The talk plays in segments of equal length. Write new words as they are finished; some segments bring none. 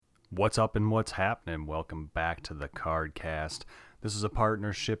What's up and what's happening? Welcome back to the Cardcast. This is a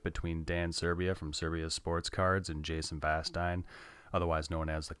partnership between Dan Serbia from Serbia Sports Cards and Jason Vastine, otherwise known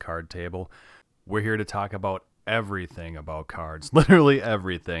as the Card Table. We're here to talk about everything about cards, literally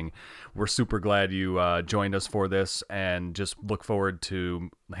everything. We're super glad you joined us for this and just look forward to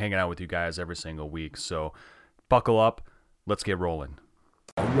hanging out with you guys every single week. So buckle up, let's get rolling.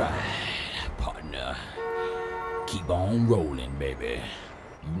 All right, partner. Keep on rolling, baby.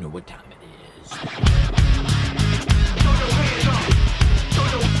 You know what time it is.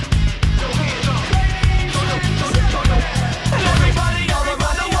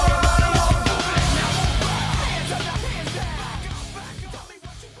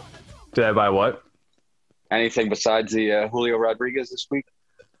 Did I buy what? Anything besides the Julio Rodriguez this week?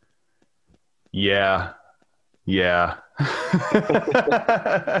 Yeah.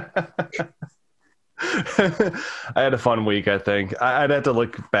 I had a fun week, I think. I'd have to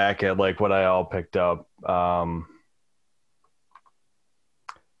look back at like what I all picked up.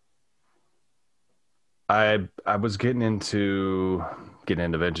 I was getting into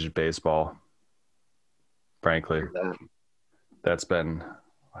vintage baseball. Frankly, that's been,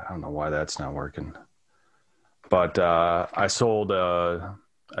 I don't know why that's not working. But I sold a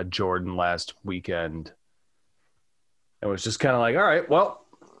Jordan last weekend. It was just kind of like, all right, well,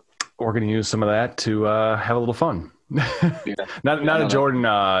 we're going to use some of that to have a little fun. Yeah. not a Jordan,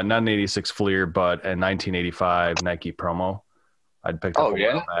 not an 86 Fleer, but a 1985 Nike promo. I'd picked up a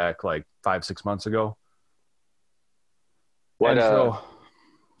while back, like 5-6 months ago. What?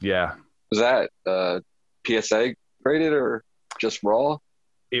 Yeah. Was that PSA graded or just raw?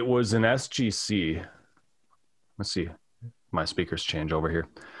 It was an SGC. Let's see. My speakers change over here.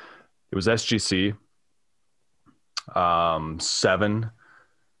 It was SGC 7,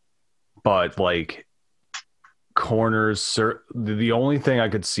 but like corners, the only thing I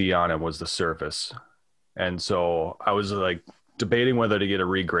could see on it was the surface. And so I was like debating whether to get it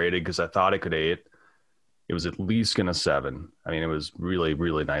regraded because I thought it could 8. It was at least going to 7. I mean, it was really,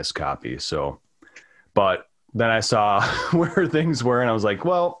 really nice copy. So, but then I saw where things were and I was like,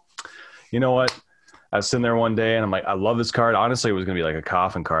 well, you know what? I was sitting there one day and I'm like, I love this card. Honestly, it was going to be like a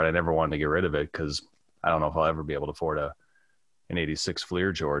coffin card. I never wanted to get rid of it because I don't know if I'll ever be able to afford an 86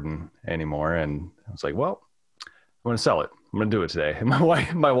 Fleer Jordan anymore. And I was like, well, I'm going to sell it. I'm going to do it today. And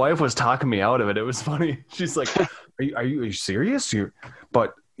my wife was talking me out of it. It was funny. She's like, are you serious?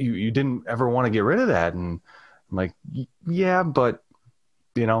 But you didn't ever want to get rid of that. And I'm like, yeah, but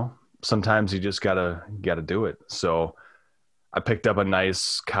you know, sometimes you just gotta do it. So I picked up a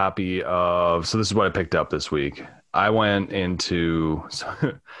nice copy of, so this is what I picked up this week. I went into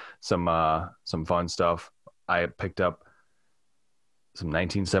some fun stuff. I picked up some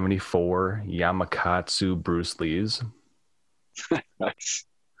 1974 Yamakatsu Bruce Lee's. Nice.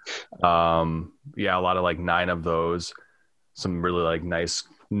 Yeah, a lot of like 9 of those. Some really like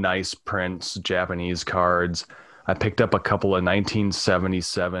nice prints, Japanese cards. I picked up a couple of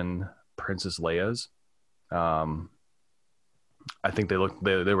 1977 Princess Leia's. I think they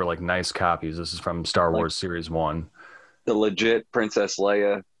were like nice copies. This is from Star Wars Series 1. The legit Princess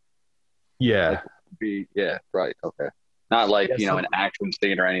Leia. Yeah. Yeah, right. Okay. Not like, Yeah, an action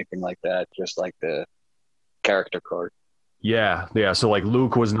scene or anything like that. Just like the character card. Yeah. So like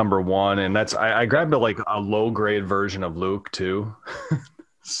Luke was number 1, and that's I grabbed a low grade version of Luke too.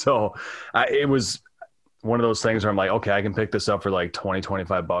 So it was one of those things where I'm like, okay, I can pick this up for like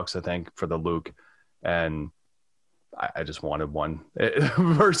 $20-$25, I think, for the Luke, and I just wanted one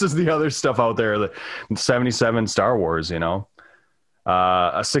versus the other stuff out there. The 77 Star Wars,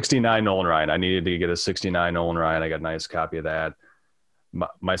 a 69 Nolan Ryan. I needed to get a 69 Nolan Ryan. I got a nice copy of that.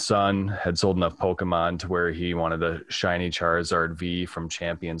 My son had sold enough Pokemon to where he wanted a shiny Charizard V from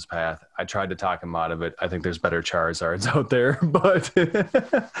Champion's Path. I tried to talk him out of it. I think there's better Charizards out there, but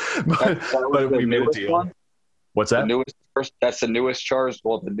we made a deal. One? What's that? That's the newest Charizard.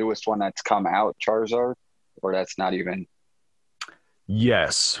 Well, the newest one that's come out, Charizard, or that's not even.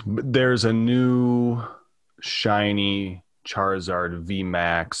 Yes, there's a new shiny Charizard V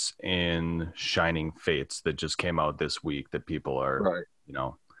Max in Shining Fates that just came out this week that people are, right,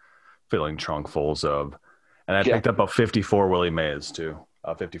 filling trunkfuls of. And I picked up a 54 Willie Mays too,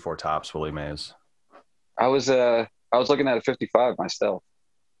 54 Topps Willie Mays. I was looking at a 55 myself.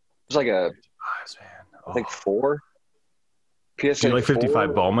 It was like a, I think 4. PSA. Do you like 55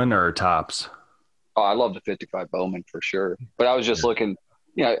 4? Bowman or Topps? Oh, I love the 55 Bowman for sure. But I was just looking,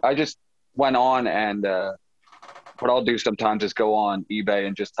 I just went on and what I'll do sometimes is go on eBay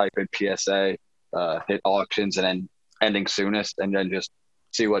and just type in PSA, hit auctions and then ending soonest and then just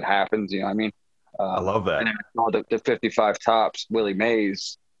see what happens. You know what I mean? I love that. And then I saw the 55 Topps Willie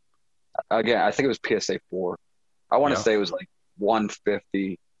Mays Again, I think it was PSA 4. I want to Yeah. say it was like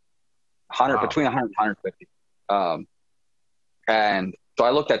 150, 100, Wow. between 100 and 150. And so I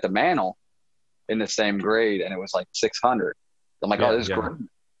looked at the mantle in the same grade, and it was like 600. I'm like, oh, Yeah. this is Yeah.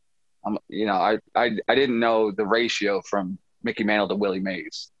 great. I didn't know the ratio from Mickey Mantle to Willie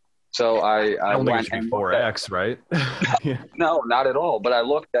Mays. So I I don't think it went should be and looked at, 4X, right? Yeah. no, not at all. But I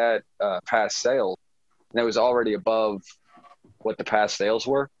looked at past sales, and it was already above what the past sales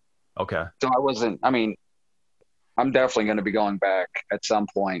were. Okay. So I wasn't, I mean, I'm definitely going to be going back at some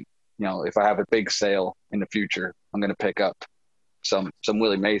point. If I have a big sale in the future, I'm going to pick up some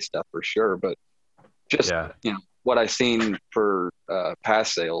Willie Mays stuff for sure. But just Yeah. what I seen for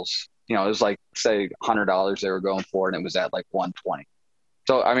past sales, it was like say $100 they were going for, and it was at like 120.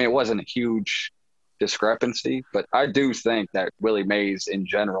 So I mean, it wasn't a huge discrepancy, but I do think that Willie Mays in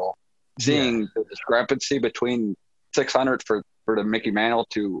general, Yeah. seeing the discrepancy between 600 for the Mickey Mantle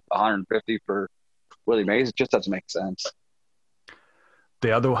to 150 for Willie Mays, it just doesn't make sense.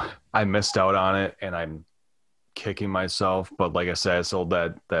 The other one, I missed out on it, and I'm kicking myself. But like I said, I sold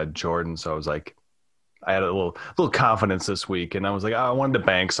that Jordan, so I was like, I had a little confidence this week, and I was like, I wanted to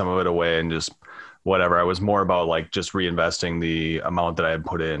bank some of it away and just whatever. I was more about like just reinvesting the amount that I had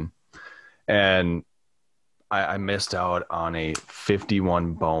put in, and I missed out on a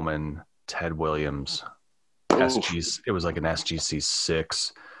 51 Bowman Ted Williams Oof. SG. It was like an SGC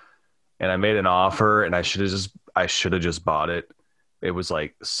 6, and I made an offer, and I should have just bought it. It was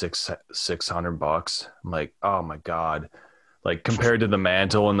like $600. I'm like, oh my god. Like compared to the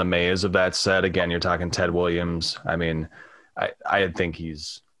mantle and the maze of that set, again, you're talking Ted Williams. I mean, I think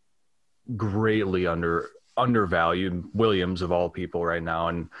he's greatly undervalued, Williams of all people right now,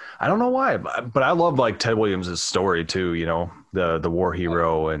 and I don't know why, but I love like Ted Williams' story too. The war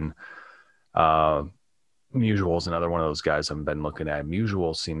hero, and uh, Musial's another one of those guys I've been looking at.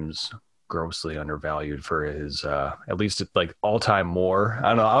 Musial seems grossly undervalued for his at least like all-time war. I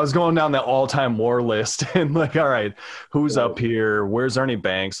don't know. I was going down that all-time war list and like, all right, who's up here? Where's Ernie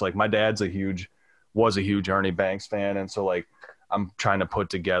Banks? Like my dad's was a huge Ernie Banks fan, and so like I'm trying to put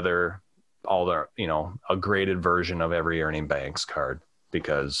together all a graded version of every Ernie Banks card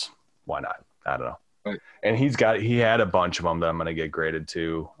because why not? I don't know. Right. And he had a bunch of them that I'm going to get graded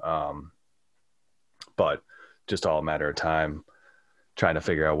too. But just all a matter of time trying to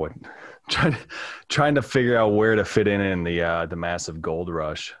figure out trying to figure out where to fit in the massive gold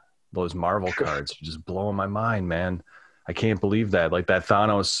rush. Those Marvel cards are just blowing my mind, man. I can't believe that. Like that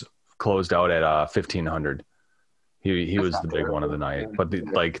Thanos closed out at 1,500. He was the big one of the night, but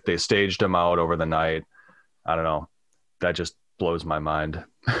like they staged him out over the night. I don't know. That just blows my mind.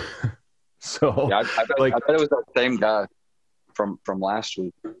 So Yeah, like, I bet it was that same guy from last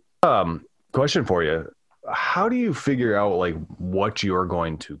week. question for you. How do you figure out like what you're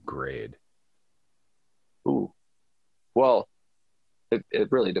going to grade? Ooh. Well,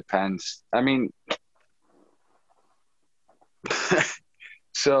 it really depends. I mean,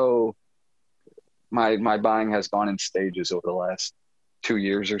 so my buying has gone in stages over the last 2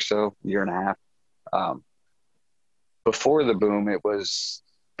 years or so, year and a half. Before the boom, it was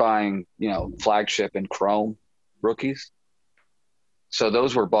buying, flagship and chrome rookies. So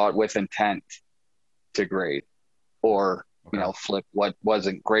those were bought with intent to grade or, Okay. flip what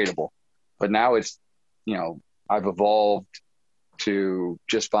wasn't gradable. But now it's, I've evolved to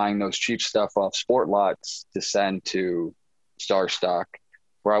just buying those cheap stuff off sport lots to send to Star Stock,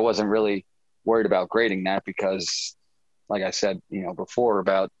 where I wasn't really worried about grading that because, like I said, before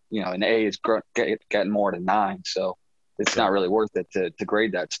about, an A is getting more than 9. So it's not really worth it to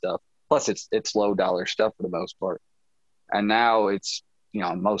grade that stuff. Plus it's low dollar stuff for the most part. And now it's,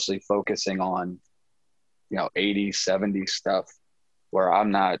 I'm mostly focusing on, 80, 70 stuff where I'm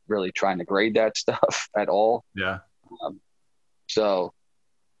not really trying to grade that stuff at all. Yeah. So,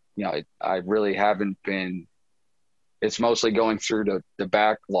 I really haven't been, it's mostly going through the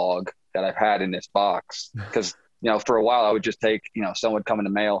backlog that I've had in this box. Because, for a while I would just take, someone would come in the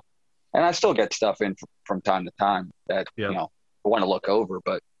mail and I still get stuff in from time to time that, Yep. I want to look over,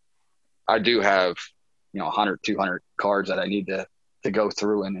 but I do have, 100, 200 cards that I need to go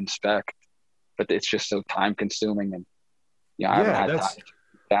through and inspect, but it's just so time consuming and, I haven't had time to sit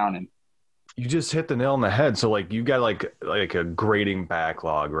down and, You just hit the nail on the head. So like you got like a grading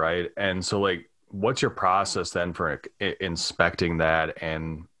backlog, right? And so like what's your process then for inspecting that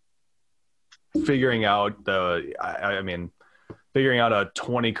and figuring out I mean figuring out a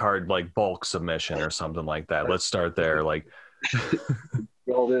 20 card like bulk submission or something like that. Let's start there. Like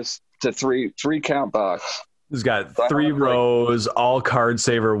all this to three count box. it's got So I 3 have, rows, all card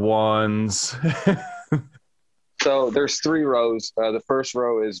saver ones. So there's 3 rows. The first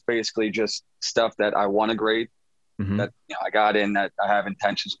row is basically just stuff that I want to grade, Mm-hmm. that I got in that I have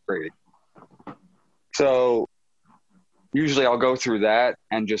intentions of grading. So usually I'll go through that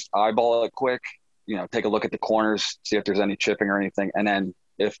and just eyeball it quick, take a look at the corners, see if there's any chipping or anything. And then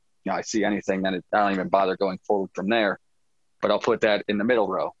if I see anything, then I don't even bother going forward from there. But I'll put that in the middle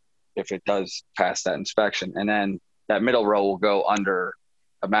row if it does pass that inspection. And then that middle row will go under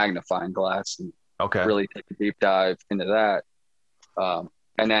a magnifying glass and really take a deep dive into that.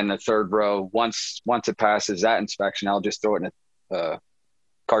 And then the third row, once it passes that inspection, I'll just throw it in a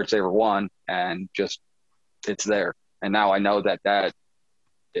card saver 1 and just it's there. And now I know that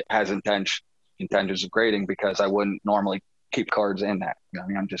it has intentions of grading, because I wouldn't normally keep cards in that.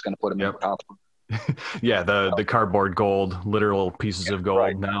 I'm just going to put them in the top. Yeah, the cardboard gold, literal pieces of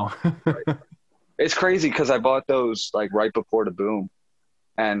gold now. Right. It's crazy because I bought those like right before the boom,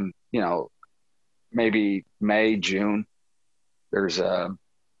 and maybe May, June. There's I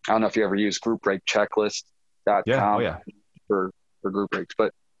don't know if you ever use groupbreakchecklist.com for group breaks,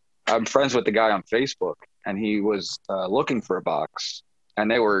 but I'm friends with the guy on Facebook, and he was looking for a box, and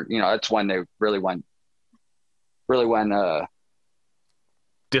they were, that's when they really went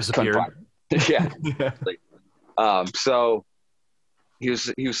disappeared. Yeah. So he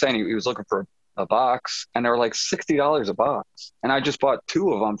was saying he was looking for a box, and they were like $60 a box, and I just bought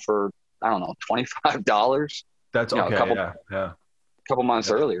 2 of them for, I don't know, $25. That's okay. A couple months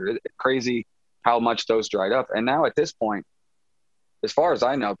earlier. It's crazy how much those dried up. And now at this point, as far as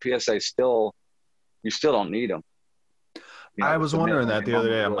I know, PSA you still don't need them. I was wondering that the other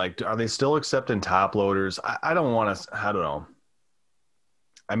day. I'm like, are they still accepting top loaders? I don't want to, I don't know.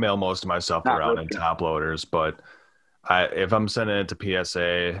 I mail most of my stuff around in top loaders, but if I'm sending it to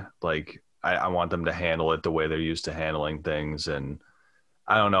PSA, like I want them to handle it the way they're used to handling things. And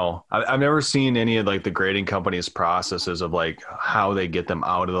I don't know. I've never seen any of like the grading companies' processes of like how they get them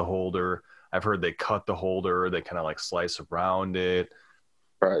out of the holder. I've heard they cut the holder, they kind of like slice around it.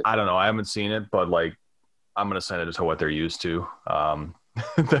 Right. I don't know. I haven't seen it, but like I'm going to send it to what they're used to.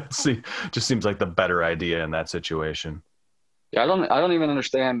 Just seems like the better idea in that situation. Yeah, I don't even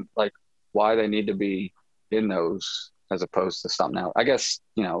understand like why they need to be in those as opposed to something else. I guess,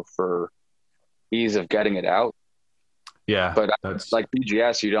 for ease of getting it out. Yeah. But like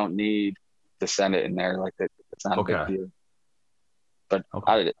BGS, you don't need to send it in there. Like it's not a big deal. But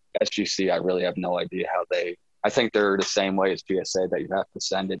SGC, I really have no idea how I think they're the same way as PSA, that you have to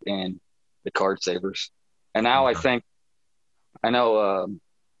send it in the card savers. And now I know,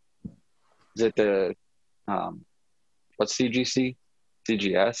 is it the, what's CGC?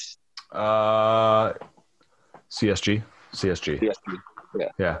 CGS? CSG. CSG.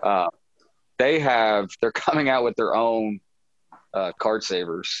 Yeah. They're coming out with their own card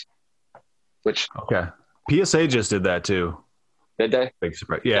savers, which PSA just did that too. Did they? Big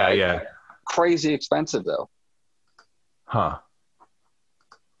surprise. Yeah. Crazy expensive though. Huh.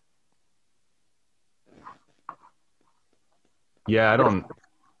 Yeah, I don't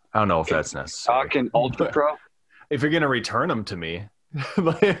know if that's necessary. Talking Ultra Pro. If you're gonna return them to me,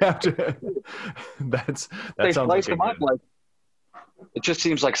 that sounds like them up, like it just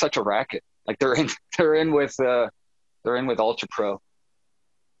seems like such a racket. Like they're in with Ultra Pro.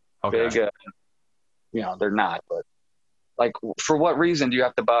 Okay. Big, they're not, but like, for what reason do you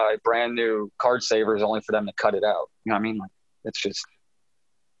have to buy brand new card savers only for them to cut it out? You know what I mean? Like, it's just,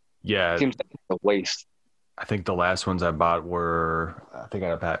 it seems like a waste. I think the last ones I bought were, I think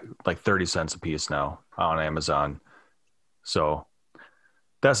I paid like 30 cents a piece now on Amazon. So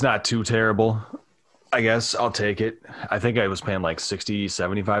that's not too terrible. I guess I'll take it. I think I was paying like 60,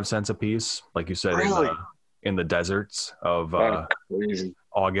 75 cents a piece. Like you said, really? In the deserts of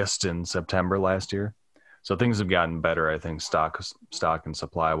August and September last year. So things have gotten better, I think, stock and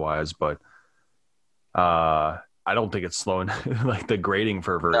supply wise, but I don't think it's slowing. Like the grading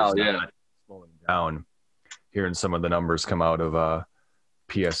fervor is not slowing down. Hearing some of the numbers come out of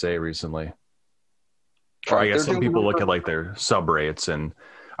PSA recently. Or I guess some people look at like their sub rates, and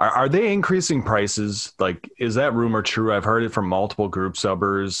are they increasing prices? Like, is that rumor true? I've heard it from multiple group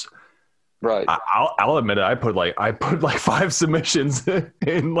subbers. Right. I'll admit it. I put like 5 submissions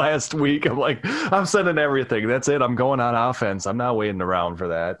in last week. I'm like, I'm sending everything. That's it. I'm going on offense. I'm not waiting around for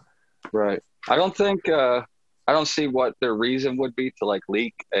that. Right. I don't see what their reason would be to like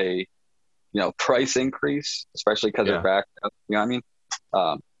leak a, price increase, especially because they're backed up. You know what I mean?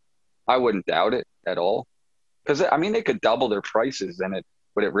 I wouldn't doubt it at all. Because I mean, they could double their prices, and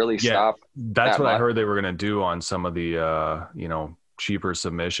would it really stop? That's what I heard they were going to do on some of the, cheaper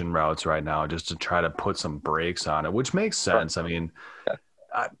submission routes right now, just to try to put some brakes on it, which makes sense. I mean,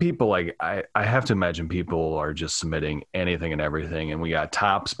 people like I have to imagine people are just submitting anything and everything. And we got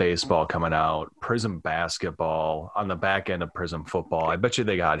Topps baseball coming out, Prism basketball on the back end of Prism football. I bet you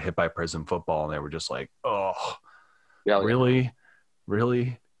they got hit by Prism football and they were just like, oh, Yeah, really?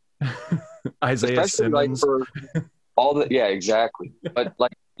 Really? Isaiah especially like Simmons. for all the yeah, exactly. But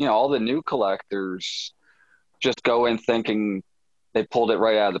like all the new collectors just go in thinking they pulled it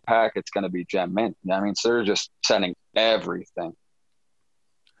right out of the pack. It's going to be gem mint. You know what I mean, so they're just sending everything.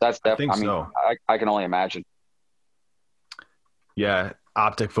 That's I definitely. think I mean, so. I can only imagine. Yeah,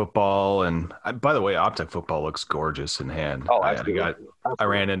 optic football, and by the way, optic football looks gorgeous in hand. Oh, I absolutely.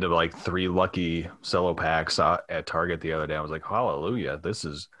 ran into like 3 lucky cello packs at Target the other day. I was like, hallelujah, this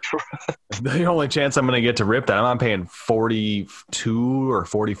is the only chance I'm going to get to rip that. I'm not paying 42 or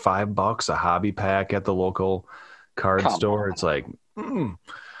 $45 a hobby pack at the local card Come store. on. It's like,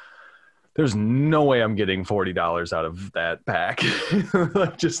 there's no way I'm getting $40 out of that pack.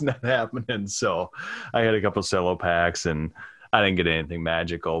 Like, just not happening. So I had a couple cello packs and I didn't get anything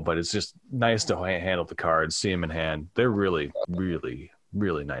magical, but it's just nice to handle the cards, see them in hand. They're really, really,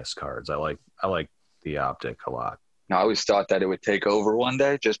 really nice cards. I like the optic a lot. I always thought that it would take over one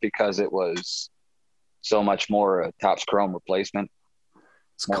day just because it was so much more a Topps Chrome replacement,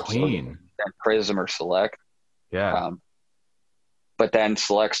 It's more so clean. than Prism or Select. Yeah. But then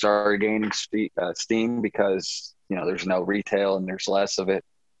Select started gaining steam because there's no retail and there's less of it.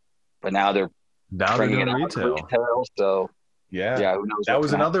 But now they're Now they're bringing doing it out to retail. retail. So Yeah. yeah, who knows That what's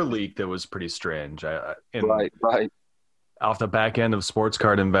was going to another happen. leak that was pretty strange. And Right. off the back end of sports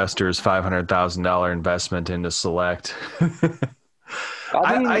card investors' $500,000 investment into Select.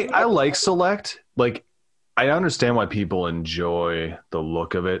 I mean, I like Select. Like, I understand why people enjoy the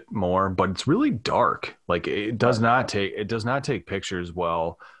look of it more, but it's really dark. Like, it does not take pictures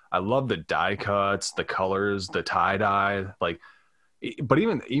well. I love the die cuts, the colors, the tie dye. Like, but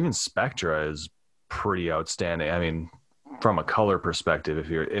even Spectra is pretty outstanding. I mean, from a color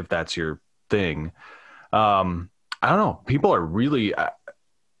perspective, if that's your thing. I don't know. People are really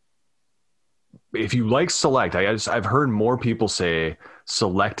if you like Select, I've heard more people say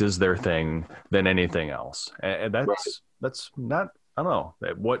Select is their thing than anything else, and right. that's not. I don't know.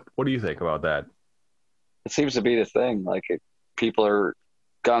 What do you think about that? It seems to be the thing. Like people are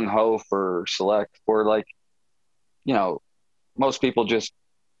gung ho for Select, or like you know, most people just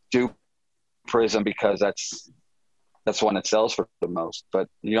do Prism because that's one that sells for the most. But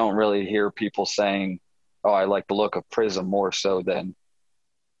you don't really hear people saying, "Oh, I like the look of Prism more so than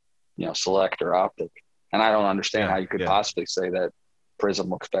Select or Optic." And I don't understand Yeah, how you could yeah, possibly say that Prism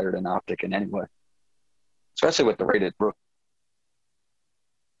looks better than Optic in any way, especially with the rated book.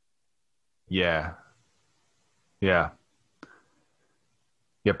 yeah, yeah,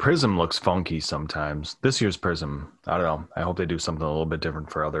 yeah. Prism looks funky sometimes. This year's Prism, I don't know. I hope they do something a little bit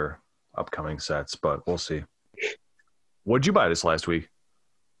different for other upcoming sets, but we'll see. What'd you buy this last week?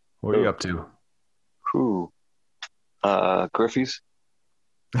 What are you up to? Who? Griffey's.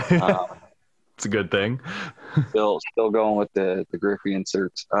 Uh, It's a good thing. still going with the Griffey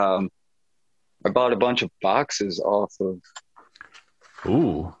inserts. I bought a bunch of boxes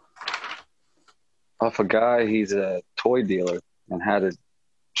Ooh. off a guy. He's a toy dealer and had a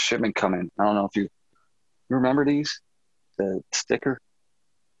shipment come in. I don't know if you remember these, the sticker.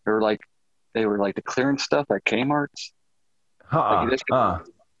 They were like the clearance stuff at Kmart's. Like Huh. this, Huh.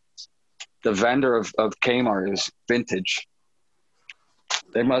 the vendor of Kmart is vintage.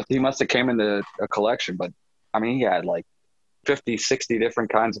 He must have came into a collection, but I mean he had like 50, 60 different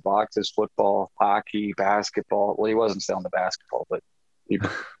kinds of boxes: football, hockey, basketball. Well, he wasn't selling the basketball, but he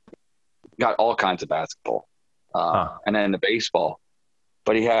got all kinds of basketball, Huh. and then the baseball.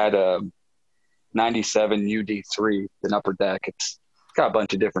 But he had a 97 UD3, an upper deck. It's got a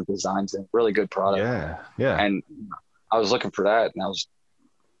bunch of different designs and really good product. Yeah. Yeah. And I was looking for that, and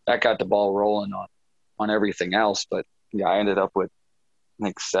that got the ball rolling on everything else. But yeah, I ended up with I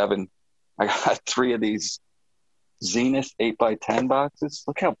think 7. I got 3 of these Zenith 8x10 boxes.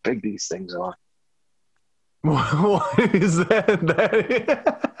 Look how big these things are. What is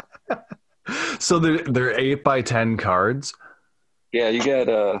that? So they're 8x10 cards. Yeah, you get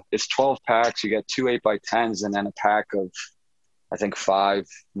it's 12 packs. You get 2 8x10s and then a pack of I think 5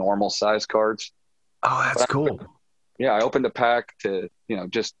 normal size cards. Oh, that's But cool. yeah, I opened a pack to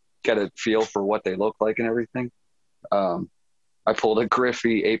just get a feel for what they look like and everything. Um, I pulled a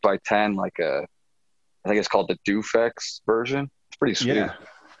Griffey 8x10, I think it's called the Dufex version. It's pretty sweet. Yeah.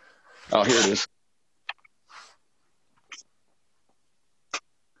 Oh, here it is.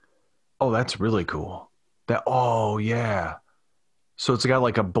 Oh, that's really cool. Oh yeah. So it's got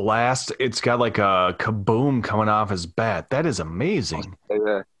like a blast. It's got like a kaboom coming off his bat. That is amazing.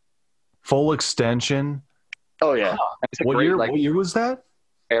 Yeah. Full extension. Oh yeah. It's a What great year? like What year was that?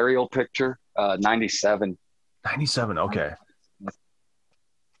 aerial picture. 97. 97. Okay.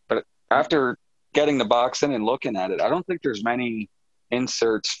 But after getting the box in and looking at it, I don't think there's many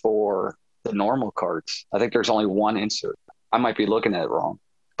inserts for the normal cards. I think there's only one insert. I might be looking at it wrong,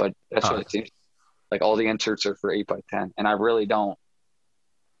 but that's what it seems like. All the inserts are for 8x10, and I really don't.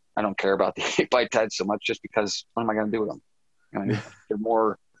 I don't care about the 8x10 so much, just because what am I going to do with them? I mean, they're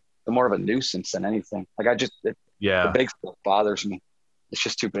more of a nuisance than anything. Like the big stuff bothers me. It's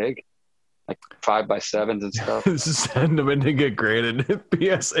just too big. Like 5x7s and stuff. Send them in to get graded.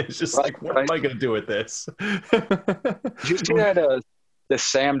 PSA is just like, what am I going to do with this? Did you see that the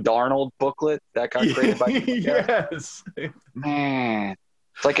Sam Darnold booklet that got created by Yes. Man,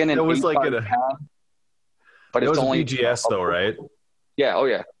 it's like an it was like pen, but it's only BGS though, right? Yeah. Oh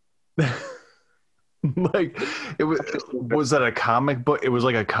yeah. Like it was that a comic book? It was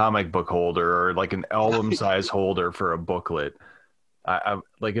like a comic book holder or like an album size holder for a booklet. I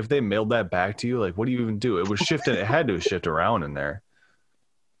like if they mailed that back to you, like what do you even do? It was shifted. It had to shift around in there.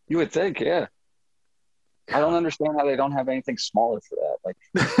 You would think, yeah. I don't understand how they don't have anything smaller for that. Like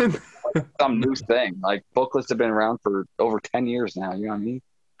some new thing. Like booklets have been around for over 10 years now. You know what I mean?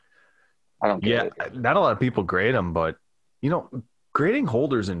 I don't get it. Not a lot of people grade them, but grading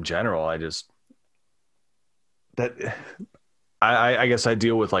holders in general, I guess I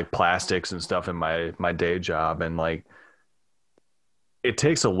deal with like plastics and stuff in my day job, and like it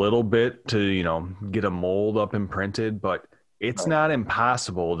takes a little bit to get a mold up and printed, but it's not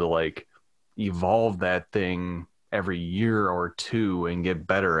impossible to like evolve that thing every year or two and get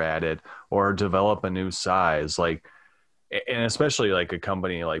better at it or develop a new size. Like, and especially like a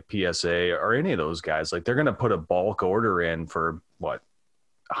company like PSA or any of those guys, like they're going to put a bulk order in for what,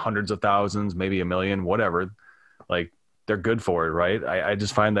 hundreds of thousands, maybe $1 million, whatever. Like they're good for it. Right. I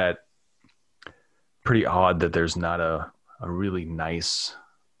just find that pretty odd that there's not a really nice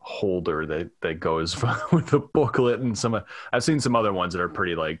holder that goes with the booklet, and I've seen some other ones that are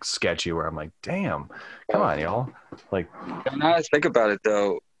pretty like sketchy where I'm like, damn, come on, y'all. Like, now I think about it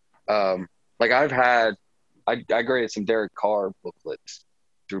though, like I graded some Derek Carr booklets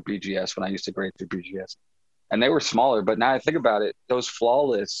through BGS when I used to grade through BGS, and they were smaller. But now I think about it, those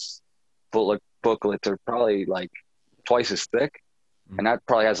flawless booklets are probably like twice as thick, and that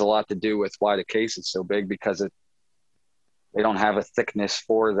probably has a lot to do with why the case is so big, because they don't have a thickness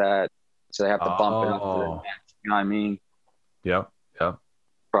for that, so they have to bump it up to the neck. You know what I mean? Yeah.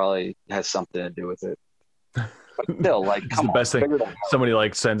 Probably has something to do with it. But still, like, come on. Best thing. Somebody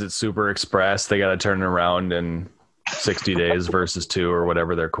like sends it super express. They got to turn it around in 60 days versus 2 or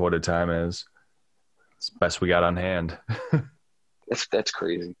whatever their quoted time is. It's the best we got on hand. That's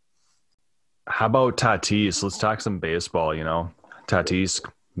crazy. How about Tatis? Let's talk some baseball. Tatis,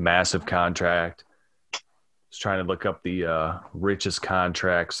 massive contract. Was trying to look up the richest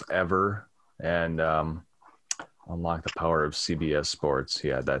contracts ever and unlock the power of CBS Sports.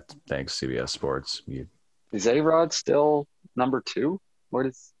 Yeah, thanks CBS Sports. Is A-Rod still number 2? What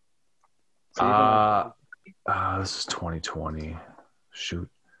is? This is 2020. Shoot,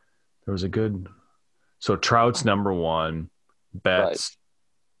 there was a good. So Trout's number 1, Betts,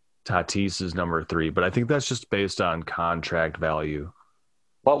 right. Tatis is number 3, but I think that's just based on contract value.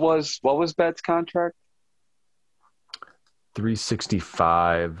 What was Betts' contract?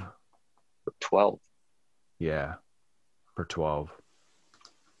 365 for 12. Yeah, for 12.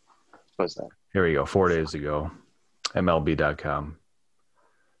 What's that? Here we go. 4 days ago, MLB.com.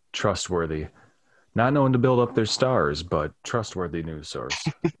 Trustworthy, not known to build up their stars, but trustworthy news source.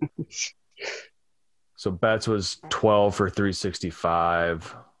 So Betts was 12 for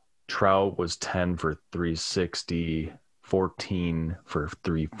 365. Trout was 10 for 360. 14 for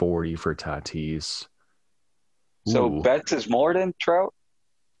 340 for Tatis. So Ooh. Betts is more than Trout?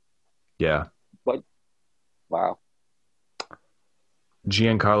 Yeah. But wow.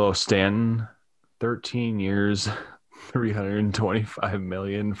 Giancarlo Stanton, 13 years, $325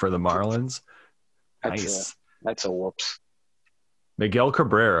 million for the Marlins. Nice. That's a whoops. Miguel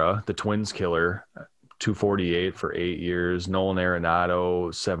Cabrera, the Twins killer, 248 for 8 years. Nolan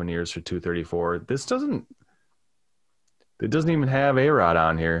Arenado, 7 years for 234. It doesn't even have A-Rod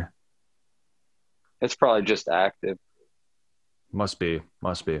on here. It's probably just active. Must be.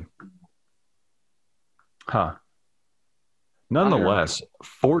 Huh. Nonetheless,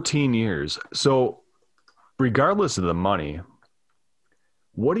 14 years. So regardless of the money,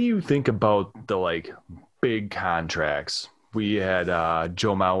 what do you think about the like big contracts? We had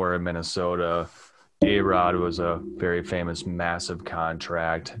Joe Mauer in Minnesota, A-Rod was a very famous, massive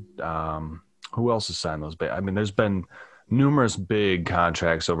contract. Who else has signed those? I mean, there's been numerous big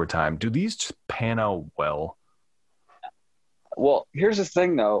contracts over time. Do these just pan out well? Well, here's the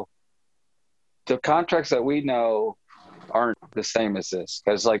thing, though. The contracts that we know aren't the same as this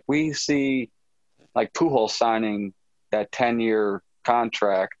because, like, we see like Pujols signing that 10-year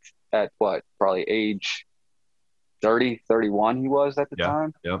contract at what, probably age 30, 31 he was at the Yeah.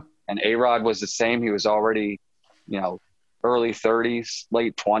 time. Yep. And A-Rod was the same. He was already, early 30s,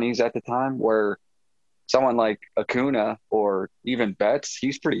 late 20s at the time, where someone like Acuna or even Betts,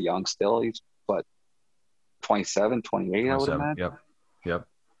 he's pretty young still. He's, what, 27, 28, I would 27. imagine. Yep.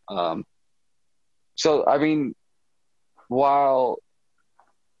 Yep. So, I mean, while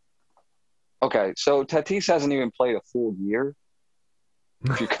 – okay, so Tatis hasn't even played a full year.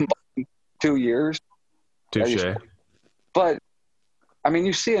 If you combine 2 years. Touche. But, I mean,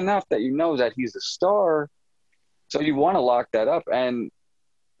 you see enough that you know that he's a star, so you want to lock that up. And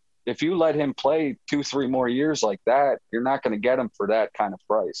if you let him play 2-3 more years like that, you're not going to get him for that kind of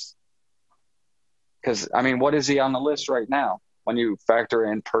price. Because, I mean, what is he on the list right now when you factor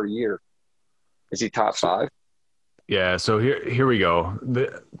in per year? Is he top 5? Yeah, so here we go.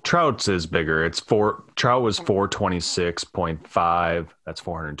 The Trout's is bigger. Trout was $426.5. That's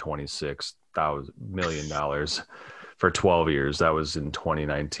 $426 million for 12 years. That was in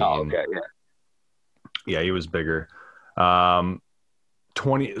 2019. Oh, okay, yeah. Yeah, he was bigger. 20.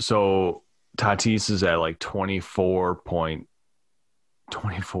 So Tatis is at like 24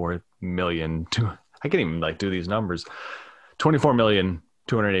 million. I can't even like do these numbers.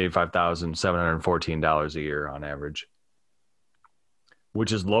 $24,285,714 a year on average,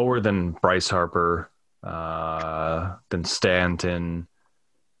 which is lower than Bryce Harper, than Stanton.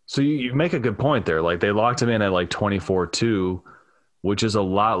 So you make a good point there. Like they locked him in at like 24.2, which is a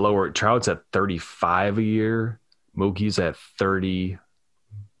lot lower. Trout's at 35 a year. Mookie's at 30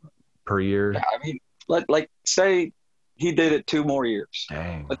 per year. Yeah, I mean, like say he did it 2 more years.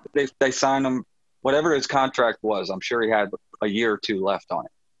 Dang. But they signed him, whatever his contract was. I'm sure he had a year or 2 left on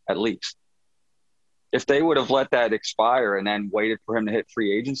it, at least. If they would have let that expire and then waited for him to hit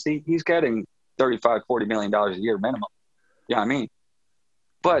free agency, he's getting $35-40 million a year minimum. You know what I mean?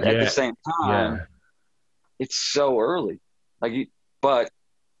 But at the same time, it's so early. But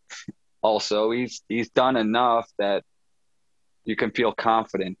also he's done enough that you can feel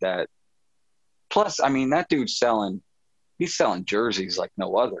confident that. Plus, I mean, that dude's selling jerseys like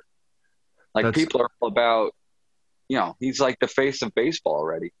no other. People are about, he's like the face of baseball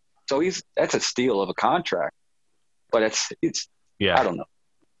already. So that's a steal of a contract. But it's I don't know.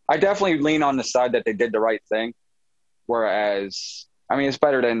 I definitely lean on the side that they did the right thing. Whereas, I mean, it's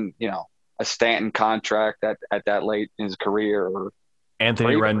better than, a Stanton contract at that late in his career. Or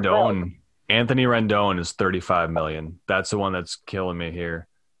Anthony Rendon. Anthony Rendon is $35 million. That's the one that's killing me here.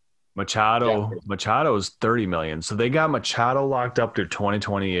 Machado is $30 million. So they got Machado locked up through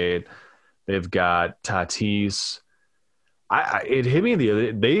 2028. They've got Tatis. It hit me the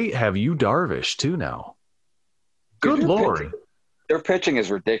other day. They have Yu Darvish too now. Good Lord. Their pitching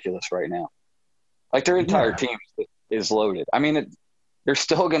is ridiculous right now. Like their entire team is loaded. I mean, they're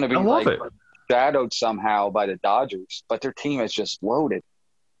still going to be shadowed somehow by the Dodgers, but their team is just loaded.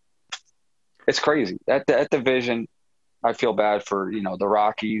 It's crazy. That division, I feel bad for, the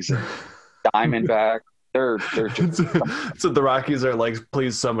Rockies and Diamondback. They're just so the Rockies are like,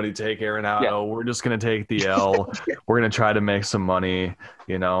 please somebody take Arenado. Yeah. We're just gonna take the L. We're gonna try to make some money,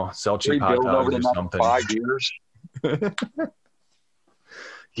 sell cheap hot dogs or something. 5 years.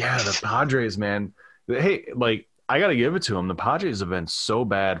 Yeah, the Padres, man. Hey, like I gotta give it to them. The Padres have been so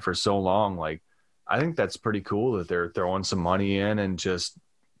bad for so long. Like, I think that's pretty cool that they're throwing some money in, and just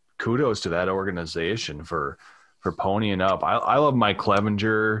kudos to that organization for ponying up. I love Mike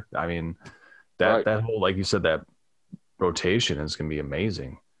Clevenger. I mean, that whole, like you said, that rotation is going to be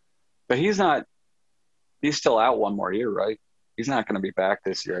amazing. But he's still out 1 more year, right? He's not going to be back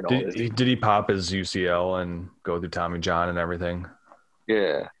this year at all. Did he pop his UCL and go through Tommy John and everything?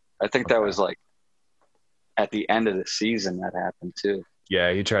 Yeah. I think that was like at the end of the season that happened too.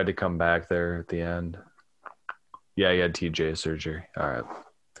 Yeah, he tried to come back there at the end. Yeah, he had TJ surgery. All right.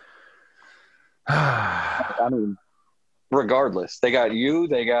 I mean, regardless, they got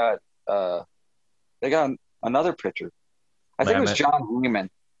another pitcher. I think it was John Heyman.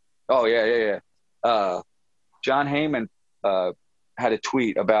 Oh yeah. John Heyman had a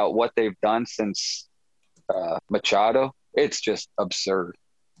tweet about what they've done since Machado. It's just absurd.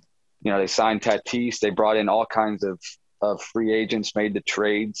 They signed Tatis. They brought in all kinds of free agents, made the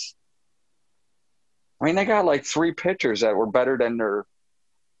trades. I mean, they got like 3 pitchers that were better than their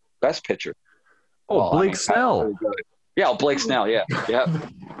best pitcher. Oh, Well, I Blake mean, that's Snell. really good. Yeah, Blake Snell. Yeah, yeah.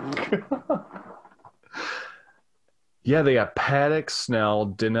 Yeah, they got Paddock, Snell,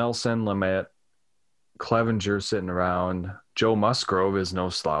 Dinelson, Lamet, Clevenger sitting around. Joe Musgrove is no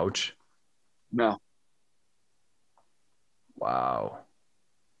slouch. No, Wow.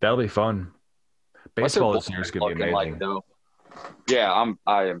 That'll be fun. what's their Baseball this year is bullpen going to be looking like amazing. though? Yeah,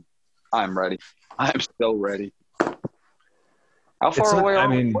 I'm ready. I'm so ready. How It's far like, away I are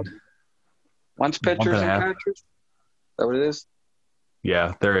we? mean, Once month pitchers and a and half. catchers? Is that what it is?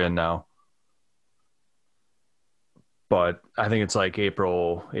 Yeah, they're in now. But I think it's like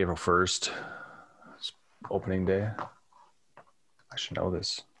April 1st. It's opening day. I should know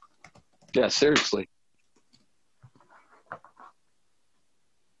this. Yeah, seriously.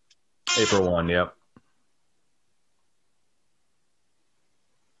 April 1, yep.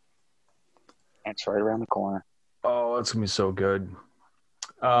 It's right around the corner. Oh, it's gonna be so good.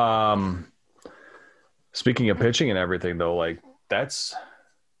 Speaking of pitching and everything, though, like that's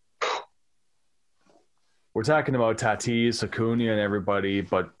we're talking about Tatis, Acuna, and everybody,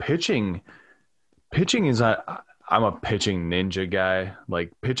 but pitching is I'm a pitching ninja guy.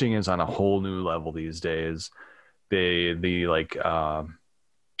 Like pitching is on a whole new level these days. The like I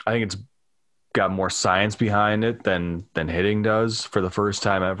think it's got more science behind it than hitting does for the first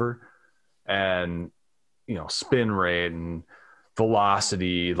time ever. And spin rate and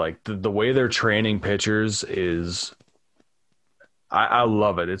velocity, like the way they're training pitchers is I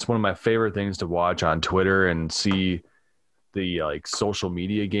love it. It's one of my favorite things to watch on Twitter and see the like social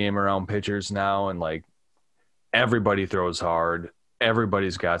media game around pitchers now. And like everybody throws hard.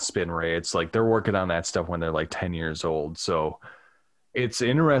 Everybody's got spin rates. Like they're working on that stuff when they're like 10 years old. So it's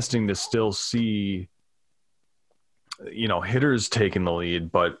interesting to still see hitters taking the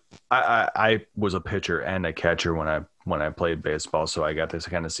lead, but I was a pitcher and a catcher when I played baseball, so I got to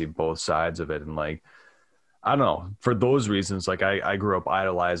kind of see both sides of it. And like I don't know, for those reasons, like I grew up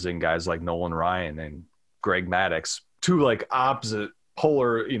idolizing guys like Nolan Ryan and Greg Maddux, two like opposite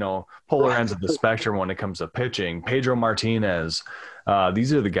polar ends of the spectrum when it comes to pitching. Pedro Martinez,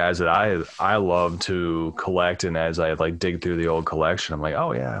 these are the guys that I love to collect. And as I like dig through the old collection, I'm like,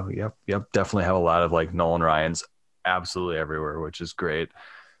 oh yeah, yep, definitely have a lot of like Nolan Ryans absolutely everywhere, which is great.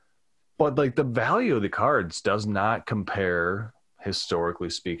 But like the value of the cards does not compare,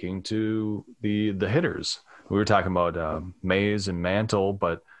 historically speaking, to the hitters. We were talking about Mays and Mantle,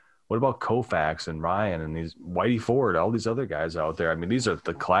 but what about Koufax and Ryan and these Whitey Ford, all these other guys out there? I mean, these are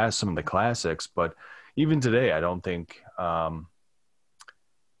some of the classics, but even today, I don't think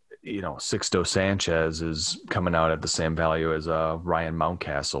Sixto Sanchez is coming out at the same value as Ryan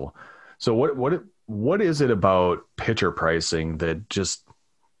Mountcastle. So what is it about pitcher pricing that just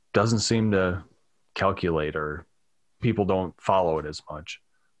doesn't seem to calculate, or people don't follow it as much?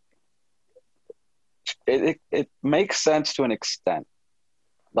 It makes sense to an extent.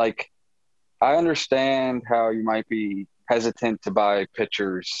 Like, I understand how you might be hesitant to buy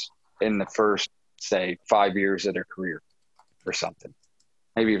pitchers in the first, say, 5 years of their career or something,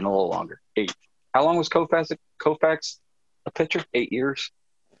 maybe even a little longer. 8. How long was Koufax a pitcher? 8 years,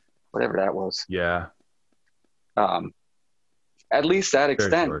 whatever that was. Yeah. At least that Very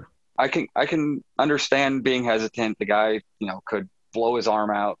extent, short. I can understand being hesitant. The guy, could blow his arm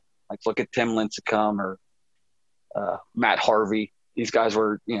out. Like, look at Tim Lincecum or Matt Harvey. These guys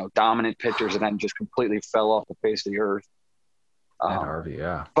were, dominant pitchers and then just completely fell off the face of the earth. Matt Harvey,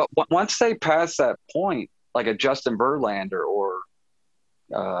 yeah. But once they pass that point, like a Justin Verlander or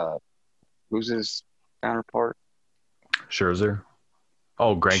who's his counterpart? Scherzer.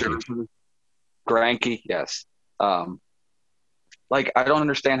 Oh, Greinke. Scherzer. Greinke, yes. Like, I don't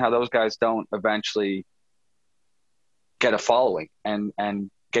understand how those guys don't eventually get a following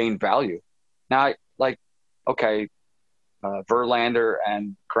and gain value. Now, okay, Verlander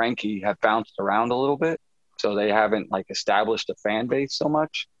and Greinke have bounced around a little bit, so they haven't like established a fan base so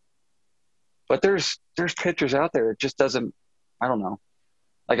much. But there's pitchers out there. It just doesn't. I don't know.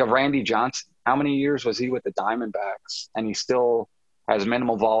 Like a Randy Johnson. How many years was he with the Diamondbacks, and he still has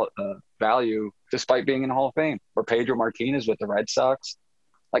minimal value despite being in the Hall of Fame? Or Pedro Martinez with the Red Sox.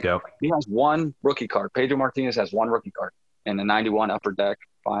 Like, Yep. he has one rookie card. Pedro Martinez has one rookie card in the 91 Upper Deck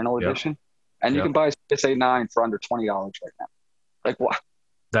Final Edition. And you can buy a PSA 9 for under $20 right now. Like, what?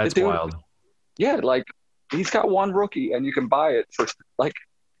 That's wild. Yeah, like, he's got one rookie and you can buy it for, like,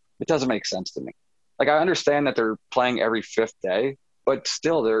 it doesn't make sense to me. Like, I understand that they're playing every 5th day, but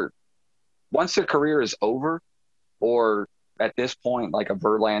still, once their career is over, or at this point, like a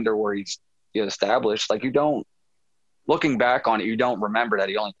Verlander where he's established, like, looking back on it, you don't remember that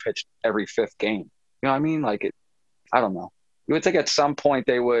he only pitched every 5th game. You know what I mean? Like, I don't know. You would think at some point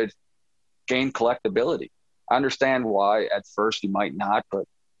they would gain collectability. I understand why at first you might not, but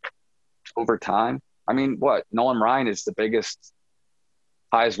over time, I mean, what Nolan Ryan is the biggest,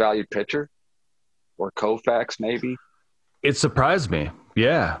 highest valued pitcher, or Koufax maybe. It surprised me.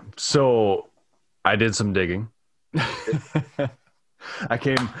 Yeah. So I did some digging. I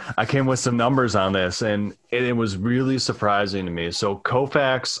came with some numbers on this, and it was really surprising to me. So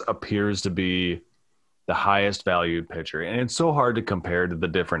Koufax appears to be the highest valued pitcher, and it's so hard to compare to the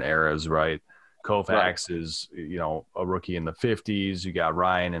different eras, right? Koufax is, a rookie in the 50s. You got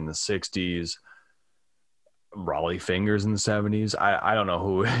Ryan in the 60s. Raleigh Fingers in the 70s. I don't know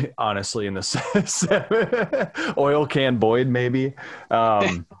who, honestly, in the Oil Can Boyd, maybe.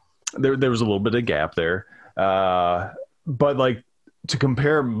 There was a little bit of gap there. But like, to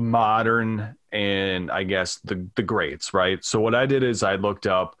compare modern and I guess the greats, right? So what I did is I looked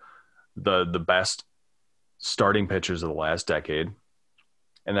up the best starting pitchers of the last decade,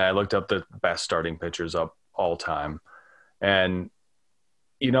 and then I looked up the best starting pitchers of all time. And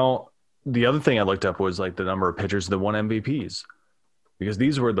the other thing I looked up was like the number of pitchers that won MVPs, because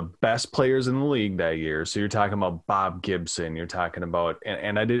these were the best players in the league that year. So you're talking about Bob Gibson, you're talking about,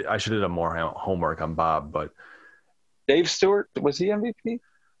 and I should have done more homework on Bob, but Dave Stewart, was he MVP?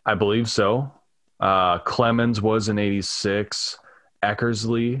 I believe so. Clemens was in 86,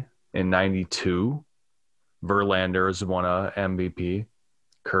 Eckersley in 92, Verlander has won a MVP,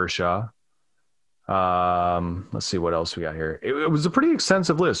 Kershaw. Let's see what else we got here. It was a pretty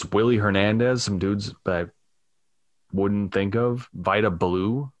extensive list. Willie Hernandez, some dudes that I wouldn't think of. Vida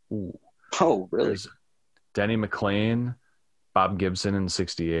Blue. Ooh. Oh, really? There's Denny McClain, Bob Gibson in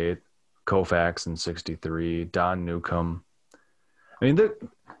 68, Koufax in 63, Don Newcomb. I mean,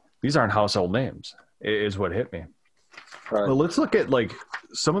 these aren't household names, is what hit me. Right. Well, let's look at like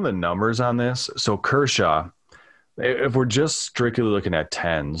some of the numbers on this. So Kershaw, if we're just strictly looking at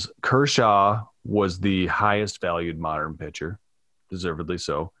tens, Kershaw was the highest valued modern pitcher, deservedly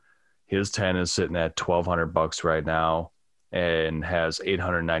so. His 10 is sitting at $1,200 right now and has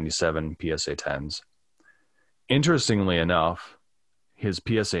 897 PSA 10s. Interestingly enough, his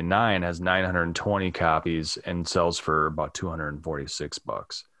PSA 9 has 920 copies and sells for about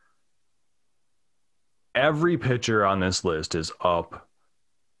 $246. Every pitcher on this list is up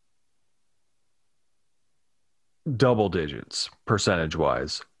double digits percentage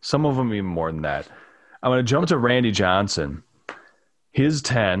wise. Some of them even more than that. I'm going to jump to Randy Johnson. His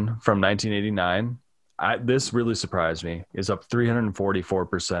 10 from 1989, this really surprised me, is up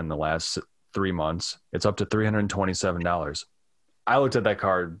 344% in the last 3 months. It's up to $327. I looked at that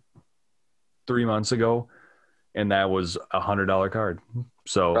card 3 months ago, and that was $100 card.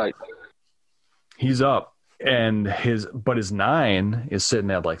 So right. He's up, and his 9 is sitting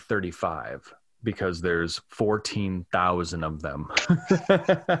at like 35 because there's 14,000 of them.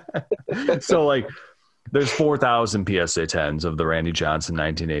 So like there's 4,000 PSA 10s of the Randy Johnson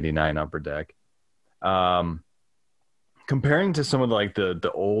 1989 Upper Deck. Comparing to some of like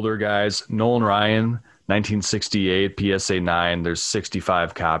the older guys, Nolan Ryan 1968 PSA 9, there's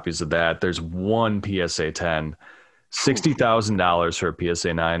 65 copies of that. There's one PSA 10, $60,000 for a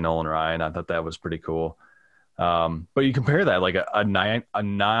PSA 9 Nolan Ryan. I thought that was pretty cool. But you compare that like a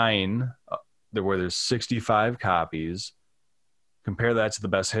nine where there's 65 copies, compare that to the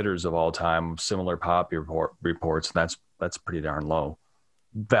best hitters of all time, similar pop reports, and that's pretty darn low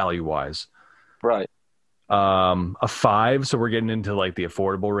value wise. Right. A 5, so we're getting into like the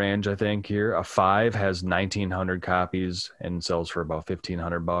affordable range, I think here. A 5 has 1,900 copies and sells for about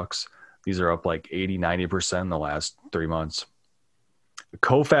 $1,500. These are up like 80-90% in the last 3 months.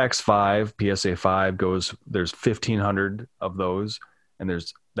 Koufax 5, PSA 5 there's 1,500 of those, and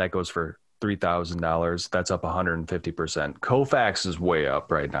that goes for $3,000. That's up 150%. Koufax is way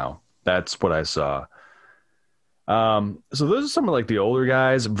up right now. That's what I saw. So those are some of like the older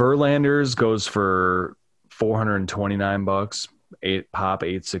guys. Verlander's goes for $429,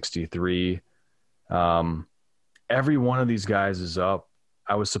 863. Every one of these guys is up.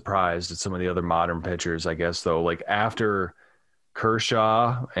 I was surprised at some of the other modern pitchers, I guess, though. Like after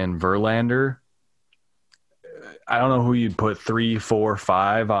Kershaw and Verlander, I don't know who you'd put 3, 4,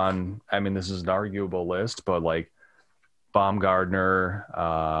 5 on. I mean, this is an arguable list, but like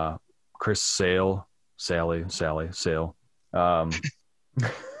Baumgartner, Chris Sale,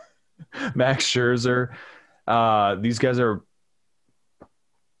 Max Scherzer. These guys are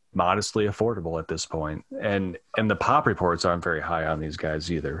modestly affordable at this point, and the pop reports aren't very high on these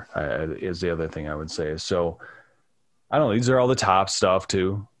guys either. Is the other thing I would say. So I don't know. These are all the top stuff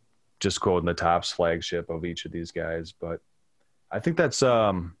too. Just quoting the Topps flagship of each of these guys, but I think that's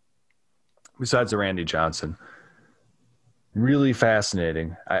besides the Randy Johnson. Really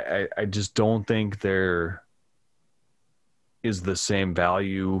fascinating. I just don't think there is the same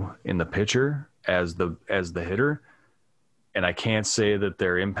value in the pitcher as the hitter, and I can't say that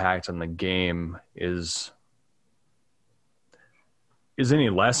their impact on the game is any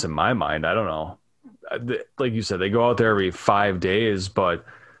less in my mind. I don't know. Like you said, they go out there every 5 days, but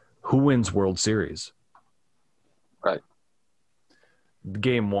who wins World Series? Right. The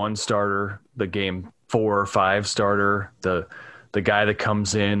game one starter, the game 4 or 5 starter, the guy that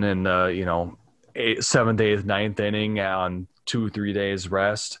comes in and seventh, eighth, ninth inning on 2 3 days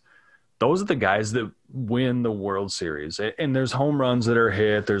rest. Those are the guys that win the World Series. And there's home runs that are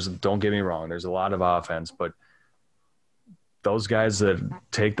hit. Don't get me wrong, there's a lot of offense, but those guys that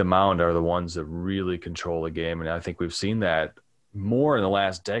take the mound are the ones that really control the game. And I think we've seen that more in the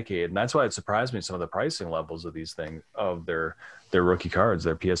last decade. And that's why it surprised me some of the pricing levels of these things, of their rookie cards,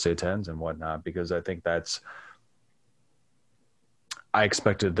 their PSA 10s and whatnot, because I think I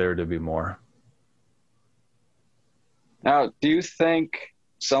expected there to be more. Now, do you think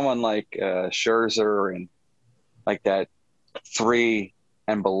someone like Scherzer and like that 3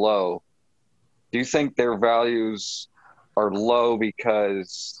 and below, do you think their values are low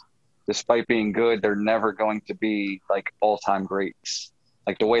because despite being good, they're never going to be like all-time greats?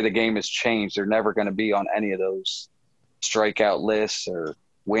 Like the way the game has changed, they're never going to be on any of those strikeout lists or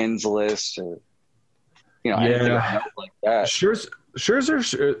wins lists or anything like that. Scherzer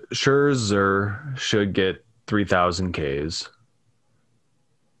should get 3,000 Ks.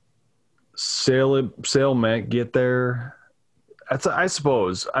 Sale might get there. I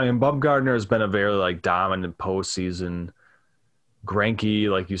suppose. I mean, Bumgarner has been a very like dominant postseason. Greinke,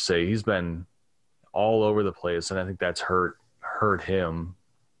 like you say, he's been all over the place, and I think that's hurt him.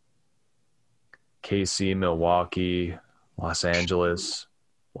 KC, Milwaukee, Los Angeles,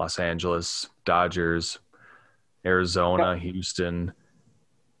 Dodgers, Arizona, Houston.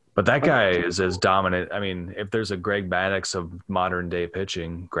 But that guy is as dominant. I mean, if there's a Greg Maddux of modern day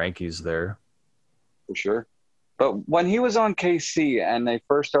pitching, Greinke's there. For sure. But when he was on KC and they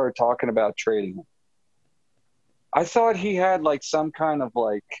first started talking about trading him, I thought he had like some kind of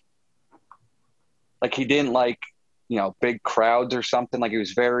like he didn't like, big crowds or something. Like he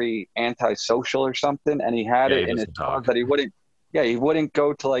was very antisocial or something. And he had it in his talk that he wouldn't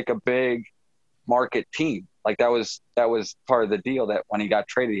go to like a big market team. Like that was part of the deal, that when he got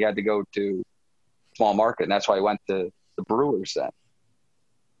traded, he had to go to small market. And that's why he went to the Brewers then.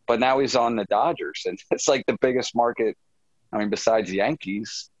 But now he's on the Dodgers, and it's like the biggest market. I mean, besides the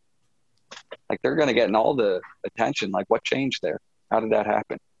Yankees, like they're going to get all the attention. Like what changed there? How did that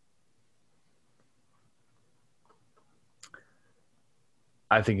happen?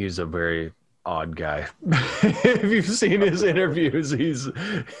 I think he's a very odd guy. If you've seen his interviews, he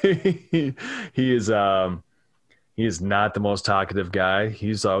is not the most talkative guy.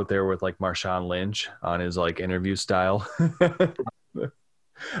 He's out there with like Marshawn Lynch on his like interview style.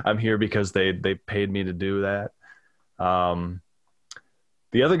 I'm here because they paid me to do that.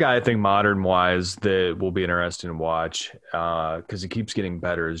 The other guy I think modern wise that will be interesting to watch because he keeps getting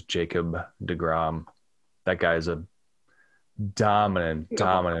better is Jacob deGrom. That guy's a dominant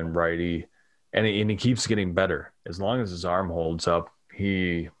righty, and he keeps getting better as long as his arm holds up.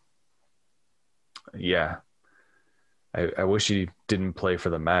 I wish he didn't play for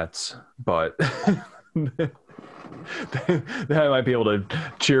the Mets, but I might be able to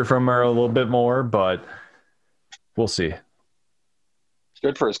cheer from her a little bit more, but we'll see. It's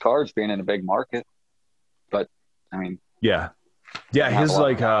good for his cards being in a big market, but I mean, yeah,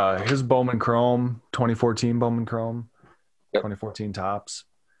 his Bowman Chrome 2014 Bowman Chrome, 2014 tops,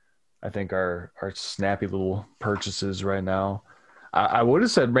 I think are snappy little purchases right now. I would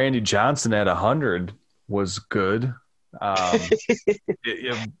have said Randy Johnson at 100 was good. That's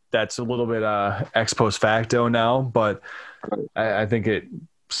a little bit ex post facto now, but I think it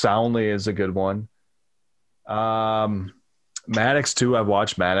soundly is a good one. Maddux too. I've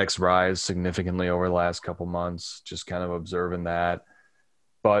watched Maddux rise significantly over the last couple months, just kind of observing that.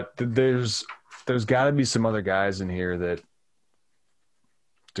 But there's got to be some other guys in here that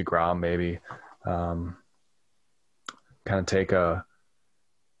DeGrom maybe kind of take a.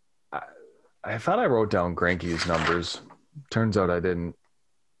 I thought I wrote down Greinke's numbers. Turns out I didn't.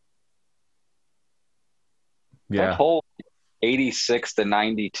 Yeah. That whole 86 to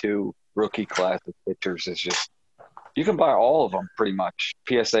 92 rookie class of pitchers is just, you can buy all of them pretty much.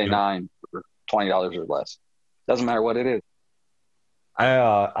 PSA 9 for $20 or less. Doesn't matter what it is.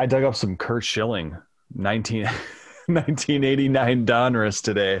 I dug up some Kurt Schilling 1989 Donruss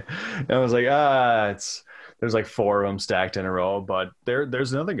today. And I was like, there's like 4 of them stacked in a row, but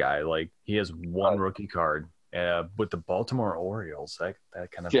there's another guy, like he has one rookie card with the Baltimore Orioles. That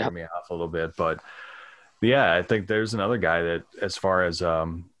kind of Yeah. threw me off a little bit. But yeah, I think there's another guy that, as far as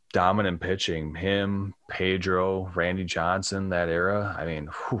dominant pitching, him, Pedro, Randy Johnson, that era. I mean,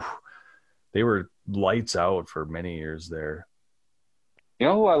 they were lights out for many years there. You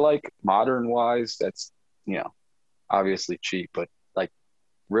know who I like modern wise? That's, obviously cheap, but like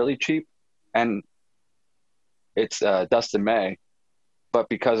really cheap. And it's Dustin May. But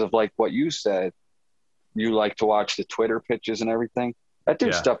because of like what you said, you like to watch the Twitter pitches and everything. That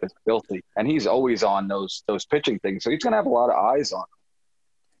dude's Yeah. stuff is filthy. And he's always on those pitching things. So he's going to have a lot of eyes on him.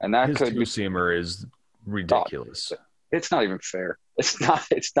 And that His could be, two-seamer is ridiculous. it's not even fair. It's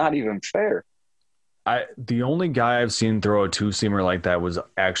not even fair. The only guy I've seen throw a two-seamer like that was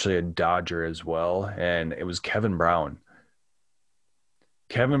actually a Dodger as well, and it was Kevin Brown.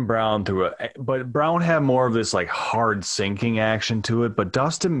 Kevin Brown but Brown had more of this like hard sinking action to it, but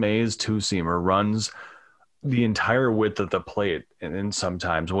Dustin May's two-seamer runs the entire width of the plate, and then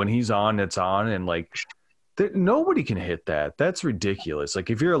sometimes when he's on, it's on, and like nobody can hit that. That's ridiculous.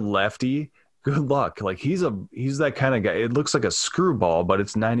 Like if you're a lefty, good luck. Like he's that kind of guy. It looks like a screwball, but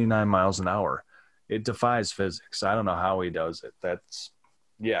it's 99 miles an hour. It defies physics. I don't know how he does it.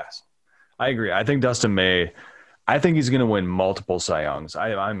 Yes, I agree. I think Dustin May, I think he's going to win multiple Cy Youngs.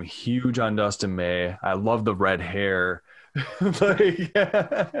 I'm huge on Dustin May. I love the red hair. Like,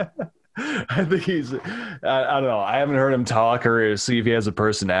 I think I don't know. I haven't heard him talk or see if he has a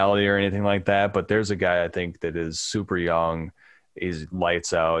personality or anything like that, but there's a guy I think that is super young. He's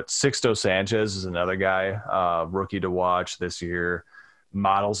lights out. Sixto Sanchez is another guy, rookie to watch this year.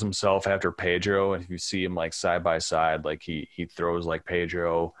 Models himself after Pedro, and if you see him like side by side, like he throws like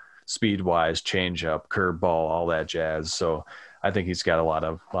Pedro, speed wise, changeup, curveball, all that jazz. So I think he's got a lot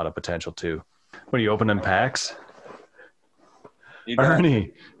of potential too. What are you opening packs?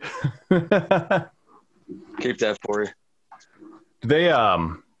 Ernie. Keep that for you. They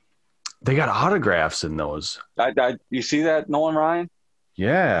got autographs in those. You see that, Nolan Ryan?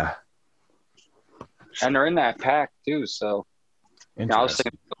 Yeah. And they're in that pack too. So I was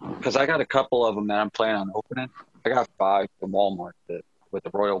thinking, because I got a couple of them that I'm planning on opening. I got 5 from Walmart with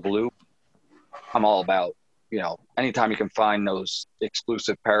the royal blue. I'm all about, anytime you can find those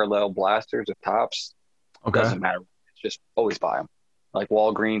exclusive parallel blasters of tops. Okay. Doesn't matter. It's just always buy them. Like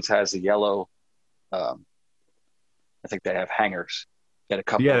Walgreens has the yellow. I think they have hangers. Get a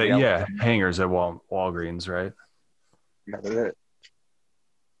couple. Yeah, hangers at Walgreens, right? Yeah, that's it.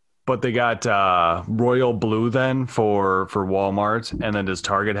 But they got royal blue then for Walmart, and then does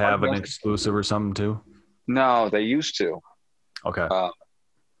Target have an exclusive or something too? No, they used to. Okay.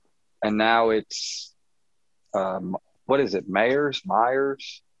 And now it's what is it? Myers?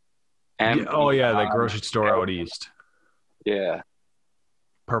 The grocery store out east. Yeah.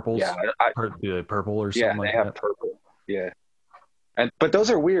 Purples. Yeah, purple or something. Yeah, like they have that. purple. Yeah. But those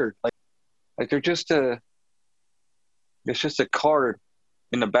are weird. Like they're just it's just a card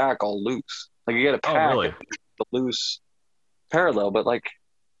in the back all loose. Like you get a pack, really? The loose parallel, but like.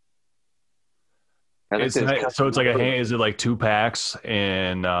 So it's like is it like 2 packs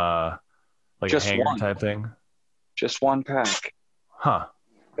and like just a hanger one type thing? Just one pack. Huh.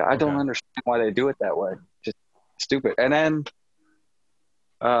 I don't understand why they do it that way. Just stupid. And then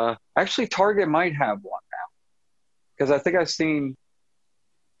actually Target might have one now. Because I think I've seen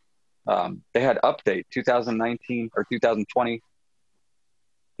they had update 2019 or 2020.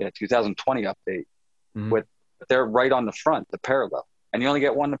 Yeah, 2020 update. Mm-hmm. They're right on the front, the parallel. And you only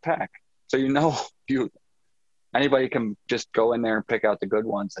get one to pack. So anybody can just go in there and pick out the good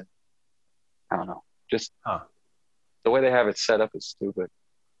ones, and I don't know, just the way they have it set up is stupid.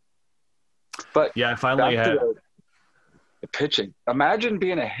 But yeah, I finally had the pitching. Imagine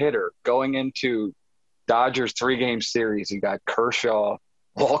being a hitter going into Dodgers 3-game series. You got Kershaw,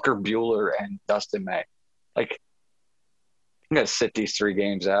 Walker Buehler, and Dustin May. Like, I'm gonna sit these 3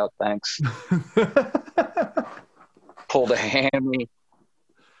 games out. Thanks. Pulled a hammy.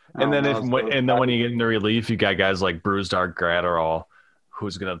 And then when you get into relief, you got guys like Bruce Gratterall,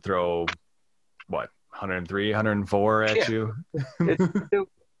 who's going to throw 103, 104 at you.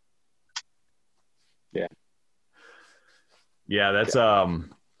 Yeah. Yeah, that's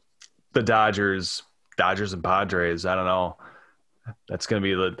the Dodgers and Padres. I don't know. That's going to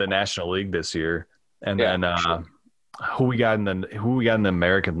be the National League this year. And then who we got in the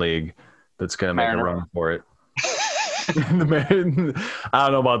American League that's going to make a run for it? I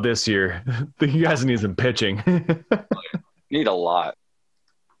don't know about this year. You guys need some pitching. Need a lot.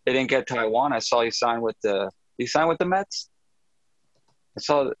 They didn't get Taiwan. I saw he signed with the Mets.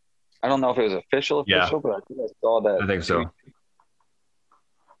 I don't know if it was official, but I think I saw that. I think so.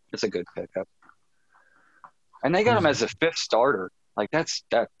 It's a good pickup. and they got him as a fifth starter. Like that's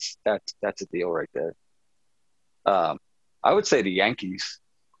a deal right there. I would say the Yankees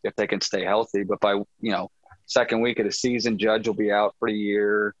if they can stay healthy, but by second week of the season, Judge will be out for the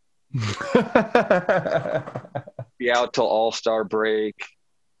year. Be out till All-Star break.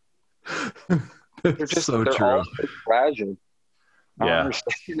 They're true. All so fragile. I don't Yeah.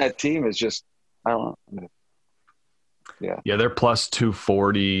 understand. That team is just, I don't know. Yeah, they're plus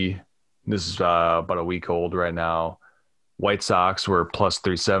 240. This is about a week old right now. White Sox were plus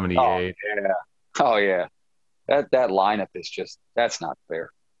 378. Oh yeah. That lineup is just, that's not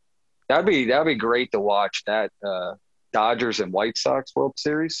fair. That'd be great to watch, that Dodgers and White Sox World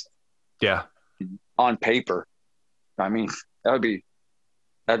Series. Yeah. On paper. I mean, that'd be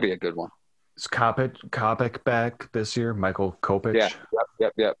a good one. Is Kopech back this year? Michael Kopech? Yeah.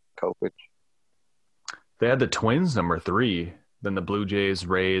 Yep. Kopech. They had the Twins number 3, then the Blue Jays,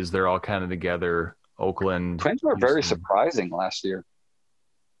 Rays, they're all kind of together. Oakland. Twins were very surprising last year.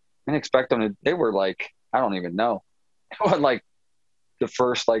 I didn't expect them to. They were like, I don't even know. Like the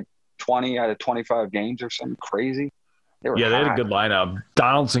first 20 out of 25 games or something crazy. They had a good lineup.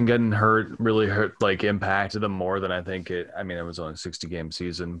 Donaldson getting hurt really impacted them more than I think it. I mean, it was only a 60-game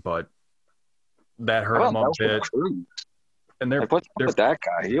season, but that hurt them a bit. And they're what's up with that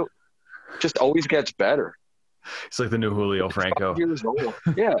guy? He just always gets better. He's like the new Julio Franco. 5 years old.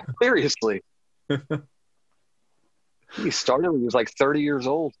 Yeah, seriously. He started when he was 30 years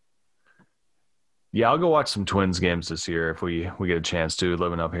old. Yeah, I'll go watch some Twins games this year if we get a chance to,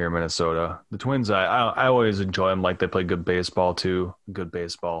 living up here in Minnesota. The Twins, I always enjoy them. They play good baseball too. Good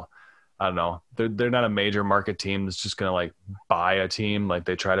baseball. I don't know. They're not a major market team that's just gonna buy a team.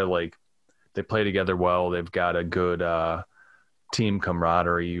 They try to they play together well. They've got a good team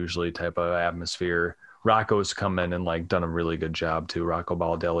camaraderie usually type of atmosphere. Rocco's come in and done a really good job too. Rocco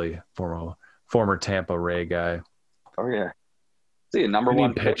Baldelli, former Tampa Ray guy. Oh yeah. See, number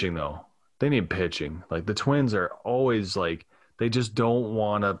one pitching though. They need pitching. The Twins are always they just don't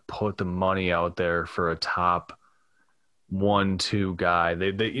want to put the money out there for a top 1-2 guy.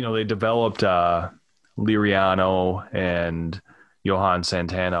 They developed Liriano and Johan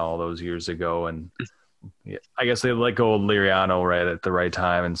Santana all those years ago, and I guess they let go of Liriano right at the right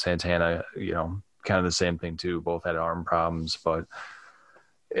time, and Santana, kind of the same thing too. Both had arm problems, but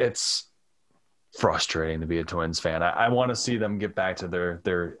it's frustrating to be a Twins fan. I want to see them get back to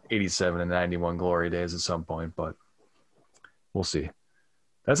their 87 and 91 glory days at some point, but we'll see.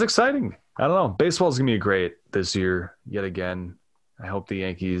 That's exciting. I don't know. Baseball's going to be great this year yet again. I hope the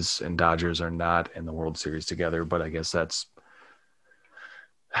Yankees and Dodgers are not in the World Series together, but I guess that's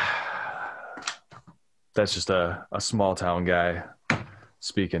just a small town guy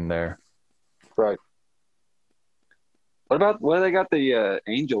speaking there. Right. What do they got the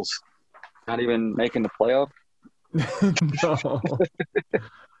Angels? Not even making the playoff?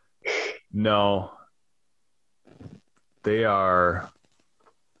 No. They are,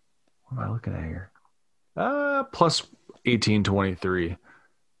 what am I looking at here? Plus 18-23.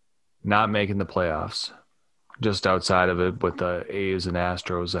 Not making the playoffs. Just outside of it with the A's and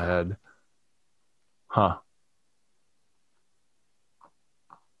Astros ahead. Huh.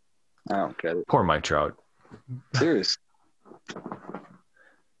 I don't get it. Poor Mike Trout. Serious.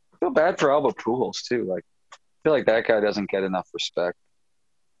 I feel bad for Albert Pujols too. I feel like that guy doesn't get enough respect,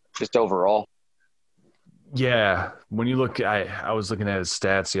 just overall. Yeah, when you look, I was looking at his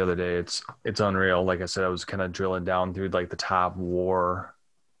stats the other day. It's unreal. Like I said, I was kind of drilling down through the top WAR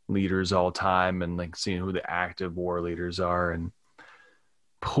leaders all time and seeing who the active WAR leaders are. And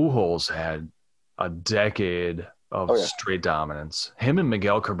Pujols had a decade of straight dominance. Him and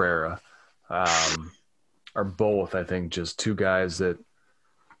Miguel Cabrera are both, I think, just two guys that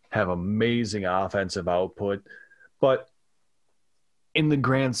have amazing offensive output. But in the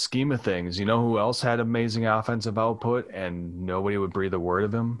grand scheme of things, you know who else had amazing offensive output and nobody would breathe a word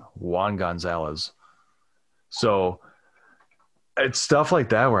of him? Juan Gonzalez. So it's stuff like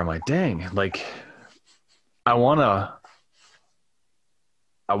that where I'm like, dang, I want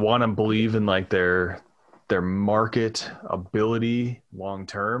to believe in their market ability long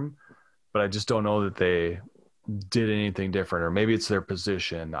term, but I just don't know that they did anything different, or maybe it's their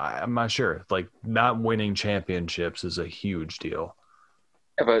position. I'm not sure. Not winning championships is a huge deal.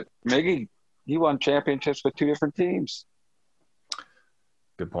 Yeah, but Miggy, he won championships with two different teams.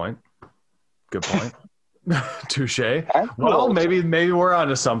 Good point. Touche. Well, maybe we're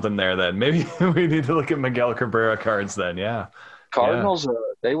onto something there then. Maybe we need to look at Miguel Cabrera cards then. Yeah. Cardinals,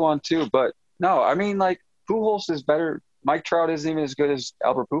 they won too, but no, I mean, Pujols is better. Mike Trout isn't even as good as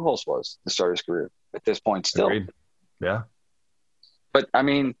Albert Pujols was to start his career at this point still. Agreed. Yeah. But I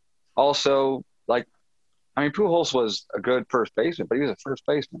mean, also I mean, Pujols was a good first baseman, but he was a first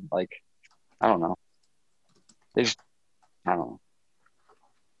baseman. Like, I don't know. They just, I don't know.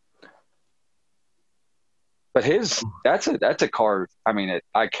 But that's a card. I mean,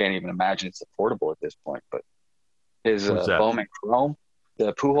 I can't even imagine it's affordable at this point. But his What's that? Bowman Chrome,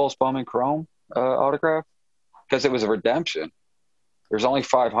 the Pujols Bowman Chrome autograph, because it was a redemption. There's only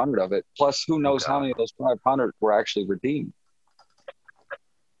 500 of it. Plus, who knows how many of those 500 were actually redeemed?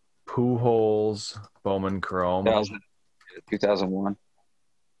 Pujols, Bowman Chrome. 2001.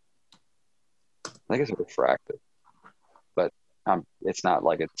 I think it's a refractive, but it's not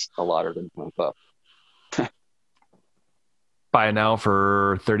like it's a lot of them move up. Buy it now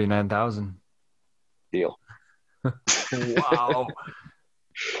for $39,000. Deal. Wow.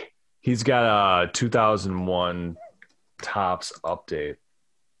 He's got a 2001 Topps update.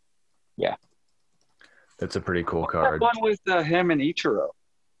 Yeah. That's a pretty cool What's card. that one with him and Ichiro?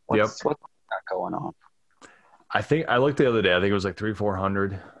 What's Yep. that going on? I think I looked the other day. I think it was like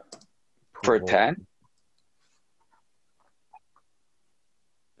 300-400 For a 10?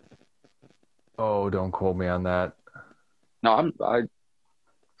 Oh, don't quote me on that. No,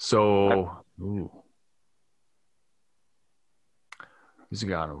 So, he's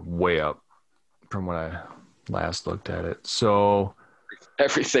gone way up from when I last looked at it. So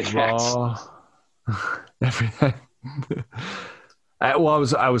everything raw, everything. I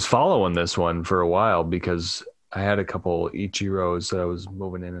was following this one for a while because I had a couple Ichiros that I was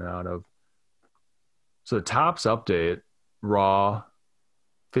moving in and out of. So the Topps update, raw,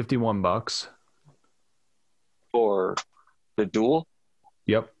 $51. for the duel.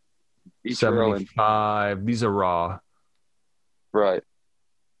 Yep. Ichiro 75. These are raw. Right.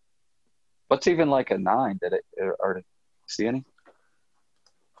 What's even like a 9? See any?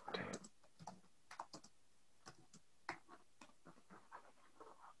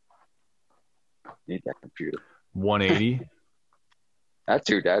 Need that computer. 180.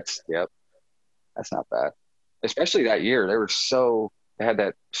 Yep. That's not bad. Especially that year. They had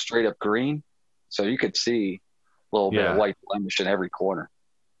that straight up green. So you could see a little bit of white blemish in every corner.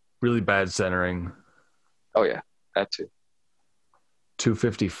 Really bad centering. Oh yeah, that too.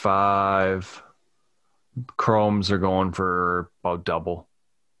 255. Chromes are going for about double.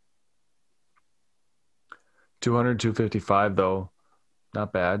 200, 255 though.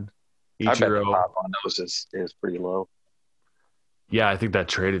 Not bad. I bet the Ichiro. pop on those is pretty low. Yeah, I think that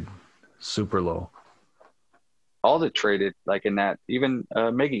traded super low. All that traded like in that, even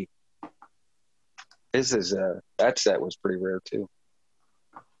Miggy. That set was pretty rare too.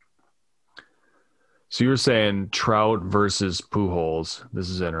 So you were saying Trout versus Pujols. This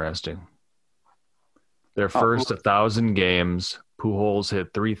is interesting. Their first 1,000 games, Pujols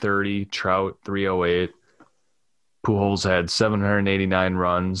hit 330, Trout 308. Pujols had 789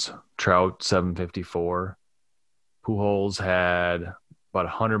 runs, Trout 754. Pujols had about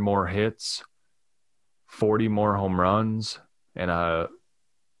 100 more hits, 40 more home runs, and a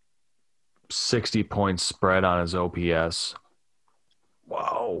 60-point spread on his OPS.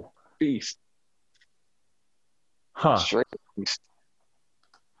 Wow. Beast. Huh. Straight beast.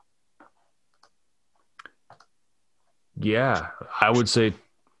 Yeah, I would say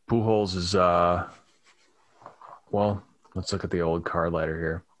Pujols is well, let's look at the old card ladder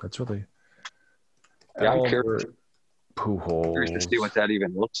here. That's really I'm curious. Pujols. Curious to see what that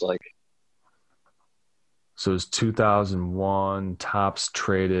even looks like. So it's 2001 Topps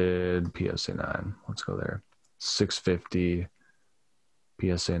traded PSA 9. Let's go there. 650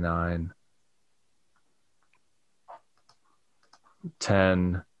 PSA 9.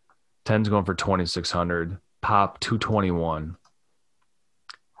 10. 10's going for 2,600. Pop 221.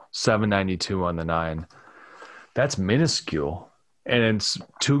 792 on the 9. That's minuscule. And it's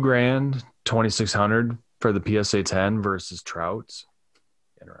 $2,000, 2,600 for the PSA 10 versus Trout's.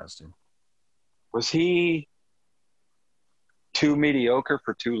 Interesting. Was he too mediocre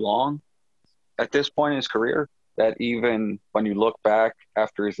for too long at this point in his career? That even when you look back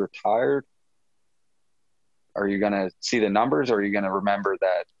after he's retired, are you going to see the numbers, or are you going to remember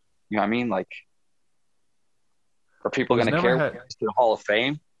that? You know what I mean? Like, are people going to care when he gets to the Hall of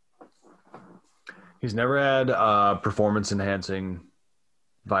Fame? He's never had performance-enhancing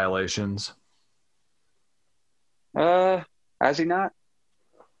violations. Has he not?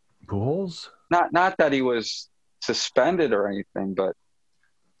 Pujols? Not that he was suspended or anything, but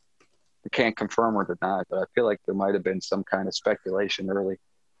I can't confirm or deny. But I feel like there might have been some kind of speculation early.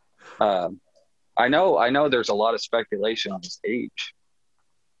 I know there's a lot of speculation on his age.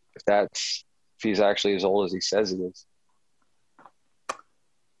 If he's actually as old as he says he is.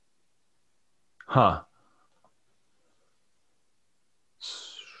 Huh.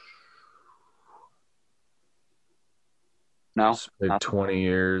 No, He's played not 20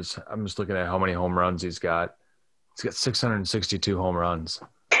 years. I'm just looking at how many home runs he's got. He's got 662 home runs.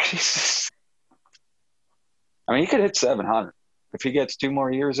 I mean, he could hit 700 if he gets 2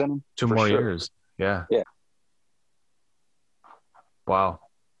 more years in him. Two For more sure. years. Yeah. Yeah. Wow.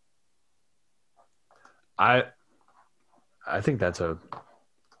 I think that's and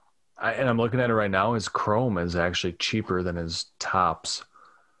I'm looking at it right now. His Chrome is actually cheaper than his Tops.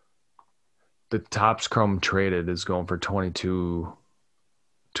 The Tops Chrome traded is going for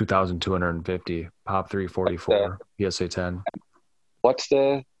 2,250. Pop But, 344. PSA 10. what's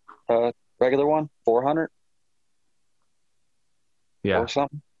the regular one? 400 Yeah. or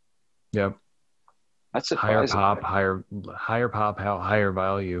something? Yep. That's Higher surprising. pop, higher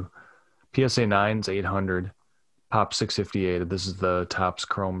value. PSA 9's 800. Pop 658. This is the Tops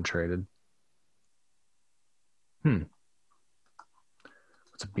Chrome traded. What's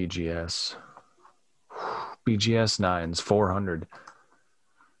a BGS? BGS 9's 400.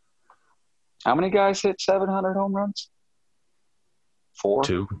 How many guys hit 700 home runs? 4?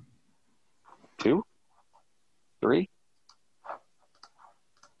 2. 2? 3?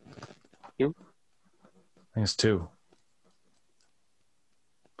 2? I think it's 2.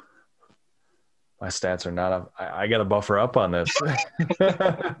 My stats are not up. I got to buffer up on this.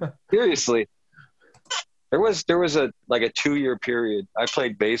 Seriously. There was a 2-year period. I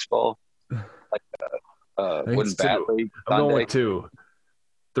played baseball, like think wooden it's bat 2. league. I'm going Sunday. with 2.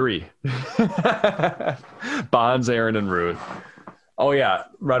 3. Bonds, Aaron, and Ruth. Oh, yeah.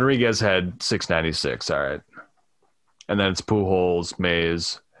 Rodriguez had 696. All right. And then it's Pujols,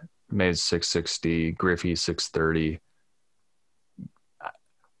 Mays 660, Griffey 630.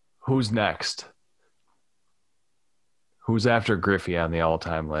 Who's next? Who's after Griffey on the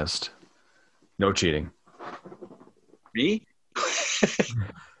all-time list? No cheating. Me?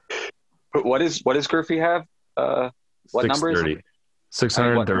 What does Griffey have? What number is it?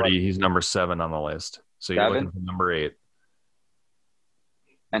 630. He's number 7 on the list. So you're 7? looking for number 8.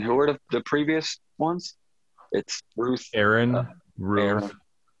 And who are the previous ones? It's Ruth, Aaron, Ruth, Aaron,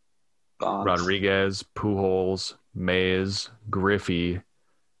 Bonds. Rodriguez, Pujols, Mays, Griffey.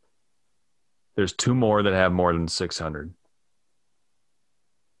 There's 2 more that have more than 600.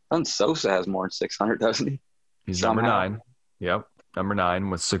 Then Sosa has more than 600, doesn't he? He's Somehow. number 9. Yep, number 9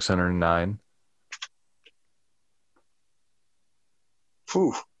 with 609.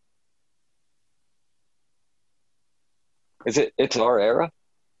 Phew. It's our era?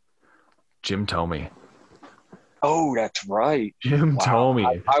 Jim Thome. Oh, that's right. Jim Wow.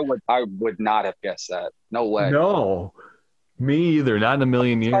 Thome. I would not have guessed that. No way. No, me either. Not in a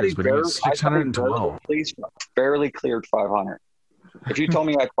million I thought years. he But he barely- was I thought he 612. barely cleared 500. If you told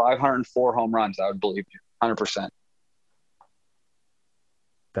me he had 504 home runs, I would believe you 100%.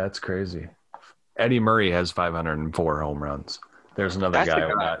 That's crazy. Eddie Murray has 504 home runs. There's another That's guy the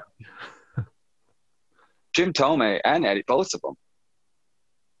with guy. that. Jim Thome and Eddie, both of them.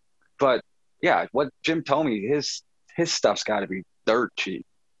 But yeah, what Jim Thome, his stuff's got to be dirt cheap.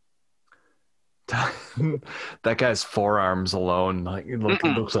 That guy's forearms alone, like it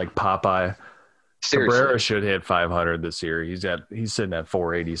looks like Popeye. Seriously. Cabrera should hit 500 this year. He's sitting at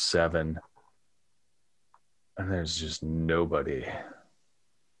 487, and there's just nobody.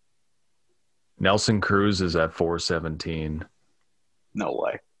 Nelson Cruz is at 417. No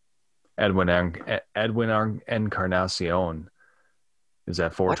way. Edwin Encarnacion is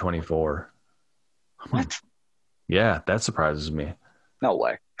at 424. What? Yeah, that surprises me. No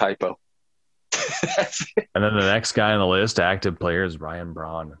way. Typo. And then the next guy on the list, active player, is Ryan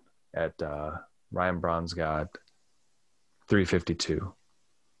Braun. Ryan Braun's got 352.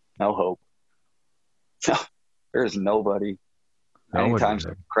 No hope. No, there's nobody. Anytime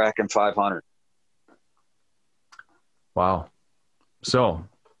cracking 500. Wow. So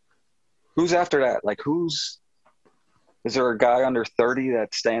Who's after that? Like, is there a guy under 30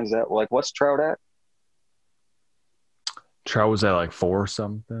 that stands out? Like, what's Trout at? Trout was at like 4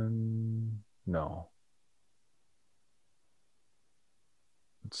 something. No.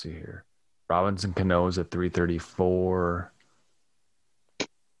 Let's see here. Robinson Cano's at 334. I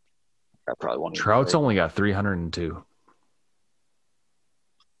probably won't. Trout's only got 302.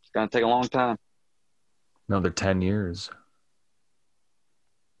 It's going to take a long time. Another 10 years.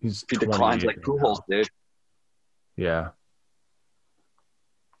 He's If he declines 28 like right Pujols now. did. Yeah.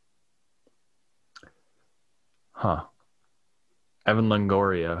 Huh. Evan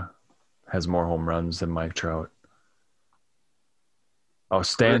Longoria has more home runs than Mike Trout. Oh,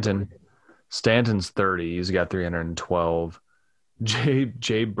 Stanton's 30. He's got 312.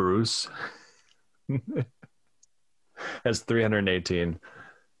 Jay Bruce has 318. Is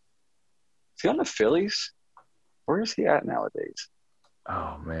he on the Phillies? Where is he at nowadays?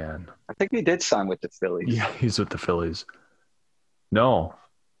 Oh man. I think he did sign with the Phillies. Yeah, he's with the Phillies. No,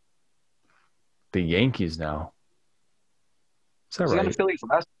 the Yankees now. Is that Was he on the right? Phillies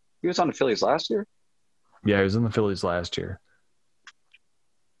last? He was on the Phillies last year. Yeah, he was in the Phillies last year.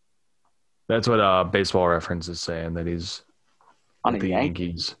 That's what Baseball Reference is saying, that he's On with the the Yankees.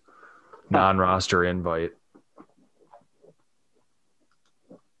 Yankees. Non-roster invite.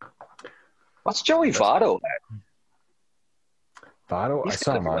 What's Joey Votto at? Votto, I He's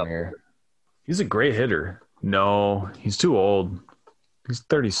saw gotta him be on up here. He's a great hitter. No, he's too old. He's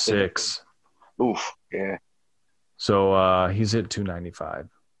 36. there. Oof. Yeah. So he's hit 295.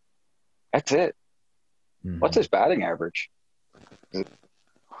 That's it. Mhm. What's his batting average? He's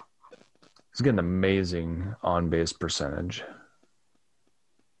got an amazing on-base percentage.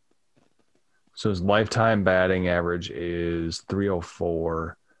 So his lifetime batting average is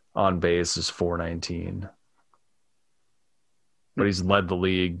 304. On base is 419. But he's led the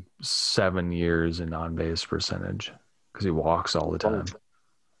league 7 years in on-base percentage because he walks all the time.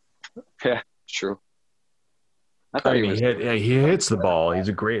 Yeah, it's true. I I thought mean, he was. he hits the ball. He's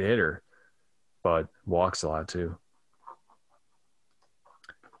a great hitter, but walks a lot too.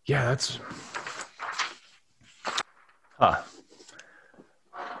 Yeah, that's. I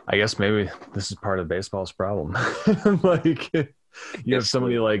guess maybe this is part of baseball's problem. Like, you have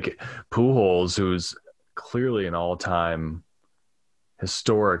somebody like Pujols, who's clearly an all-time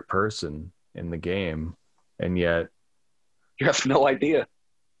historic person in the game, and yet, You have no idea.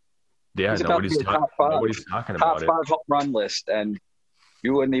 yeah, He's about to be a top five talking about it. home run list, and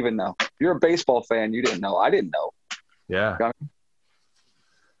you wouldn't even know. If you're a baseball fan, you didn't know. I didn't know. Yeah.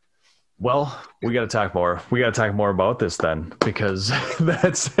 Well, we got to talk more. We got to talk more about this then, because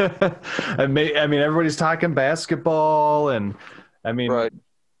that's. I mean, everybody's talking basketball, and I mean, Right.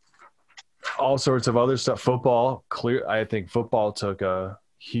 all sorts of other stuff. Football, I think football took a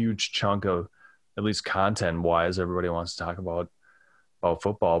huge chunk of, at least content-wise, everybody wants to talk about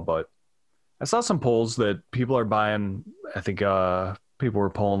football. But I saw some polls that people are buying. I think people were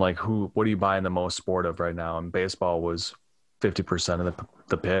polling like, what are you buying the most sport of right now? And baseball was 50% of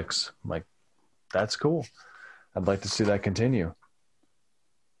the picks. I'm like, that's cool. I'd like to see that continue.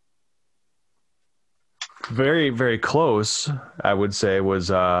 Very, very close, I would say,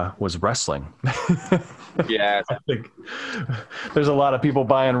 was wrestling. Yeah. I think there's a lot of people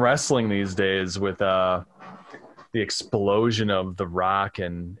buying wrestling these days with the explosion of The Rock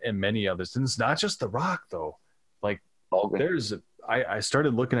and many others. And it's not just The Rock though. Like, I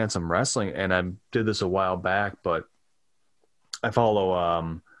started looking at some wrestling, and I did this a while back, but I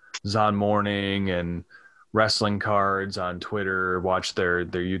follow Zon Morning and Wrestling Cards on Twitter, watch their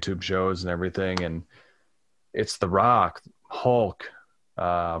YouTube shows and everything, and it's The Rock, Hulk,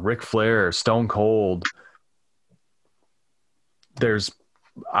 Ric Flair, Stone Cold. There's,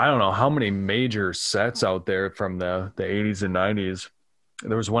 I don't know how many major sets out there from the 80s and 90s.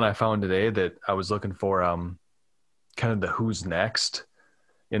 There was one I found today that I was looking for kind of the who's next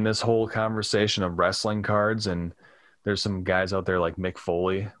in this whole conversation of wrestling cards, and there's some guys out there like Mick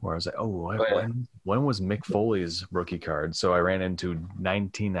Foley, where I was like, when was Mick Foley's rookie card? So I ran into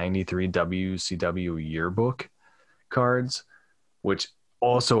 1993 WCW yearbook cards, which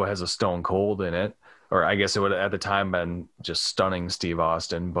also has a Stone Cold in it, or I guess it would have at the time been just stunning Steve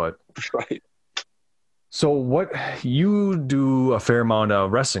Austin. But Right. so what, you do a fair amount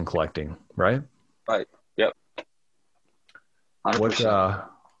of wrestling collecting, right? Right. Yep. 100%. What?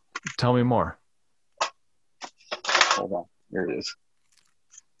 Tell me more. Hold on. Here it is.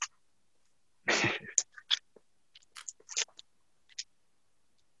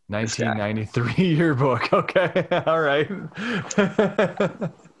 $1993 yearbook. Okay. All right.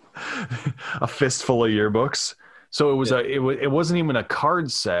 A fistful of yearbooks. So it was it wasn't even a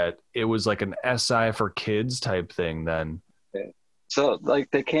card set. It was like an SI for kids type thing then. So like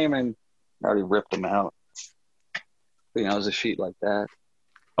they came in, I already ripped them out. You know, it was a sheet like that.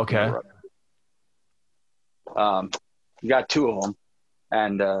 Okay. You got two of them,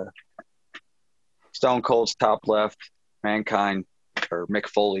 and Stone Cold's top left, Mankind or Mick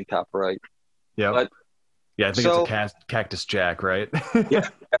Foley top right. Yeah. But yeah, I think it's a Cactus Jack, right? Yeah,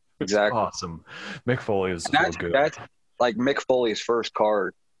 exactly. Awesome. Mick Foley is so good. That's like Mick Foley's first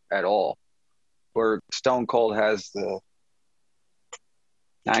card at all, where Stone Cold has the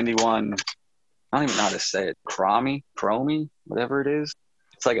 91. I don't even know how to say it. Chromie, whatever it is.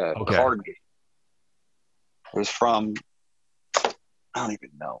 It's like a card game. It was from, I don't even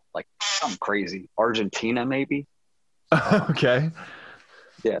know, like something crazy. Argentina, maybe. Okay.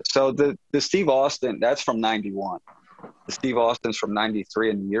 Yeah. So the Steve Austin, that's from 91. The Steve Austin's from 93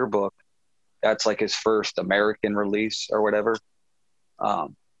 in the yearbook. that's like his first American release or whatever.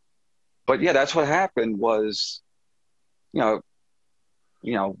 But yeah, that's what happened was, you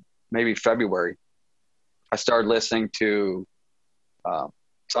know, maybe February, I started listening to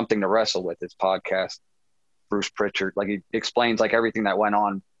Something to Wrestle With, his podcast, Bruce Pritchard. Like, he explains like everything that went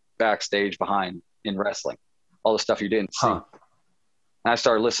on backstage behind in wrestling, all the stuff you didn't see. Huh. And I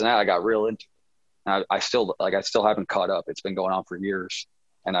started listening to that. I got real into it. I still haven't caught up. It's been going on for years,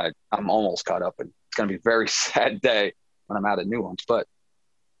 and I'm almost caught up. And it's going to be a very sad day when I'm out of new ones. But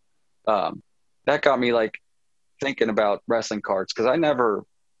that got me like thinking about wrestling cards, because I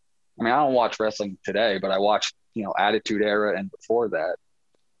don't watch wrestling today, but I watched, Attitude Era and before that,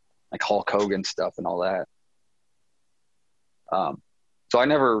 like Hulk Hogan stuff and all that. So I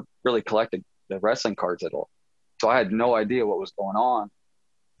never really collected the wrestling cards at all. So I had no idea what was going on.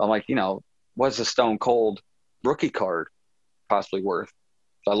 I'm like, what's a Stone Cold rookie card possibly worth?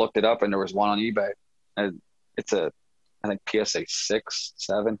 So I looked it up, and there was one on eBay, and it's I think PSA 6,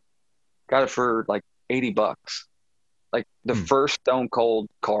 7. Got it for like $80. Like the first Stone Cold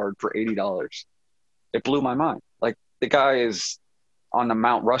card for $80. It blew my mind. Like, the guy is on the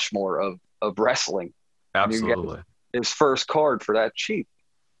Mount Rushmore of wrestling. Absolutely. His first card for that cheap.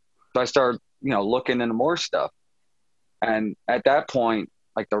 So I started, looking into more stuff. And at that point,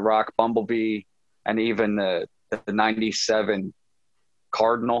 like the Rock Bumblebee and even the 97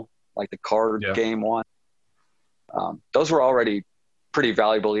 Cardinal, like the card game one, those were already pretty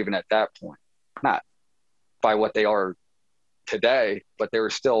valuable even at that point. Not by what they are today, but they were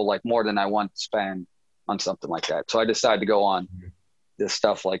still like more than I want to spend on something like that. So I decided to go on this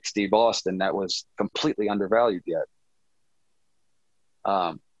stuff like Steve Austin that was completely undervalued yet.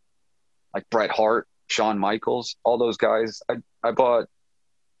 Like Bret Hart, Shawn Michaels, all those guys. I bought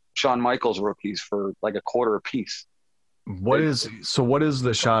Shawn Michaels rookies for like a quarter a piece. What is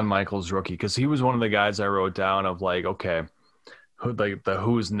the Shawn Michaels rookie? Because he was one of the guys I wrote down of like, okay,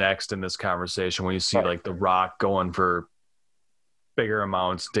 who's next in this conversation when you see like The Rock going for bigger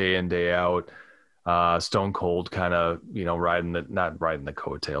amounts day in, day out. Stone Cold kind of, not riding the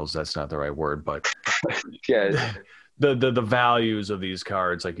coattails. That's not the right word, but yeah, the values of these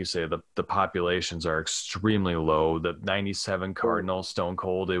cards, like you say, the populations are extremely low. The 97 Cardinal Stone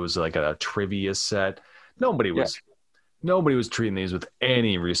Cold, it was like a trivia set. Nobody was treating these with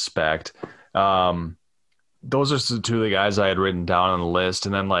any respect. Those are two of the guys I had written down on the list.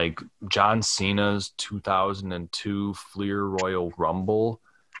 And then like John Cena's 2002 Fleer Royal Rumble.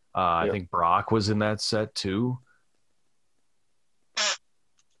 I think Brock was in that set too.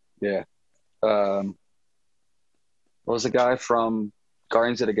 Yeah. What was the guy from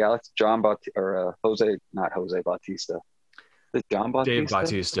Guardians of the Galaxy? Not Jose Bautista. Is it John Bautista? Dave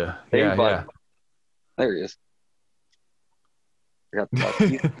Bautista. Yeah. There he is. I got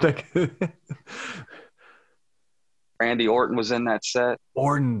Bautista. Randy Orton was in that set.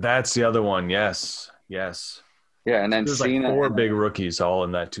 Orton, that's the other one. Yes. Yeah, and then there's Cena, like 4 big rookies all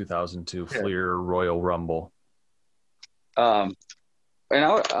in that 2002 Fleer Royal Rumble. And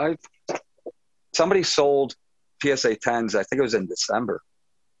I somebody sold PSA 10s, I think it was in December,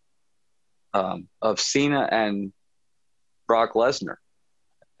 of Cena and Brock Lesnar.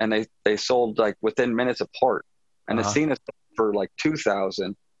 And they sold like within minutes apart. And the Cena sold for like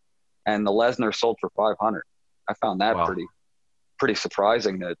 2,000 and the Lesnar sold for 500. I found that pretty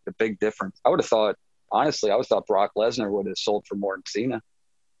surprising, the big difference. I would have thought Brock Lesnar would have sold for more than Cena.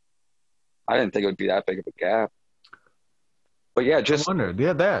 I didn't think it would be that big of a gap. But yeah, just I wondered.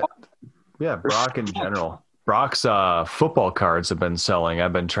 Brock in general. Brock's football cards have been selling.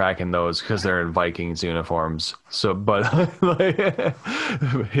 I've been tracking those because they're in Vikings uniforms. So, but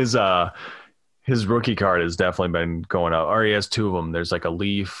his rookie card has definitely been going up. Or he has 2 of them. There's like a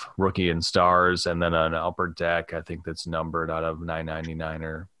Leaf rookie in stars, and then an upper deck. I think that's numbered out of 999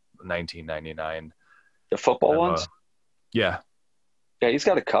 or 1999. The football ones? Yeah, he's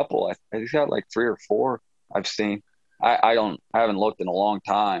got a couple. He's got like 3 or 4 I've seen. I haven't looked in a long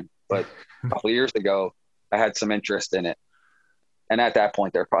time, but a couple of years ago, I had some interest in it. And at that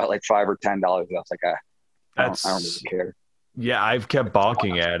point, they're probably like $5 or $10. I was like, I don't really care. Yeah, I've kept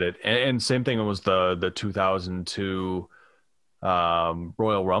balking at it. And same thing was the 2002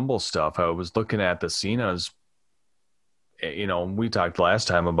 Royal Rumble stuff. I was looking at the Cena's. We talked last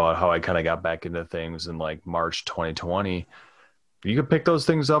time about how I kind of got back into things in like March 2020. You could pick those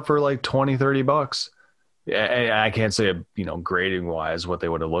things up for like $20, $30. And I can't say, grading wise what they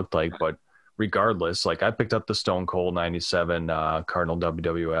would have looked like, but regardless, like I picked up the Stone Cold 97 Cardinal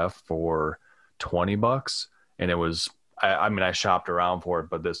WWF for $20. And it was, I shopped around for it,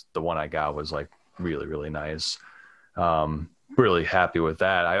 but the one I got was like really, really nice. really happy with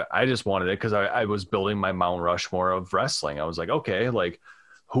that. I just wanted it because I was building my Mount Rushmore of wrestling. I was like, okay, like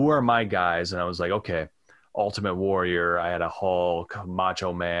who are my guys? And I was like, okay, Ultimate Warrior. I had a Hulk,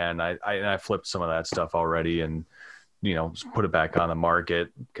 Macho Man. I flipped some of that stuff already, and put it back on the market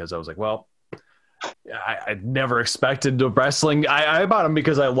because I was like, well, I never expected the wrestling. I bought them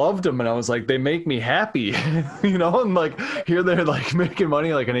because I loved them, and I was like, they make me happy, And like here they're like making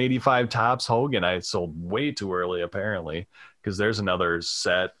money, like an 85 tops Hogan. I sold way too early apparently because there's another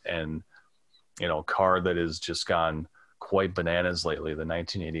set and card that has just gone quite bananas lately. The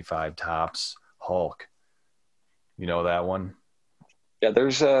 1985 tops Hulk. You know that one? Yeah,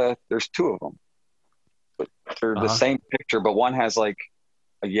 there's two of them. But they're the same picture, but one has like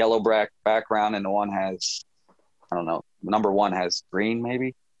a yellow background, and the one has, I don't know, number one has green,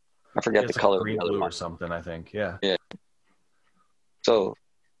 maybe. I forget the color. Green, blue, or something. I think. Yeah. Yeah. So,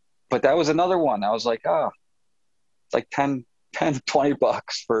 but that was another one. I was like, it's like 10, $20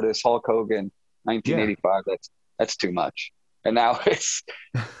 for this Hulk Hogan 1985. Yeah. That's too much. And now it's,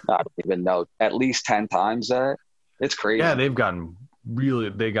 I don't even know, at least 10 times that. It's crazy. Yeah, they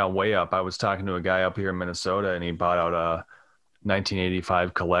got way up. I was talking to a guy up here in Minnesota, and he bought out a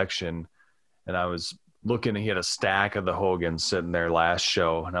 1985 collection, and I was looking, and he had a stack of the Hogans sitting there last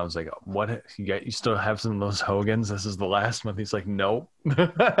show, and I was like, what, you still have some of those Hogans? This is the last month. He's like, nope.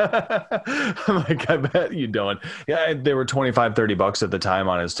 I'm like, I bet you don't. Yeah, they were $25-$30 at the time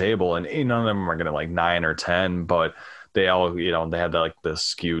on his table, and none of them were gonna like 9 or 10, but they all, they had like the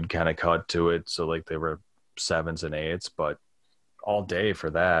skewed kind of cut to it, so like they were 7s and 8s, but all day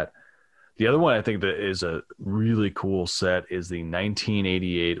for that. The other one I think that is a really cool set is the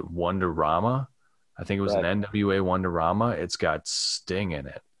 1988 Wonderama. I think it was an NWA Wonderama. It's got Sting in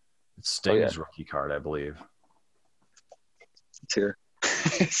it. It's Sting's rookie card, I believe. It's here.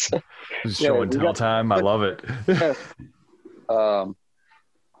 Show and tell time. I love it. Yeah.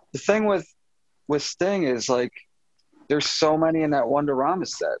 The thing with Sting is like there's so many in that Wonderama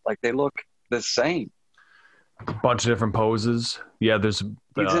set. Like they look the same. A bunch of different poses. Yeah, there's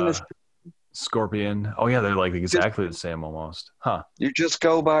Scorpion. Oh yeah, they're like exactly the same almost. Huh. You just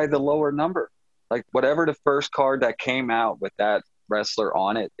go by the lower number. Like whatever the first card that came out with that wrestler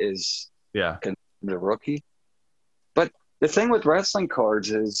on it is the rookie. But the thing with wrestling cards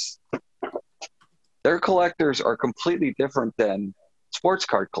is their collectors are completely different than sports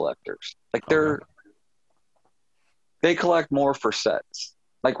card collectors. Like they collect more for sets.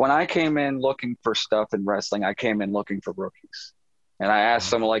 Like when I came in looking for stuff in wrestling, I came in looking for rookies. And I asked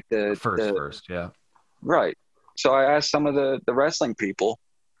some like the first, yeah. Right. So I asked some of the wrestling people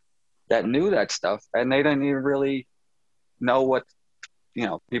that knew that stuff, and they didn't even really know what,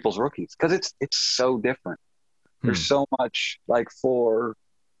 people's rookies. Because it's so different. There's so much like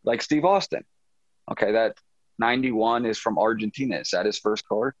Steve Austin. Okay, that 91 is from Argentina. Is that his first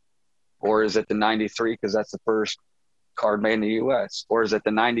card? Or is it the 93 because that's the first card made in the US? Or is it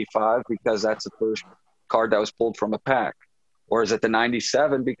the 95 because that's the first card that was pulled from a pack? Or is it the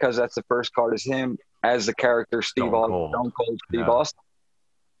 97 because that's the first card is him as the character Stone Cold Steve Austin?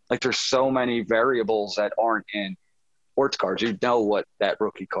 Like there's so many variables that aren't in sports cards. You know what that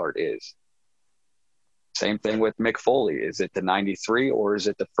rookie card is. Same thing with Mick Foley. Is it the 93 or is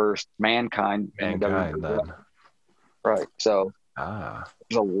it the first Mankind then. Right. So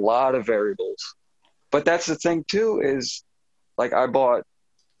there's a lot of variables. But that's the thing too is like I bought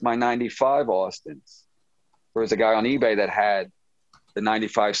my 95 Austins. There was a guy on eBay that had the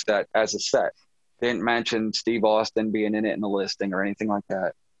 95 set as a set. Didn't mention Steve Austin being in it in the listing or anything like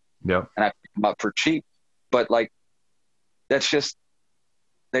that. Yep. And I picked them up for cheap. But like, that's just,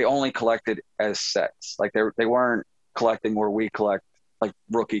 they only collected as sets. Like they weren't collecting where we collect like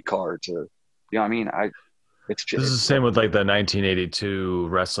rookie cards or, you know what I mean? This is the same with like the 1982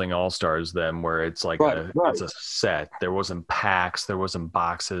 Wrestling All-Stars then, where it's like it's a set. There wasn't packs. There wasn't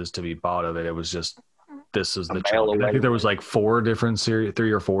boxes to be bought of it. It was just, this is the chunk. I think there was like 3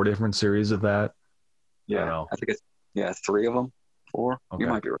 or 4 different series of that. Yeah. I think it's 3 of them. 4. Okay. You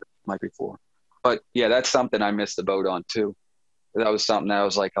might be right. Might be 4. But yeah, that's something I missed the boat on too. That was something that I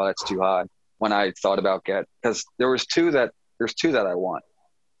was like, oh, that's too high when I thought about because there's 2 that I want.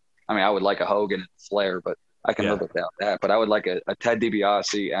 I mean, I would like a Hogan and Flair, but I can live without that. But I would like a Ted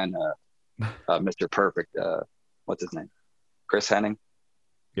DiBiase and Mr. Perfect. What's his name? Chris Henning.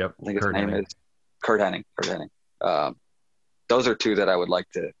 Yep. I think his name is Kurt Hennig. Those are 2 that I would like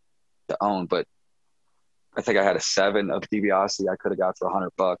to own, but I think I had a 7 of DiBiase I could have got for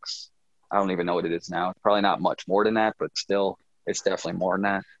 $100. I don't even know what it is now. It's probably not much more than that, but still, it's definitely more than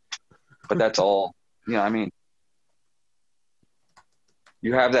that. But that's all. I mean,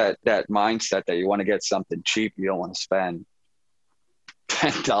 you have that mindset that you want to get something cheap you don't want to spend.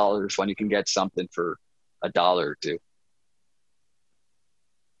 $10 when you can get something for $1 or two.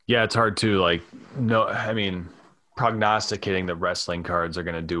 Yeah, it's hard to like no. I mean, prognosticating that wrestling cards are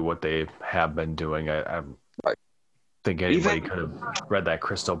going to do what they have been doing. I Right. think anybody could have read that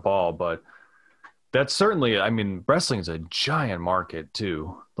crystal ball, but that's certainly. I mean, wrestling is a giant market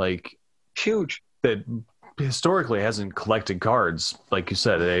too. Like Huge. that historically hasn't collected cards. Like you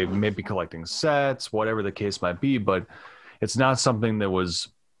said, they may be collecting sets, whatever the case might be, but it's not something that was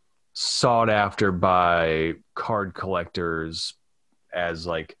sought after by card collectors as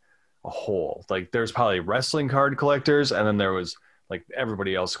like a whole. Like there's probably wrestling card collectors, and then there was like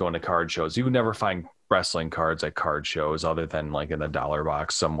everybody else going to card shows. You would never find wrestling cards at card shows other than like in a dollar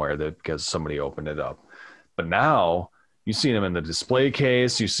box somewhere that because somebody opened it up. But now you see them in the display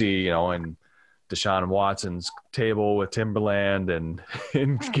case. You see, in Deshaun Watson's table with Timberland and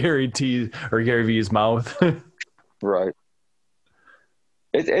in Gary V's mouth. Right.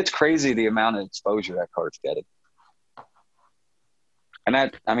 It's crazy the amount of exposure that card's getting. And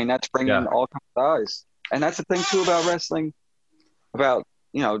that's bringing all kinds of eyes. And that's the thing too about wrestling, about,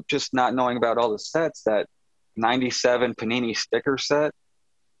 just not knowing about all the sets. That 97 Panini sticker set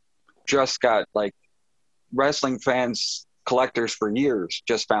just got like wrestling fans, collectors for years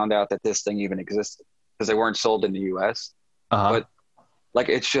just found out that this thing even existed because they weren't sold in the US. But like,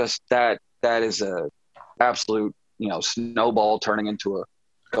 it's just that is a absolute, snowball turning into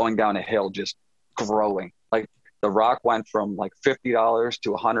going down a hill, just growing. Like The Rock went from like $50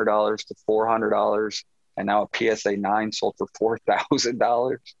 to $100 to $400, and now a PSA 9 sold for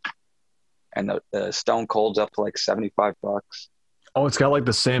 $4,000, and the Stone Cold's up to like $75. Oh, it's got like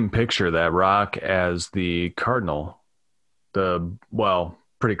the same picture, that Rock, as the Cardinal.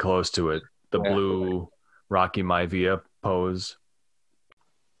 Pretty close to it. The blue Rocky Maivia pose.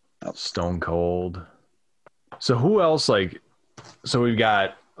 Stone Cold. So who else so we've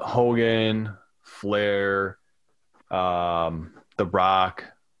got Hogan, Flair, The Rock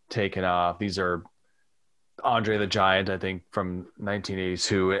taken off. These are Andre the Giant, I think, from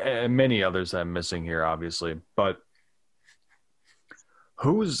 1982, and many others that I'm missing here, obviously. But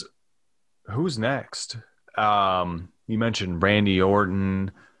who's next? You mentioned Randy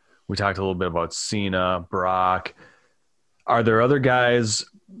Orton. We talked a little bit about Cena, Brock. Are there other guys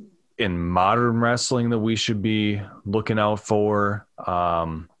in modern wrestling that we should be looking out for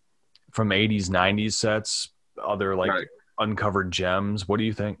from 80s, 90s sets? Other uncovered gems? What do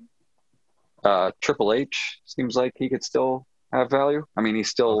you think? Triple H seems like he could still have value. I mean, he's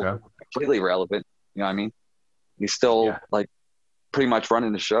still completely relevant. You know what I mean? He's still pretty much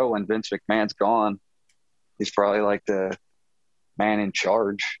running the show. When Vince McMahon's gone, he's probably like the man in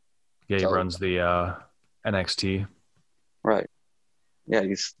charge. Yeah, he runs the NXT. Right. Yeah,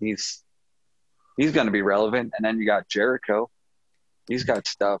 he's going to be relevant. And then you got Jericho. He's got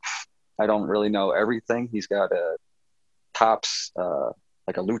stuff. I don't really know everything. He's got a Topps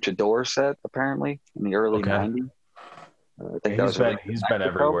like a luchador set apparently in the early 90s. I think he's been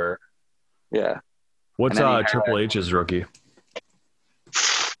everywhere. Yeah. What's Triple H's rookie?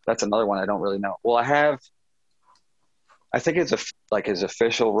 That's another one I don't really know. Well, I think it's his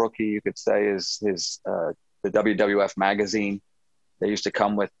official rookie, you could say, is the WWF magazine. They used to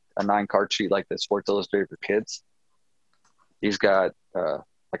come with a 9-card sheet like the Sports Illustrated for kids. He's got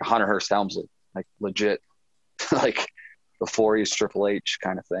like a Hunter Hearst Helmsley, like legit, like before he's Triple H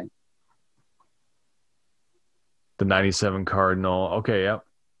kind of thing. The 97 Cardinal. Okay, yep.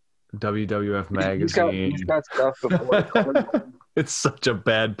 WWF magazine. He's got stuff before. It's such a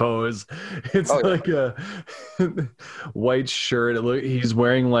bad pose. It's a white shirt. He's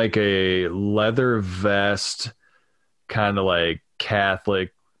wearing like a leather vest, kind of like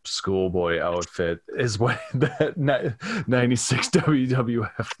Catholic schoolboy outfit is what that 96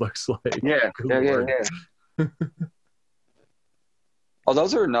 WWF looks like. Yeah. Oh,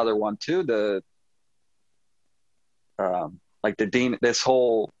 those are another one too. The like the Dean, this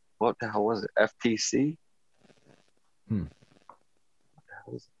whole, what the hell was it? FTC?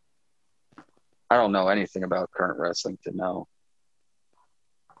 I don't know anything about current wrestling to know.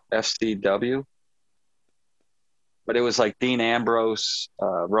 FCW? But it was like Dean Ambrose,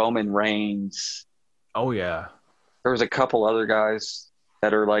 Roman Reigns. Oh, yeah. There was a couple other guys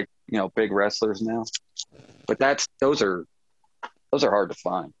that are like, big wrestlers now. But those are hard to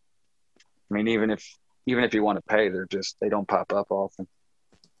find. I mean, even if you want to pay, they don't pop up often.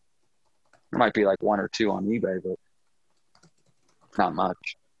 There might be like one or two on eBay, but not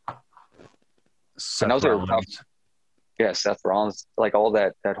much. Seth Rollins. Yeah, Seth Rollins, like all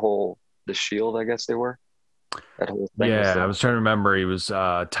that whole the Shield, I guess they were. That whole thing. Yeah, I was trying to remember. He was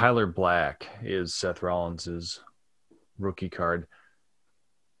Tyler Black is Seth Rollins' rookie card.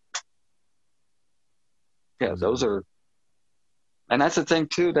 Yeah, those are, and that's the thing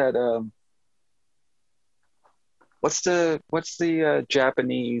too. That what's the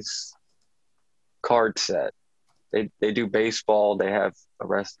Japanese card set? They do baseball. They have a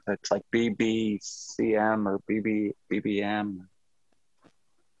rest. It's like BBCM or BBM.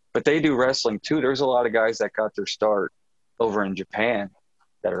 But they do wrestling too. There's a lot of guys that got their start over in Japan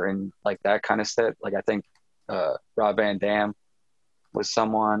that are in like that kind of set. Like I think Rob Van Dam was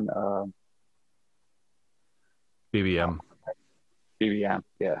someone. BBM. BBM,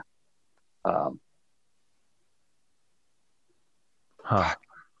 yeah. Huh.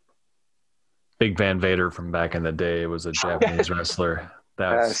 Big Van Vader from back in the day was a Japanese wrestler.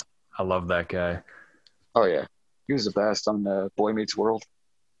 I love that guy. Oh yeah, he was the best on the Boy Meets World.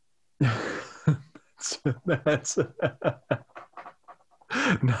 That's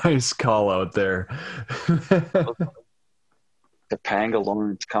nice call out there. The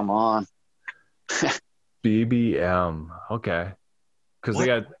Pangalorns, come on. BBM, okay, because they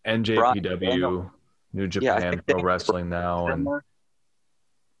got NJPW, New Japan Pro Wrestling now, and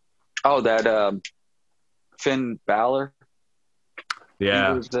that Finn Balor.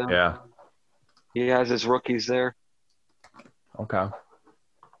 Yeah, yeah. He has his rookies there. Okay.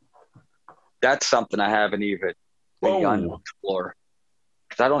 That's something I haven't even begun to explore.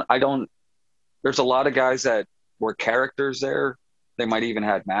 Because I don't, there's a lot of guys that were characters there. They might even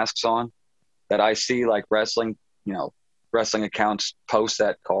have masks on that I see like wrestling accounts post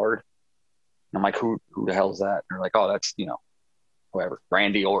that card. And I'm like, who the hell is that? And they're like, oh, that's, whoever,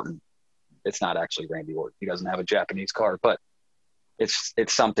 Randy Orton. It's not actually Randy Orton. He doesn't have a Japanese card, but it's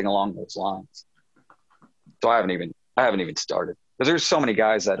something along those lines. So I haven't even started because there's so many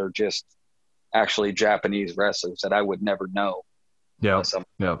guys that are just actually Japanese wrestlers that I would never know. Yeah.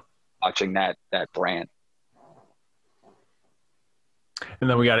 Watching that brand. And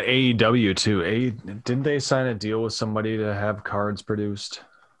then we got AEW too. Didn't they sign a deal with somebody to have cards produced?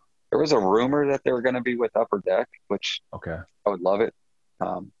 There was a rumor that they were going to be with Upper Deck, which I would love it.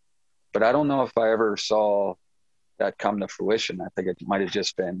 But I don't know if I ever saw that come to fruition. I think it might have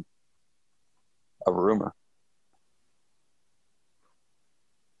just been a rumor.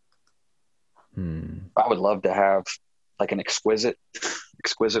 I would love to have like an exquisite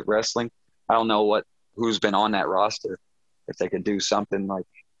wrestling. I don't know who's been on that roster. If they could do something like,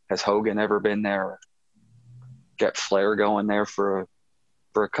 has Hogan ever been there? Or get Flair going there for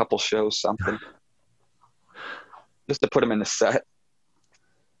a couple shows, something. Just to put him in the set.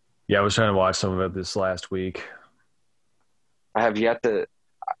 Yeah, I was trying to watch some of it this last week. I have yet to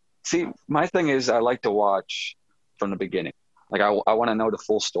see. My thing is I like to watch from the beginning. Like I want to know the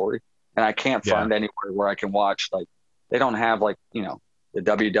full story. And I can't find anywhere where I can watch, like, they don't have like, the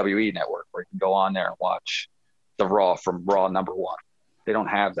WWE network where you can go on there and watch the Raw from Raw number 1. They don't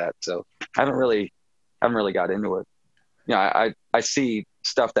have that. So I haven't really got into it. I see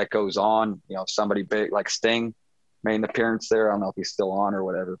stuff that goes on, somebody big like Sting made an appearance there. I don't know if he's still on or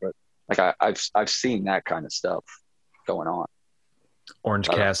whatever, but like I've seen that kind of stuff going on. Orange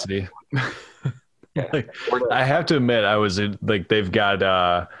Cassidy. Yeah. I have to admit, I was like, they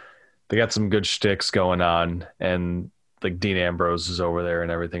got some good shticks going on, and like Dean Ambrose is over there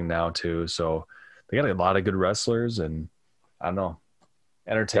and everything now too. So they got a lot of good wrestlers, and I don't know,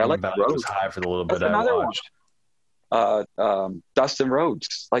 entertainment value was high for the little bit I watched. Dustin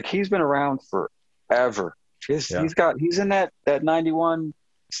Rhodes, like he's been around forever. He's in that 91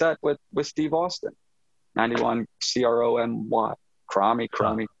 set with Steve Austin, 91 CROMY,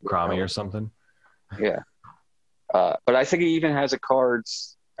 Crommy or something. Yeah. But I think he even has a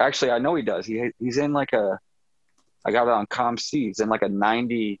cards. Actually, I know he does. He's in like I got it on ComC. He's in like a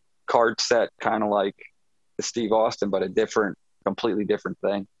 90 card set, kind of like the Steve Austin, but a completely different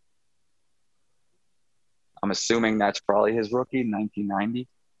thing. I'm assuming that's probably his rookie, 1990.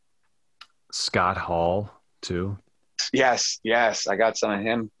 Scott Hall too. Yes. I got some of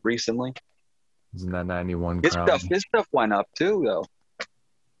him recently. Isn't that 91? His stuff went up too, though.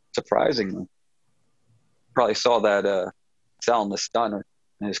 Surprisingly. Probably saw that selling the stunner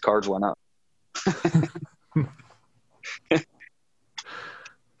and his cards went up.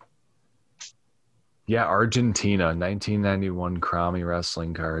 Yeah, Argentina, 1991 Crommy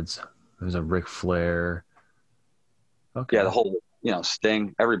wrestling cards. There's a Ric Flair. Okay. Yeah, the whole,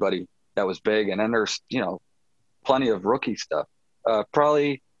 Sting, everybody that was big. And then there's, plenty of rookie stuff.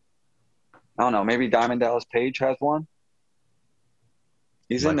 Probably, I don't know, maybe Diamond Dallas Page has one.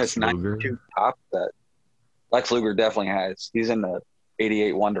 He's in this 92 top set. Lex Luger definitely has. He's in the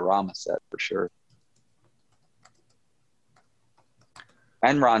 88 Wonderama set for sure.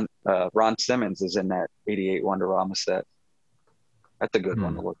 And Ron Simmons is in that 88 Wonderama set. That's a good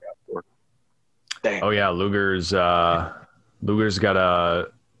one to look out for. Damn. Oh yeah, Luger's got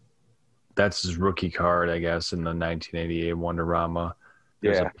that's his rookie card, I guess, in the 1988 Wonderama.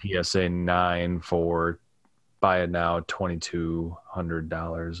 There's Yeah. a PSA 9 for buy it now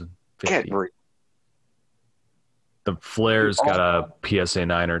 $2,200 and Get 50. re- The Flair's got a PSA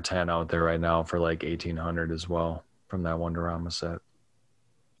 9 or 10 out there right now for like 1,800 as well from that Wonderama set.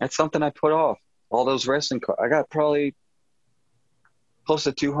 That's something I put off. All those wrestling cards. I got probably close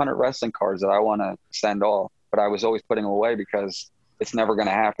to 200 wrestling cards that I want to send off, but I was always putting them away because it's never going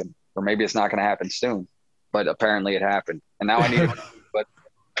to happen, or maybe it's not going to happen soon. But apparently it happened, and now I need it. But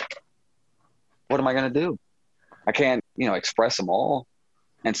what am I going to do? I can't, express them all,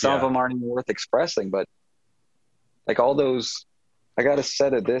 and some of them aren't even worth expressing. But like all those, I got a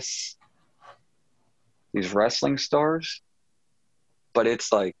set of these wrestling stars, but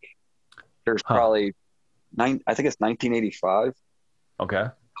it's like there's probably I think it's 1985. Okay.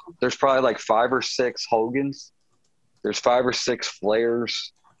 There's probably like 5 or 6 Hogans. There's 5 or 6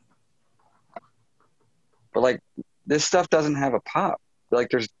 Flairs. But like this stuff doesn't have a pop.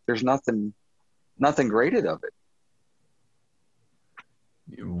 Like there's nothing graded of it.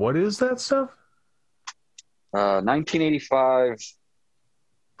 What is that stuff? 1985.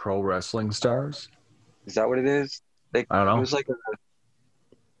 Pro Wrestling Stars? Is that what it is? I don't know. It was like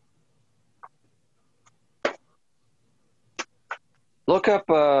look up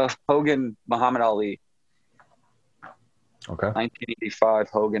Hogan Muhammad Ali. Okay. 1985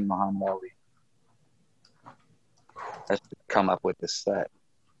 Hogan Muhammad Ali. That's come up with this set.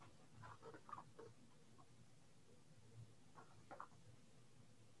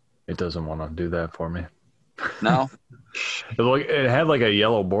 It doesn't want to do that for me. No? It had like a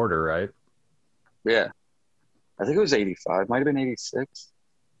yellow border, right? Yeah. I think it was 85. Might have been 86.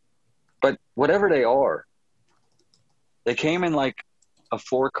 But whatever they are, they came in like a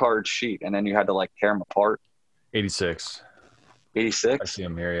 4-card sheet, and then you had to like tear them apart. 86. 86? I see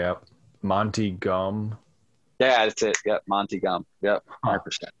him here, yep. Monty Gum. Yeah, that's it. Yep, Monty Gum. Yep,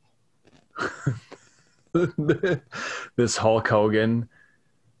 100%. This Hulk Hogan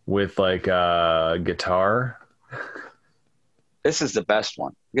with like a guitar. This is the best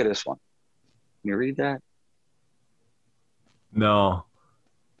one. Look at this one. Can you read that? No.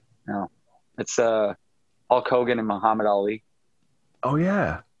 No. It's Hulk Hogan and Muhammad Ali. Oh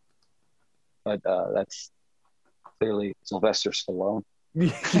yeah. But that's clearly Sylvester Stallone.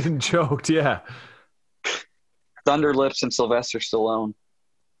 Getting choked, yeah. Thunder Lips and Sylvester Stallone.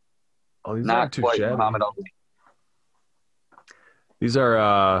 Oh, these Not aren't too quite shabby. Muhammad Ali. These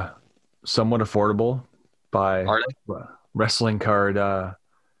are somewhat affordable by Are they? wrestling card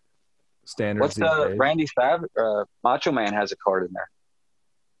standards. What's the Randy Savage? Macho Man has a card in there,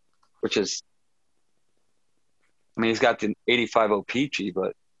 which is, I mean, he's got the 85 Peachy,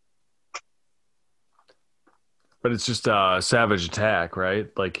 but it's just Savage Attack, right?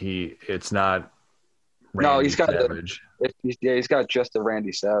 Like it's not. no, Randy he's got Savage. he's got just the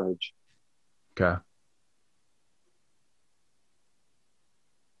Randy Savage. Okay.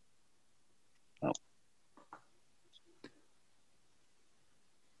 Oh.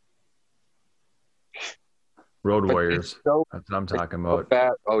 Road But Warriors. it's so, That's what I'm it's talking so about.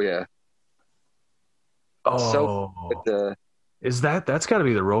 bad. Oh yeah. Oh, So with the that's got to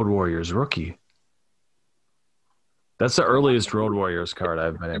be the Road Warriors rookie. That's the earliest Road Warriors card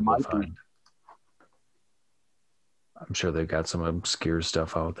I've been able to find. I'm sure they've got some obscure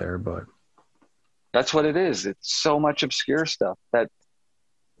stuff out there, but that's what it is. It's so much obscure stuff that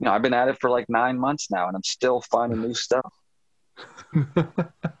I've been at it for like 9 months now, and I'm still finding new stuff.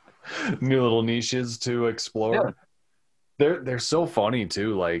 new little niches to explore. Yeah. They're so funny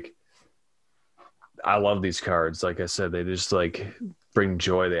too. Like, I love these cards. Like I said, they just like bring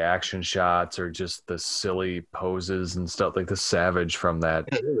joy. The action shots or just the silly poses and stuff. Like the Savage from that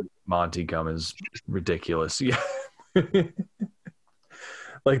Monty Gum is ridiculous. Yeah.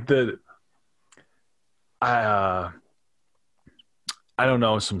 Like I don't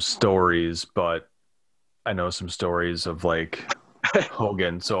know some stories, but I know some stories of like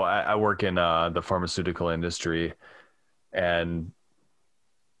Hogan. So I work in the pharmaceutical industry, and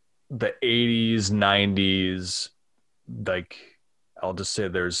the 80s, 90s, like I'll just say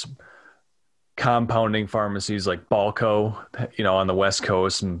there's compounding pharmacies like Balco, on the West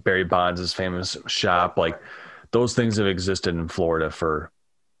Coast, and Barry Bonds' famous shop. Like those things have existed in Florida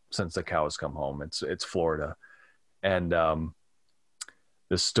since the cows come home. It's Florida. And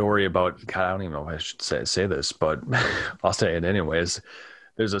the story about, God, I don't even know if I should say this, but I'll say it anyways.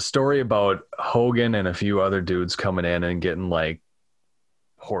 There's a story about Hogan and a few other dudes coming in and getting like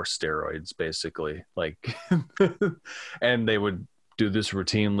horse steroids, basically. Like, and they would do this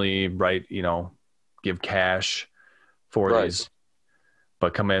routinely, right? give cash for Right. these,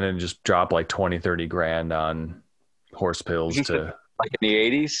 but come in and just drop like 20, 30 grand on horse pills to, Like in the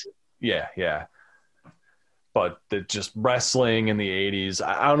 80s. yeah. But just wrestling in the 80s.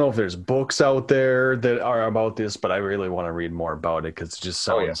 I don't know if there's books out there that are about this, but I really want to read more about it because it just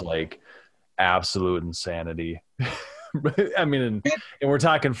Oh yeah. sounds like absolute insanity. I mean, and we're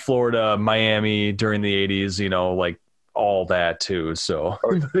talking Florida, Miami during the 80s, like all that too. So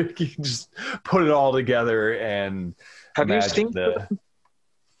Oh, you can just put it all together and have you imagine seen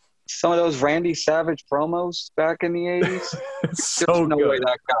some of those Randy Savage promos back in the 80s? it's There's so no way good.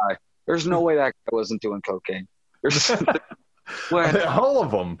 that guy. There's no way that guy wasn't doing cocaine. There's when All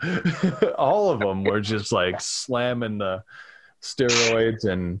of them, all of them were just like slamming the steroids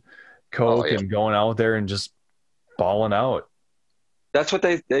and oh coke yeah, and going out there and just balling out. that's what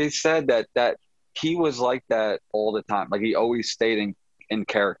they said that he was like that all the time. Like he always stayed in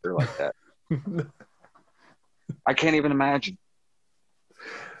character like that. I can't even imagine.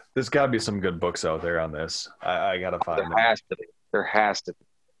 There's got to be some good books out there on this. I gotta find There them. has to be. There has to be.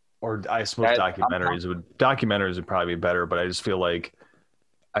 Or I suppose documentaries would probably be better, but I feel like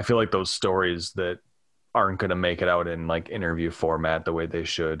those stories that aren't going to make it out in like interview format the way they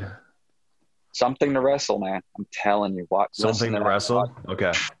should. Something to wrestle, man. I'm telling you what. Something to wrestle. Okay.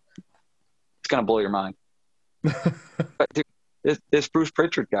 It's gonna blow your mind. But dude, this Bruce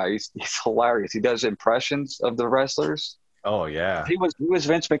Pritchard guy, he's hilarious. He does impressions of the wrestlers. Oh yeah. He was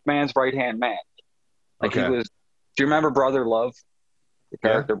Vince McMahon's right hand man. Like Okay. he was. Do you remember Brother Love? The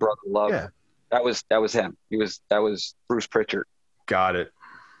character Brother Love. Yeah. That was him. That was Bruce Pritchard. Got it.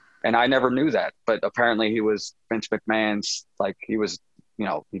 And I never knew that, but apparently he was Vince McMahon's. Like he was,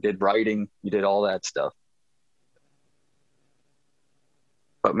 he did writing, he did all that stuff.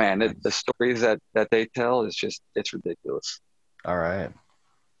 But man, the stories that they tell is it's ridiculous. All right.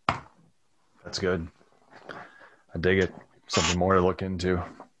 That's good. I dig it. Something more to look into.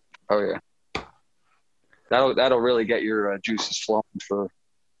 Oh yeah, that'll really get your juices flowing for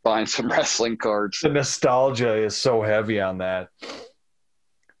buying some wrestling cards. The nostalgia is so heavy on that.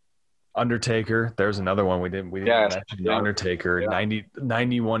 Undertaker, there's another one we didn't mention. Yeah. Undertaker, Yeah.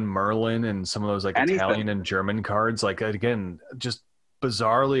 91 Merlin, and some of those like Anything. Italian and German cards. Like again, just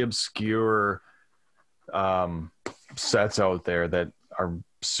bizarrely obscure sets out there that are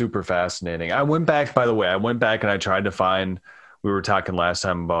super fascinating. I went back and I tried to find. We were talking last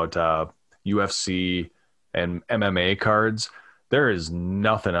time about UFC and MMA cards. There is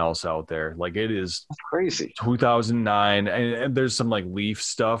nothing else out there. Like it is That's crazy. 2009, and there's some like Leaf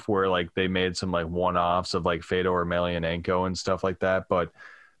stuff where like they made some like one-offs of like Fedor Emelianenko and stuff like that, but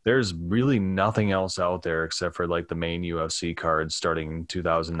there's really nothing else out there except for like the main UFC cards starting in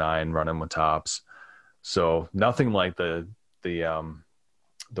 2009 running with Topps. So nothing like the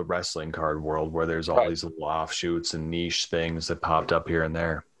wrestling card world where there's all these little offshoots and niche things that popped up here and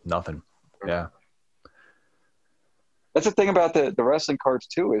there. Nothing. Yeah. That's the thing about the wrestling cards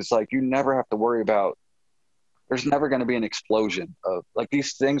too, is like you never have to worry about. There's never going to be an explosion of like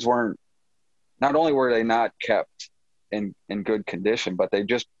these things weren't. Not only were they not kept in good condition, but there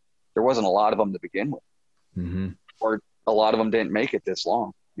wasn't a lot of them to begin with, or a lot of them didn't make it this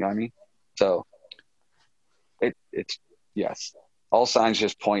long. You know what I mean? So it's yes, all signs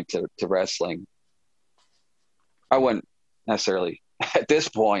just point to wrestling. I wouldn't necessarily at this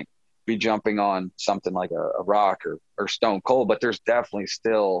point be jumping on something like a Rock or Stone Cold, but there's definitely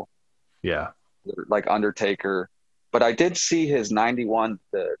still like Undertaker. But I did see his 91,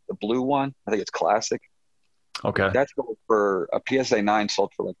 the blue one. I think it's classic. Okay. That's for a PSA 9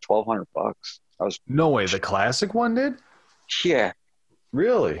 sold for like $1,200. No way. The classic one did? Yeah.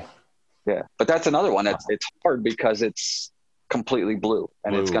 Really? Yeah. But that's another one. It's hard because it's completely blue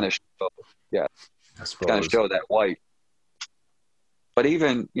and it's going to show. Yeah. It's going to show that white. But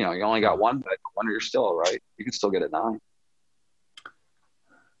even, you only got one, but you're still all right. You can still get a 9.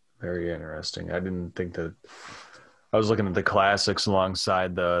 Very interesting. I didn't think that. I was looking at the classics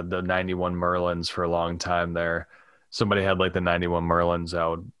alongside the 91 Merlins for a long time there. Somebody had like the 91 Merlins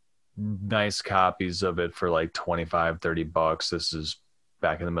out, nice copies of it for like $25-$30. This is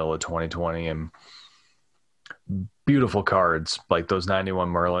back in the middle of 2020, and beautiful cards, like those 91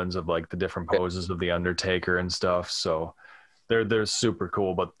 Merlins of like the different poses of the Undertaker and stuff. So they're super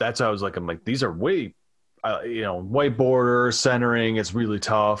cool. But that's how I was like, I'm like, these are way, white border centering. It's really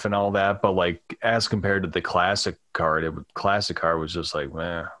tough and all that. But like as compared to the classic card, classic card was just like,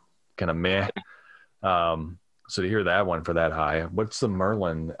 kind of meh. So to hear that one for that high, what's the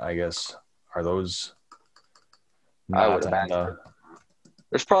Merlin? I guess are those? I would imagine.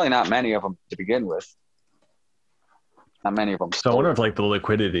 There's probably not many of them to begin with. Not many of them. So I wonder if like the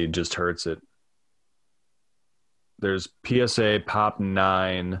liquidity just hurts it. there's PSA Pop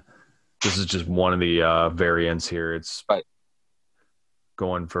 9. This is just one of the variants here. It's Right.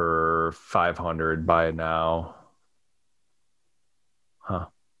 going for 500. Buy it now. Huh.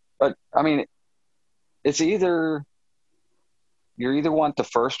 But I mean, it's either you either want the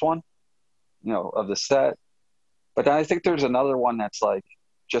first one, of the set, but then I think there's another one that's like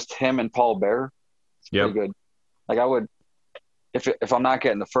just him and Paul Bearer. It's pretty Yep. good. Like I would, if I'm not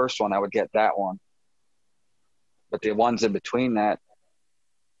getting the first one, I would get that one. But the ones in between that,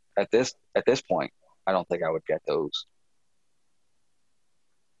 at this point, I don't think I would get those.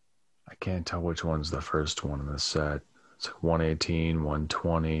 I can't tell which one's the first one in the set. It's like 118,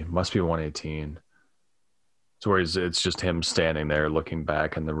 120. Must be 118. It's where it's just him standing there looking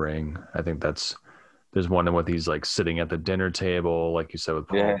back in the ring. I think there's one with he's like sitting at the dinner table, like you said with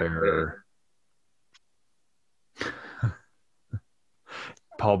Paul Yeah. Bearer.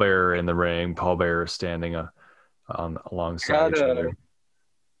 Paul Bearer in the ring, Paul Bearer standing alongside each other.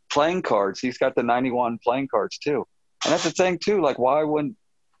 Playing cards. He's got the 91 playing cards too. And that's the thing too. Like, why wouldn't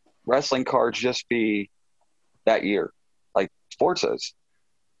wrestling cards just be that year, like sports is?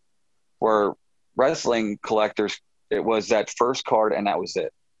 Where wrestling collectors, it was that first card and that was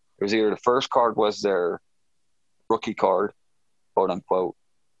it. It was either the first card was their rookie card, quote unquote.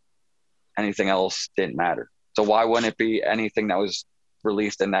 Anything else didn't matter. So why wouldn't it be anything that was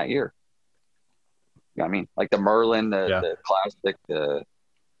released in that year? You know what I mean? Like the Merlin, the classic, the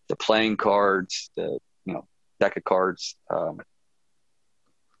playing cards, the deck of cards. I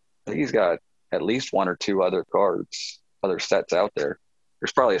think he's got at least one or two other cards, other sets out there.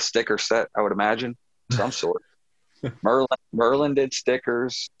 There's probably a sticker set, I would imagine, some sort. Merlin did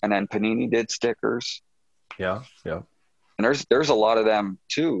stickers, and then Panini did stickers. Yeah, yeah. And there's a lot of them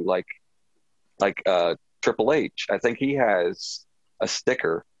too, like Triple H. I think he has a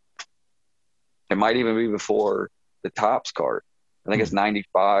sticker. It might even be before the Topps card. I think it's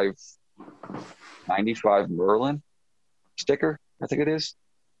 95 Merlin sticker. I think it is.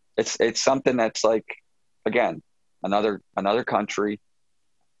 It's something that's like, again, another country.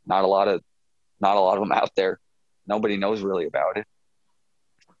 Not a lot of them out there. Nobody knows really about it.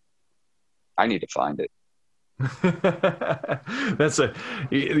 I need to find it.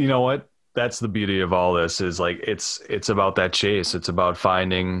 You know what? That's the beauty of all this is like, it's about that chase. It's about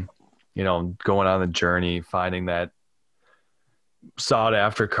finding, going on the journey, finding that sought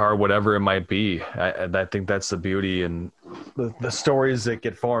after card, whatever it might be. I think that's the beauty and the stories that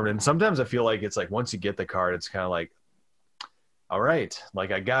get formed. And sometimes I feel like it's like, once you get the card, it's kind of like, all right,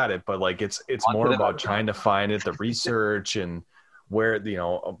 like I got it. But like, it's more about trying to find it, the research and where,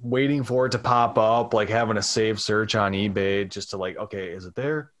 waiting for it to pop up, like having a saved search on eBay just to like, okay, is it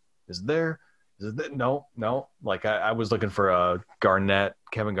there? Is it there? Is it there? No. Like I was looking for a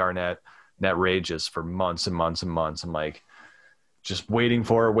Kevin Garnett, Net Rages for months and months and months. I'm like, just waiting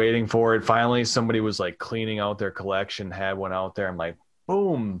for it. Finally, somebody was like cleaning out their collection, had one out there. I'm like,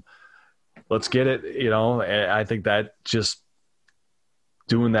 boom, let's get it. And I think that just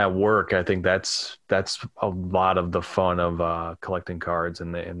doing that work, I think that's a lot of the fun of collecting cards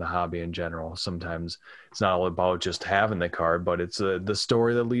in the hobby in general. Sometimes it's not all about just having the card, but it's the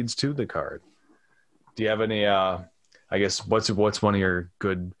story that leads to the card. Do you have any? I guess what's one of your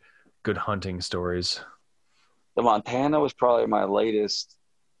good hunting stories? The Montana was probably my latest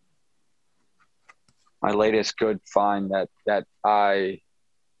good find that I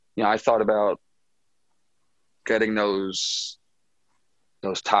thought about getting those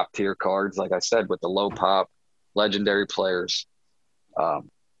top tier cards, like I said, with the low pop legendary players.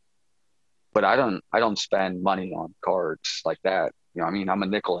 But I don't spend money on cards like that. I'm a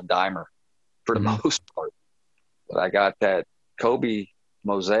nickel and dimer for the most part. But I got that Kobe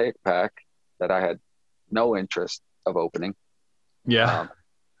mosaic pack that I had no interest of opening. Yeah.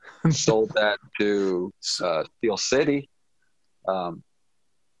 Sold that to Steel City.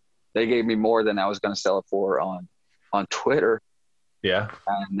 They gave me more than I was going to sell it for on Twitter. Yeah.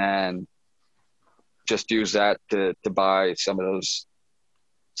 And then just use that to buy some of those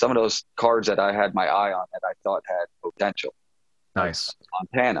cards that I had my eye on that I thought had potential. Nice.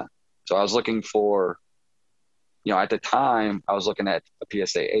 Montana. So I was looking for, at the time I was looking at a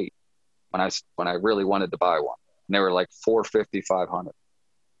PSA 8 when I really wanted to buy one. And they were like $450, $500.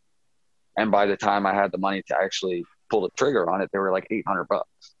 And by the time I had the money to actually pull the trigger on it, they were like $800.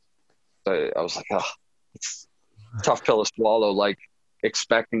 So I was like, oh, it's a tough pill to swallow, like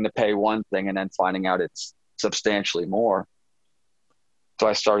expecting to pay one thing and then finding out it's substantially more. So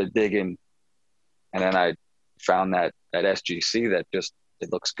I started digging, and then I found that SGC that just,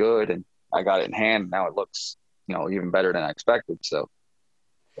 it looks good, and I got it in hand. Now it looks, even better than I expected. So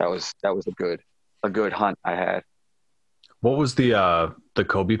that was a good hunt I had. What was the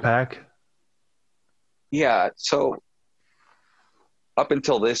Kobe pack? Yeah. So up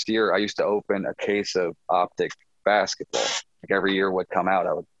until this year, I used to open a case of Optic basketball. Like every year would come out,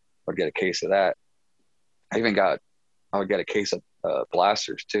 would get a case of that. I would get a case of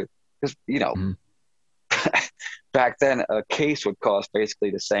blasters too, because Mhm. back then a case would cost basically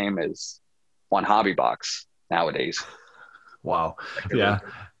the same as one hobby box nowadays. Wow. Like it was,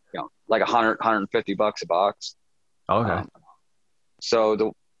 Yeah. like 150 bucks a box. Okay. Um, so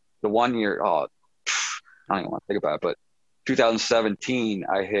the one year, I don't even want to think about it, but 2017,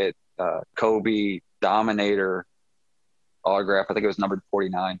 I hit Kobe Dominator autograph. I think it was numbered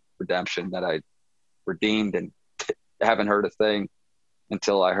 49 redemption that I redeemed, and haven't heard a thing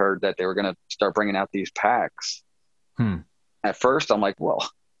until I heard that they were going to start bringing out these packs. Hmm. At first, I'm like, well,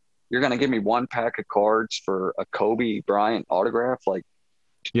 you're going to give me one pack of cards for a Kobe Bryant autograph? Like,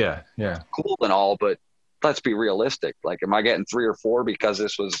 Yeah. Yeah. cool and all, but let's be realistic. Like, am I getting 3 or 4 because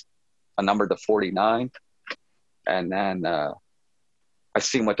this was a number to 49? And then I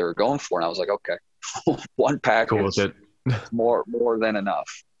seen what they were going for, and I was like, okay, one pack Cool with is it. more than enough.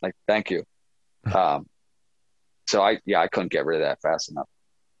 Like, thank you. Um, so I couldn't get rid of that fast enough.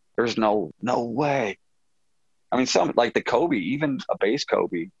 There's no way. I mean, some like the Kobe, even a base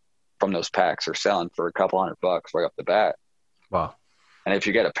Kobe from those packs are selling for a couple $100 right off the bat. Wow. And if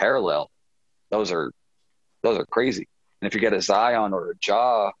you get a parallel, those are crazy. And if you get a Zion or a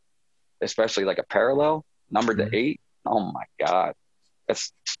Jaw, especially like a parallel numbered to Mhm. 8, oh my God,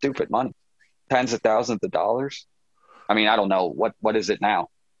 that's stupid money. Tens of thousands of dollars. I mean, I don't know what is it now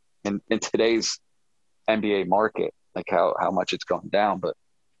in today's NBA market, like how much it's gone down. But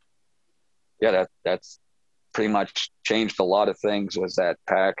yeah, that's pretty much changed a lot of things, was that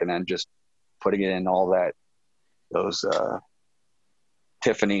pack, and then just putting it in all that those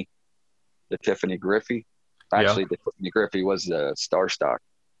Tiffany, the Tiffany Griffey. Yeah. Actually, the Tiffany Griffey was the Star Stock.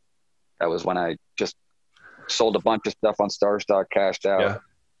 That was when I just sold a bunch of stuff on Star Stock, cashed out, Yeah.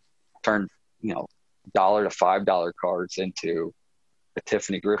 turned $1 to $5 cards into the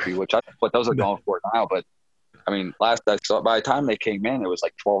Tiffany Griffey, which I think what those are going for now. But I mean, last I saw, by the time they came in, it was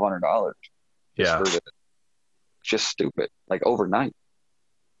like $1,200 just Yeah. for just stupid, like overnight.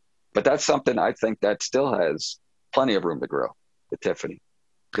 But that's something I think that still has plenty of room to grow, the Tiffany.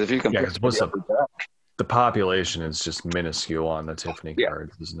 Because if you Yeah. compare Because it to the upper deck, the population is just minuscule on the Tiffany yeah,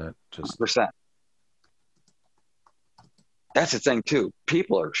 cards, isn't it? Just 100%. That's the thing too.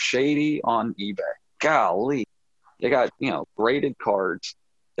 People are shady on eBay. Golly, they got graded cards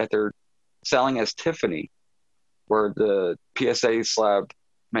that they're selling as Tiffany, where the PSA slab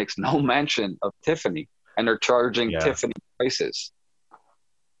makes no mention of Tiffany, and they're charging yeah. Tiffany prices.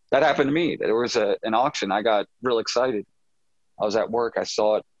 That happened to me. There was an auction. I got real excited. I was at work. I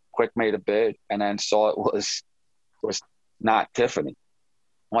saw it. Quick made a bid, and then saw it was not Tiffany.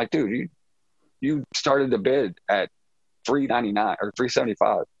 I'm like, dude, you started the bid at $399 or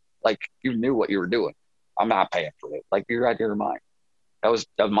 $375. Like, you knew what you were doing. I'm not paying for it. Like, you're out of your mind. That was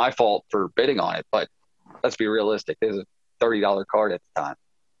my fault for bidding on it. But let's be realistic. There's a $30 card at the time.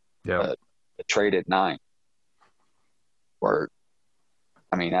 Yeah. A trade at 9. Or,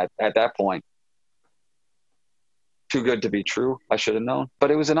 I mean, at that point, too good to be true. I should have known.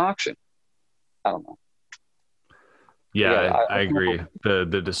 But it was an auction. I don't know. Yeah, Yeah, I I agree. The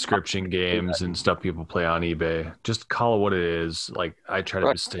description games and stuff people play on eBay, just call it what it is. Like I try to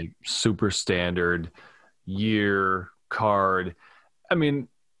right. just stay super standard year card. I mean,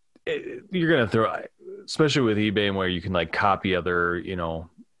 you're gonna throw, especially with eBay and where you can like copy other,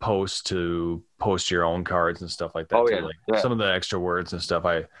 posts to post your own cards and stuff like that Oh, too. yeah. Like Yeah. some of the extra words and stuff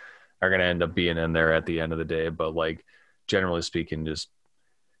are gonna end up being in there at the end of the day. But like generally speaking, just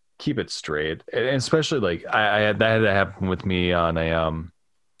keep it straight, and especially like I had that happen with me on a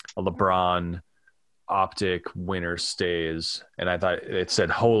LeBron optic winner stays, and I thought it said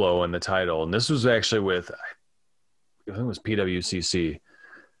holo in the title, and this was actually with I think it was PWCC,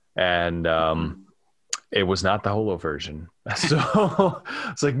 and it was not the holo version. So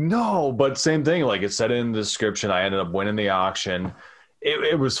it's like no, but same thing. Like it said in the description, I ended up winning the auction.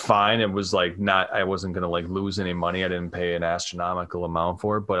 It was fine. It was like not, I wasn't going to like lose any money. I didn't pay an astronomical amount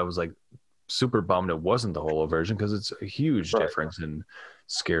for it, but I was like super bummed it wasn't the holo version because it's a huge Right. difference in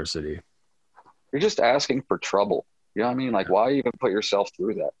scarcity. You're just asking for trouble. You know what I mean? Like, why even put yourself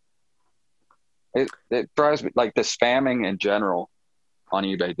through that? It drives me, like, the spamming in general on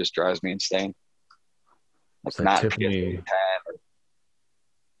eBay just drives me insane. Like, It's like not PSA 10 or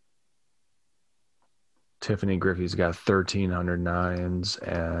Tiffany Griffey's got 1,300 nines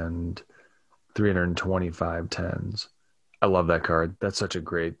and 325 tens. I love that card. That's such a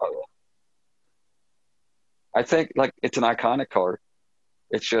great. I think like it's an iconic card.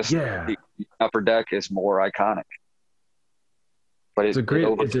 It's just Yeah, the upper deck is more iconic, but it it's a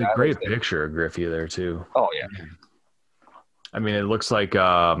overshadows great it. picture of Griffey there too. Oh yeah, I mean, it looks like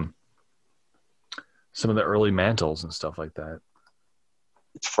some of the early mantles and stuff like that.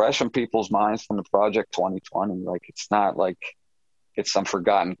 it's fresh in people's minds from the Project 2020. Like it's not like it's some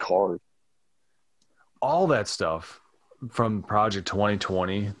forgotten card. All that stuff from Project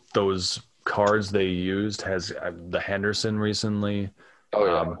 2020, those cards they used has the Henderson recently, Oh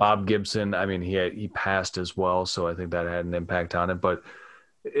yeah, Bob Gibson. I mean, he passed as well, so I think that had an impact on it. But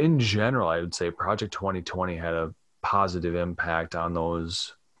in general, I would say Project 2020 had a positive impact on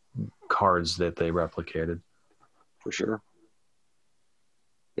those cards that they replicated. for sure.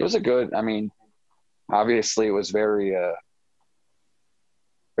 It was a good. I mean, obviously, it was very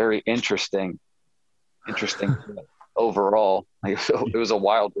very interesting overall. Like, it was a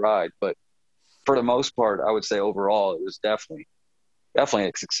wild ride, but for the most part, I would say overall it was definitely a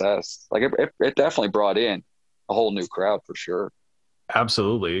success. Like it definitely brought in a whole new crowd for sure.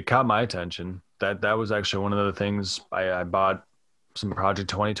 Absolutely, it caught my attention. That was actually one of the things I bought some Project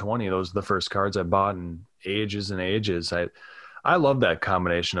 2020. Those are the first cards I bought in ages and ages. I love that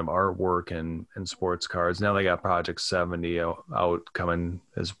combination of artwork and sports cards. Now they got Project 70 out coming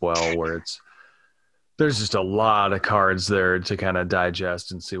as well, where there's just a lot of cards there to kind of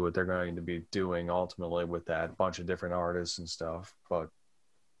digest and see what they're going to be doing ultimately with that bunch of different artists and stuff. But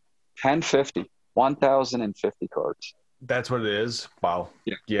 1050, 1,050 cards. that's what it is. Wow.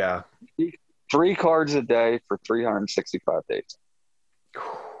 Yeah. Yeah. 3 cards a day for 365 days.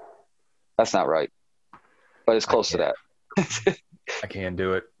 That's not right, but it's close to that. I can't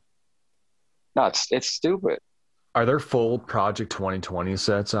do it. No, it's stupid. Are there full Project 2020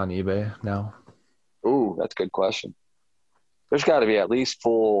 sets on eBay now? Ooh, that's a good question. There's got to be at least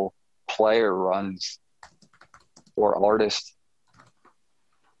full player runs or artist.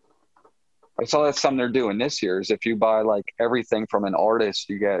 I saw that's something they're doing this year. Is if you buy like everything from an artist,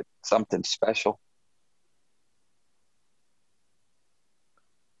 you get something special.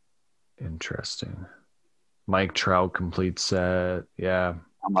 Interesting. Mike Trout complete set. Yeah.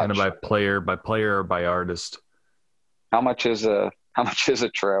 How Kind of much? by player or by artist. How much is a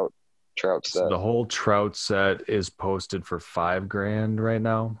trout So set? the whole Trout set is posted for $5,000 right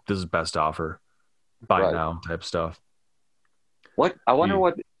now. This is best offer. Buy Right. now type stuff. What I wonder You-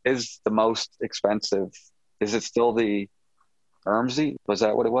 what is the most expensive? Is it still the Ermsey? Was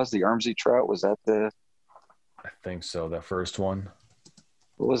that what it was? The Ermsey trout? Was that the I think so. That first one.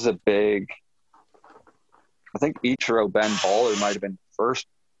 what was the big? I think Ichiro Ben Baller might have been first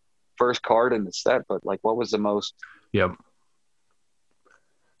card in the set, but like what was the most? Yep.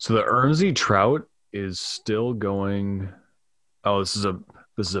 So the Ermsey Trout is still going. Oh, this is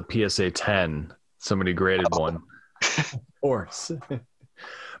a PSA 10. Somebody graded one. Of course.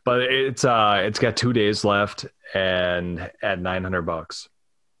 But it's got 2 days left and at $900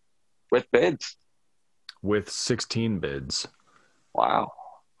 With bids? with 16 bids. Wow.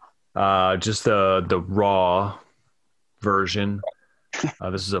 Just the raw version.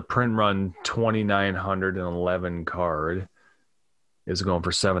 This is a print run 2,911 card. Is going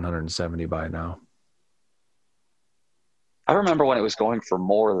for 770 by now. I remember when it was going for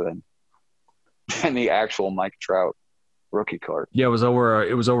more than the actual Mike Trout rookie card. Yeah, it was over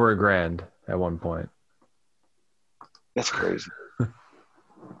 $1,000 at one point. That's crazy.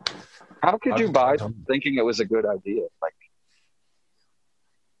 How could you buy thinking it was a good idea? Like,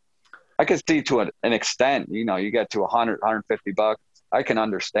 I could see to an extent, you get to 100, $150. I can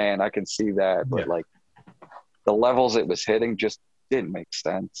understand. I can see that. But Yeah. like the levels it was hitting just didn't make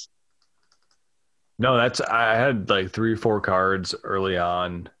sense. No, I had like 3 or 4 cards early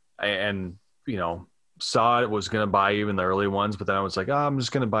on, and saw it was gonna buy even the early ones, but then I was like, I'm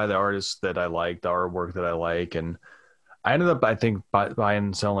just gonna buy the artists that I like, the artwork that I like, and I ended up I think buying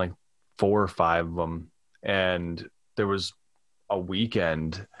and selling like 4 or 5 of them, and there was a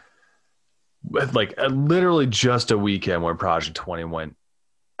weekend, like literally just a weekend where Project 20 went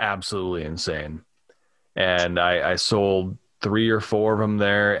absolutely insane, and I sold 3 or 4 of them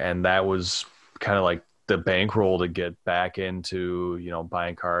there, and that was kind of like the bankroll to get back into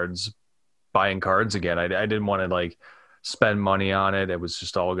buying cards again. I didn't want to like spend money on it. It was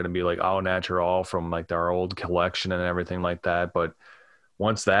just all going to be like au natural from like our old collection and everything like that. But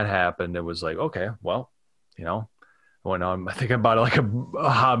once that happened, it was like, okay, well, I went on. I think I bought like a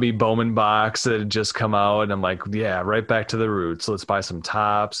hobby Bowman box that had just come out, and I'm like, yeah, right back to the roots. Let's buy some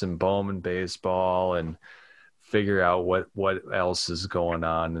tops and Bowman baseball and figure out what else is going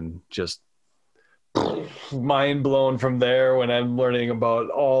on, and just mind blown from there when I'm learning about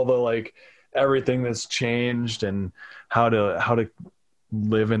all the like everything that's changed and how to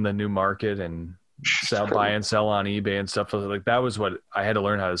live in the new market and buy and sell on eBay and stuff like that was what I had to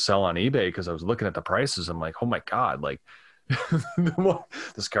learn how to sell on eBay because I was looking at the prices. I'm like, oh my God, like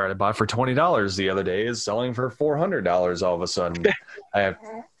this card I bought for $20 the other day is selling for $400 all of a sudden. I have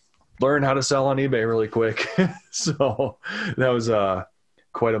learned how to sell on eBay really quick. So that was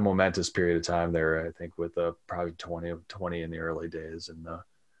quite a momentous period of time there, I think, with probably 20 in the early days and the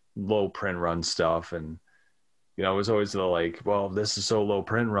low print run stuff. And, it was always the like, well, this is so low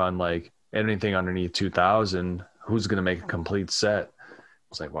print run, like anything underneath 2000, who's going to make a complete set?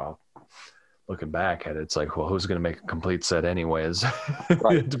 It's like, well, looking back at it, it's like, well, who's going to make a complete set anyways?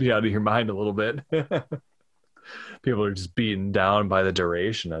 Right. To be out of your mind a little bit. People are just beaten down by the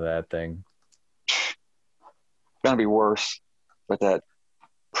duration of that thing. It's going to be worse with that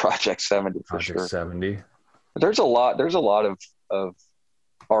Project 70 for Project sure. 70. There's a lot of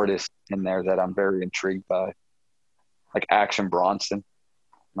artists in there that I'm very intrigued by. Like Action Bronson.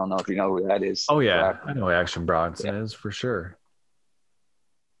 I don't know if you know who that is. Oh yeah, I know Action Bronson is for sure.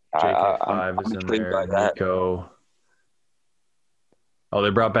 JK5 is in there. Nico. Oh, they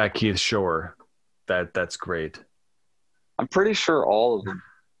brought back Keith Shore. That's great. I'm pretty sure all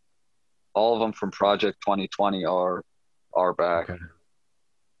of them from Project 2020 are back. Okay.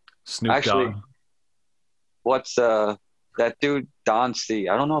 Snoop Dogg. What's that dude Don C?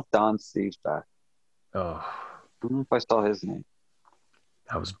 I don't know if Don C's back. Oh, I don't know if I saw his name.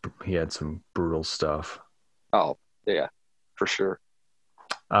 He had some brutal stuff. Oh yeah, for sure.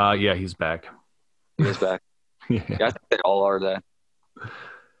 Yeah, he's back. He is back. Yeah, I think they all are then.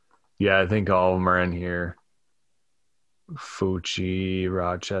 Yeah, I think all of them are in here. Fucci,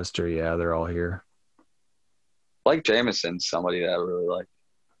 Rochester, yeah, they're all here. Like Jameson's somebody that I really like.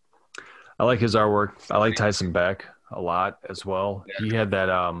 I like his artwork. I like Tyson Beck a lot as well. Yeah. He had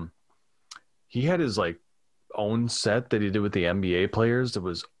that he had his like own set that he did with the NBA players that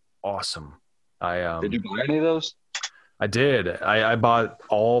was awesome. Did you buy any of those? I did. I bought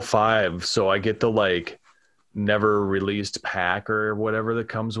all 5, so I get the like never released pack or whatever that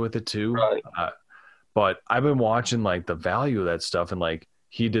comes with it too. Right. But I've been watching like the value of that stuff, and like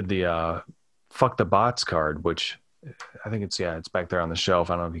he did the Fuck the Bots card, which I think it's back there on the shelf.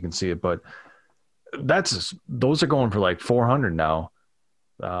 I don't know if you can see it, but those are going for like $400 now.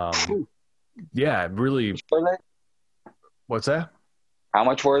 Yeah, really. What's that? How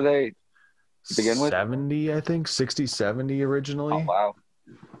much were they to begin with? 70, I think 60, 70 originally. Oh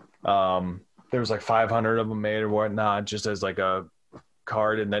wow. There was like 500 of them made or whatnot, just as like a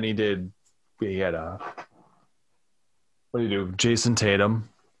card, and then he had what did he do? Jason Tatum.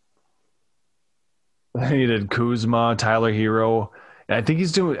 Then he did Kuzma, Tyler Hero. And I think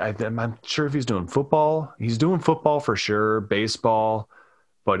I'm not sure if he's doing football. He's doing football for sure, baseball,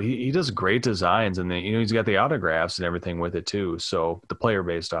 but he does great designs. And then, he's got the autographs and everything with it too. So the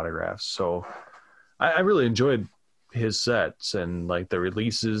player-based autographs. So I really enjoyed his sets and like the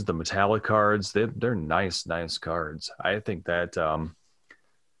releases, the metallic cards. They're nice cards. I think that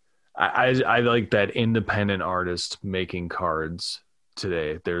I like that independent artist making cards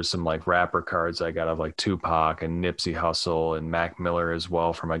today. There's some like rapper cards I got of like Tupac and Nipsey Hussle and Mac Miller as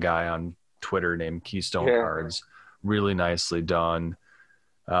well from a guy on Twitter named Keystone Cards. Really nicely done.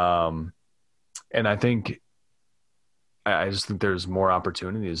 And I think I just think there's more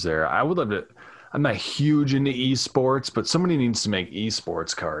opportunities there. I would love to. I'm not huge into esports, but somebody needs to make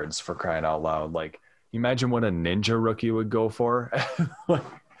esports cards for crying out loud. Like, imagine what a ninja rookie would go for.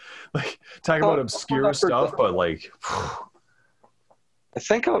 like talking about obscure stuff, but like. I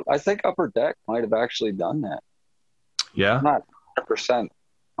think Upper Deck might have actually done that. Yeah. I'm not 100%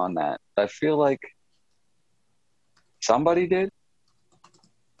 on that. I feel like somebody did.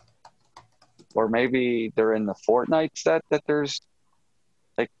 Or maybe they're in the Fortnite set that there's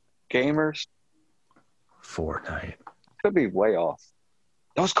like gamers. Fortnite. Could be way off.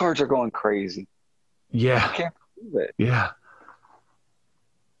 Those cards are going crazy. Yeah. I can't believe it. Yeah.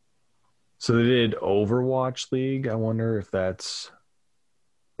 So they did Overwatch League. I wonder if that's...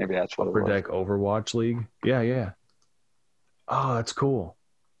 Maybe that's what Upper Deck Overwatch League. Yeah. Oh, that's cool.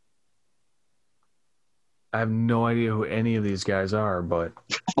 I have no idea who any of these guys are, but...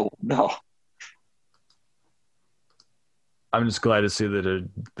 Oh, no. I'm just glad to see that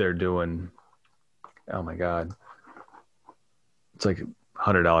they're doing... Oh, my God. It's like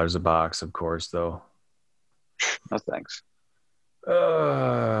 $100 a box, of course, though. No, thanks.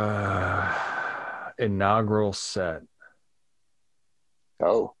 Inaugural set.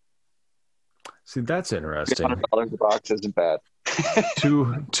 Oh. See, that's interesting. $100 a box isn't bad.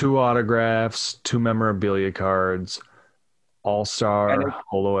 two autographs, 2 memorabilia cards, And All-Star,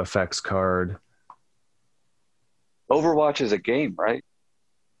 Holo FX card. Overwatch is a game, right?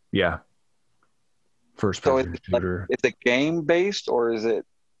 Yeah, So first-person shooter. it's a game based, or is it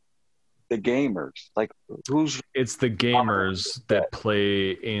the gamers? Like, who's It's the gamers that? that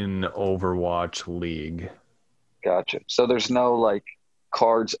play in Overwatch League. Gotcha. So there's no like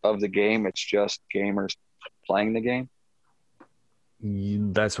cards of the game. It's just gamers playing the game.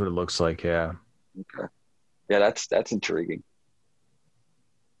 That's what it looks like, yeah. Okay. Yeah, that's intriguing.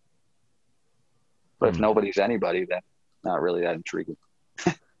 But if Hmm. nobody's anybody, then not really that intriguing.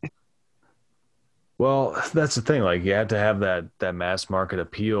 Well, that's the thing. Like, you have to have that mass market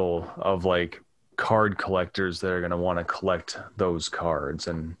appeal of like card collectors that are going to want to collect those cards.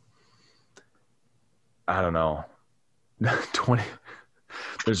 And I don't know, 20.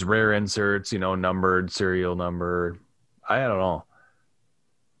 There's rare inserts, numbered, serial numbered. I don't know.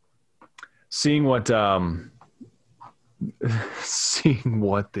 Seeing what seeing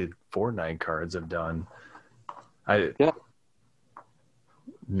what the Fortnite cards have done, I Yeah.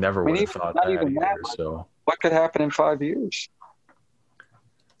 never I mean, would have even thought not that even that. either. So What could happen in 5 years?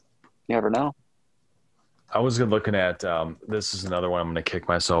 You never know. I was looking at this is another one I'm going to kick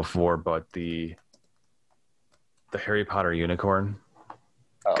myself for, but the Harry Potter unicorn.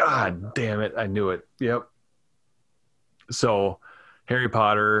 Oh, God damn it! I knew it. Yep. So Harry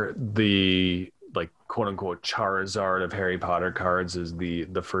Potter, the like quote unquote Charizard of Harry Potter cards, is the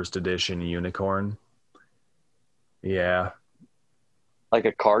first edition unicorn. Yeah. like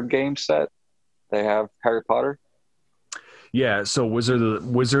a card game set. They have Harry Potter. Yeah, so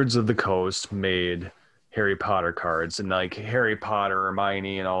Wizards of the Coast made Harry Potter cards, and like Harry Potter,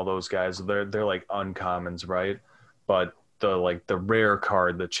 Hermione, and all those guys, they're like uncommons, right? But the rare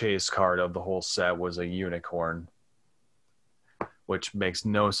card, the chase card of the whole set was a unicorn, which makes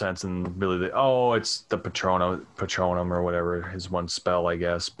no sense. And really, it's the Patronum or whatever his one spell, I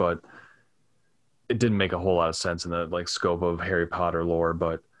guess, but it didn't make a whole lot of sense in the like scope of Harry Potter lore.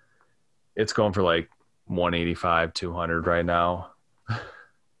 But it's going for like 185, 200 right now.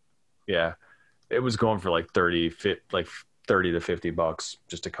 Yeah, it was going for like 30 to $50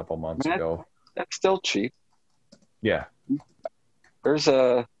 just a couple months I mean, ago. that's still cheap. Yeah, There's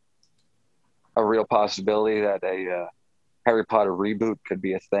a real possibility that a Harry Potter reboot could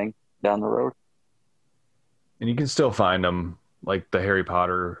be a thing down the road. and you can still find them like the Harry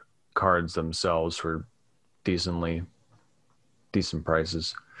Potter cards themselves for decent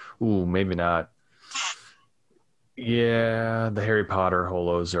prices. Ooh, maybe not. Yeah, the Harry Potter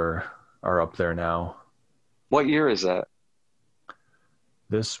holos are up there now. What year is that?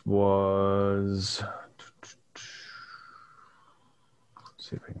 This was, let's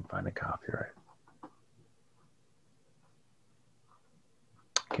see if I can find a copyright.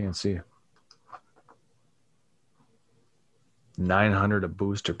 Can't see. 900 a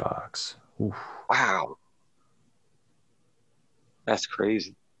booster box. Oof. Wow, that's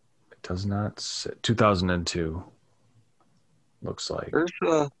crazy. It does not sit. 2002 looks like. There's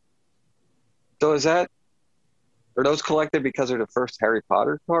so is that are those collected because they're the first Harry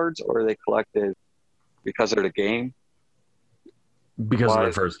Potter cards, or are they collected because they're the game? Because of Why?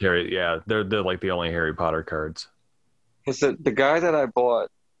 the first Harry, yeah, they're like the only Harry Potter cards. Because the guy that I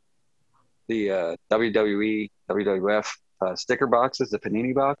bought the WWE, WWF sticker boxes, the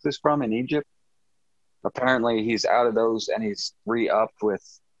Panini boxes from in Egypt, apparently he's out of those and he's re-upped with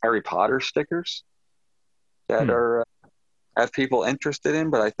Harry Potter stickers that are have people interested in,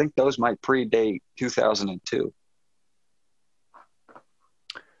 but I think those might predate 2002.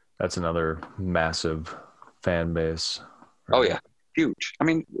 That's another massive fan base. Oh Right? yeah, huge. I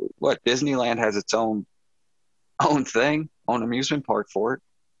mean, what Disneyland has its own thing, own amusement park for it.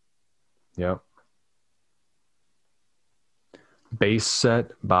 Yep. Base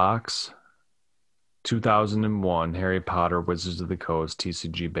set box 2001 Harry Potter Wizards of the Coast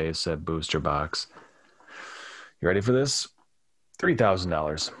TCG base set booster box. You ready for this?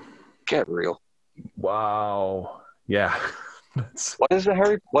 $3,000. Get real. Wow. Yeah. What does the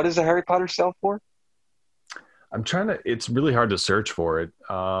Harry Potter sell for? I'm trying to, it's really hard to search for it.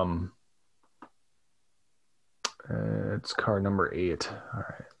 It's card number 8. All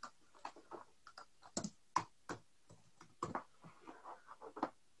right.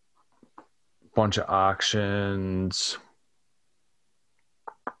 Bunch of auctions.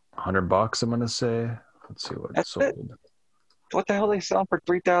 $100, I'm gonna say. Let's see what That's sold. it. What the hell are they selling for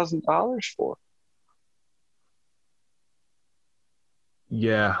 $3,000 for?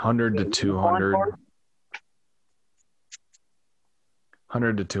 Yeah, 100 to 200.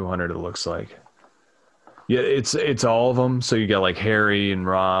 100 to 200 it looks like. Yeah, it's all of them. So you got like Harry and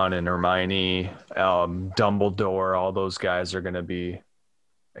Ron and Hermione, Dumbledore. All those guys are going to be.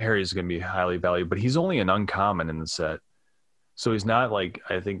 Harry's going to be highly valued, but he's only an uncommon in the set. So he's not like,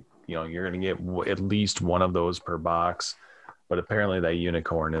 I think, you're going to get at least one of those per box. But apparently that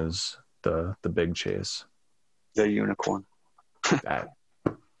unicorn is the big chase. The unicorn.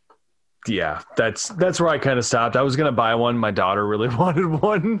 Yeah, that's where I kind of stopped. I was going to buy one. My daughter really wanted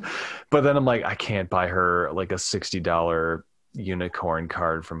one. But then I'm like, I can't buy her like a $60 unicorn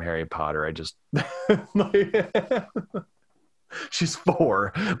card from Harry Potter. I just like, she's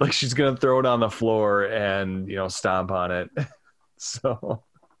 4. Like she's gonna throw it on the floor and stomp on it. So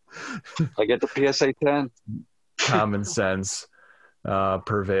I get the PSA 10. Common sense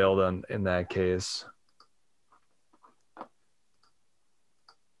prevailed in that case.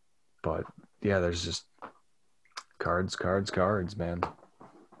 But yeah, there's just cards, man.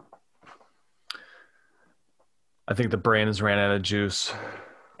 I think the brain has ran out of juice.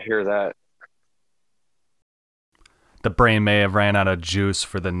 I hear that. The brain may have ran out of juice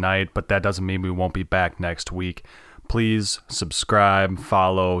for the night, but that doesn't mean we won't be back next week. Please subscribe,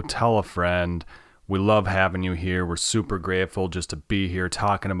 follow, tell a friend. We love having you here. We're super grateful just to be here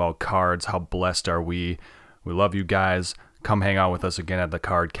talking about cards. How blessed are we? We love you guys. Come hang out with us again at the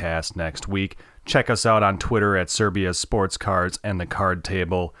Cardcast next week. Check us out on Twitter at Serbia's Sports Cards and the Card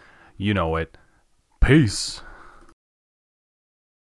Table. You know it. Peace.